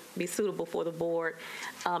hope would be suitable for the board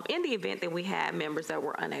in the event that we have members that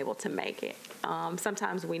were unable to make it.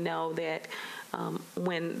 Sometimes we know that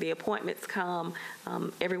when the appointments come,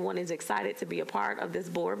 everyone is excited to be a part of this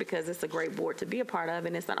board because it's a great board to be a part of,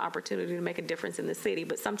 and it's an opportunity to make a difference in the city.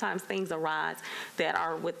 But sometimes things arise that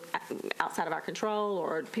are outside of our control,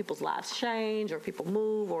 or people's lives change, or people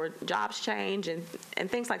move, or jobs change, and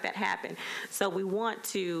things like that happen. So we want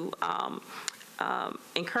to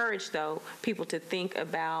encourage, though, people to think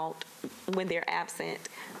about when they're absent,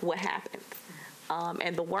 what happens.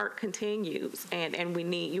 And the work continues, and we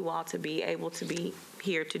need you all to be able to be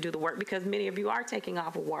here to do the work, because many of you are taking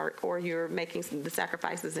off of work, or you're making the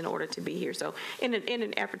sacrifices in order to be here. So in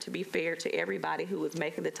an effort to be fair to everybody who is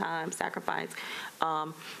making the time sacrifice,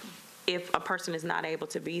 if a person is not able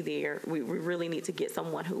to be there, we really need to get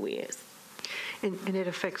someone who is. And it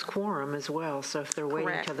affects quorum as well, so if they're waiting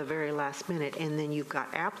Correct. till the very last minute, and then you've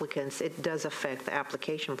got applicants, it does affect the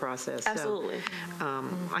application process. Absolutely. So,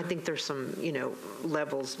 I think there's some,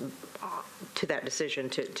 levels to that decision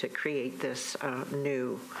to create this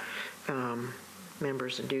new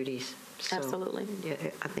members and duties. So, Absolutely. Yeah,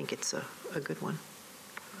 I think it's a good one.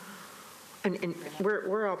 And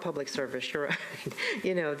we're all public service, you're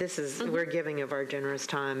right. This is, we're giving of our generous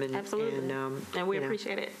time. And, Absolutely. And we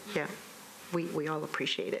appreciate it. Yeah, we all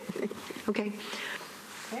appreciate it. Okay.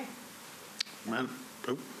 Okay.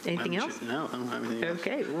 Anything else? No, I don't have anything else.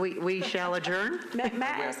 Okay, we shall adjourn.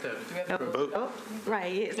 Matt,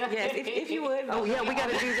 right, yes, if you would. Oh, yeah, we got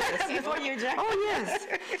to do this. Before you adjourn. Oh, yes.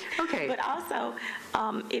 Okay. But also,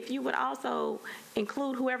 if you would also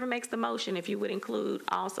include whoever makes the motion, if you would include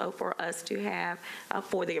also for us to have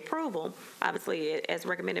for the approval, obviously as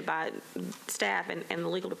recommended by staff and the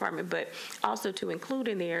legal department, but also to include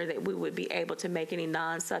in there that we would be able to make any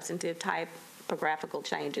non-substantive type topographical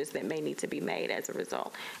changes that may need to be made as a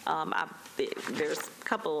result. There's a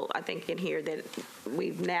couple, I think, in here that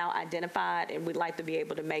we've now identified, and we'd like to be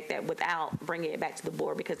able to make that without bringing it back to the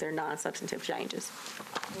board because they're non-substantive changes.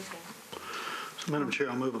 So, Madam Chair,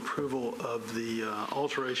 I'll move approval of the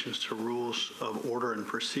alterations to rules of order and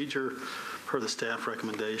procedure per the staff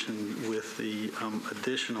recommendation with the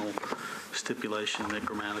additional stipulation that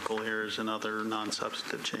grammatical errors and other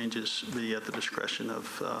non-substantive changes be at the discretion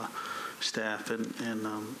of staff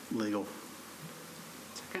and legal.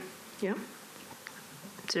 Second. Yeah.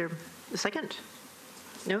 Is there a second?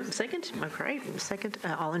 No, second? Okay, second.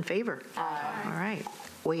 All in favor? Aye. All right.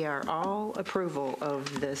 We are all approval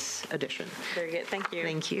of this addition. Very good. Thank you.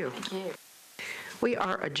 Thank you. Thank you. We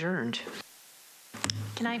are adjourned.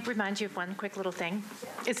 Can I remind you of one quick little thing?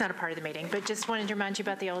 It's not a part of the meeting, but just wanted to remind you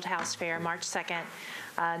about the Old House Fair, March 2nd,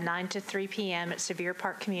 9 to 3 p.m. at Sevier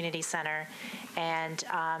Park Community Center. And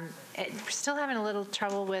we're still having a little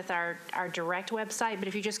trouble with our direct website, but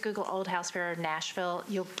if you just Google Old House Fair of Nashville,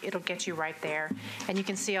 it'll get you right there. And you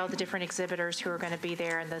can see all the different exhibitors who are going to be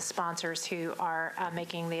there and the sponsors who are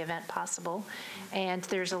making the event possible. And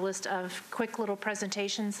there's a list of quick little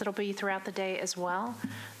presentations that'll be throughout the day as well.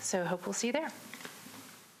 So hope we'll see you there.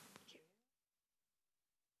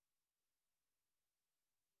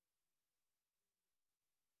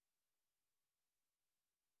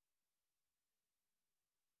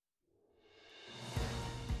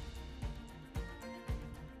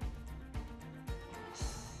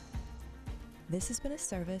 This has been a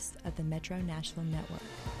service of the Metro Nashville Network.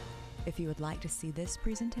 If you would like to see this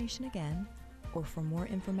presentation again, or for more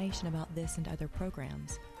information about this and other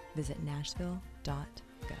programs, visit nashville.org.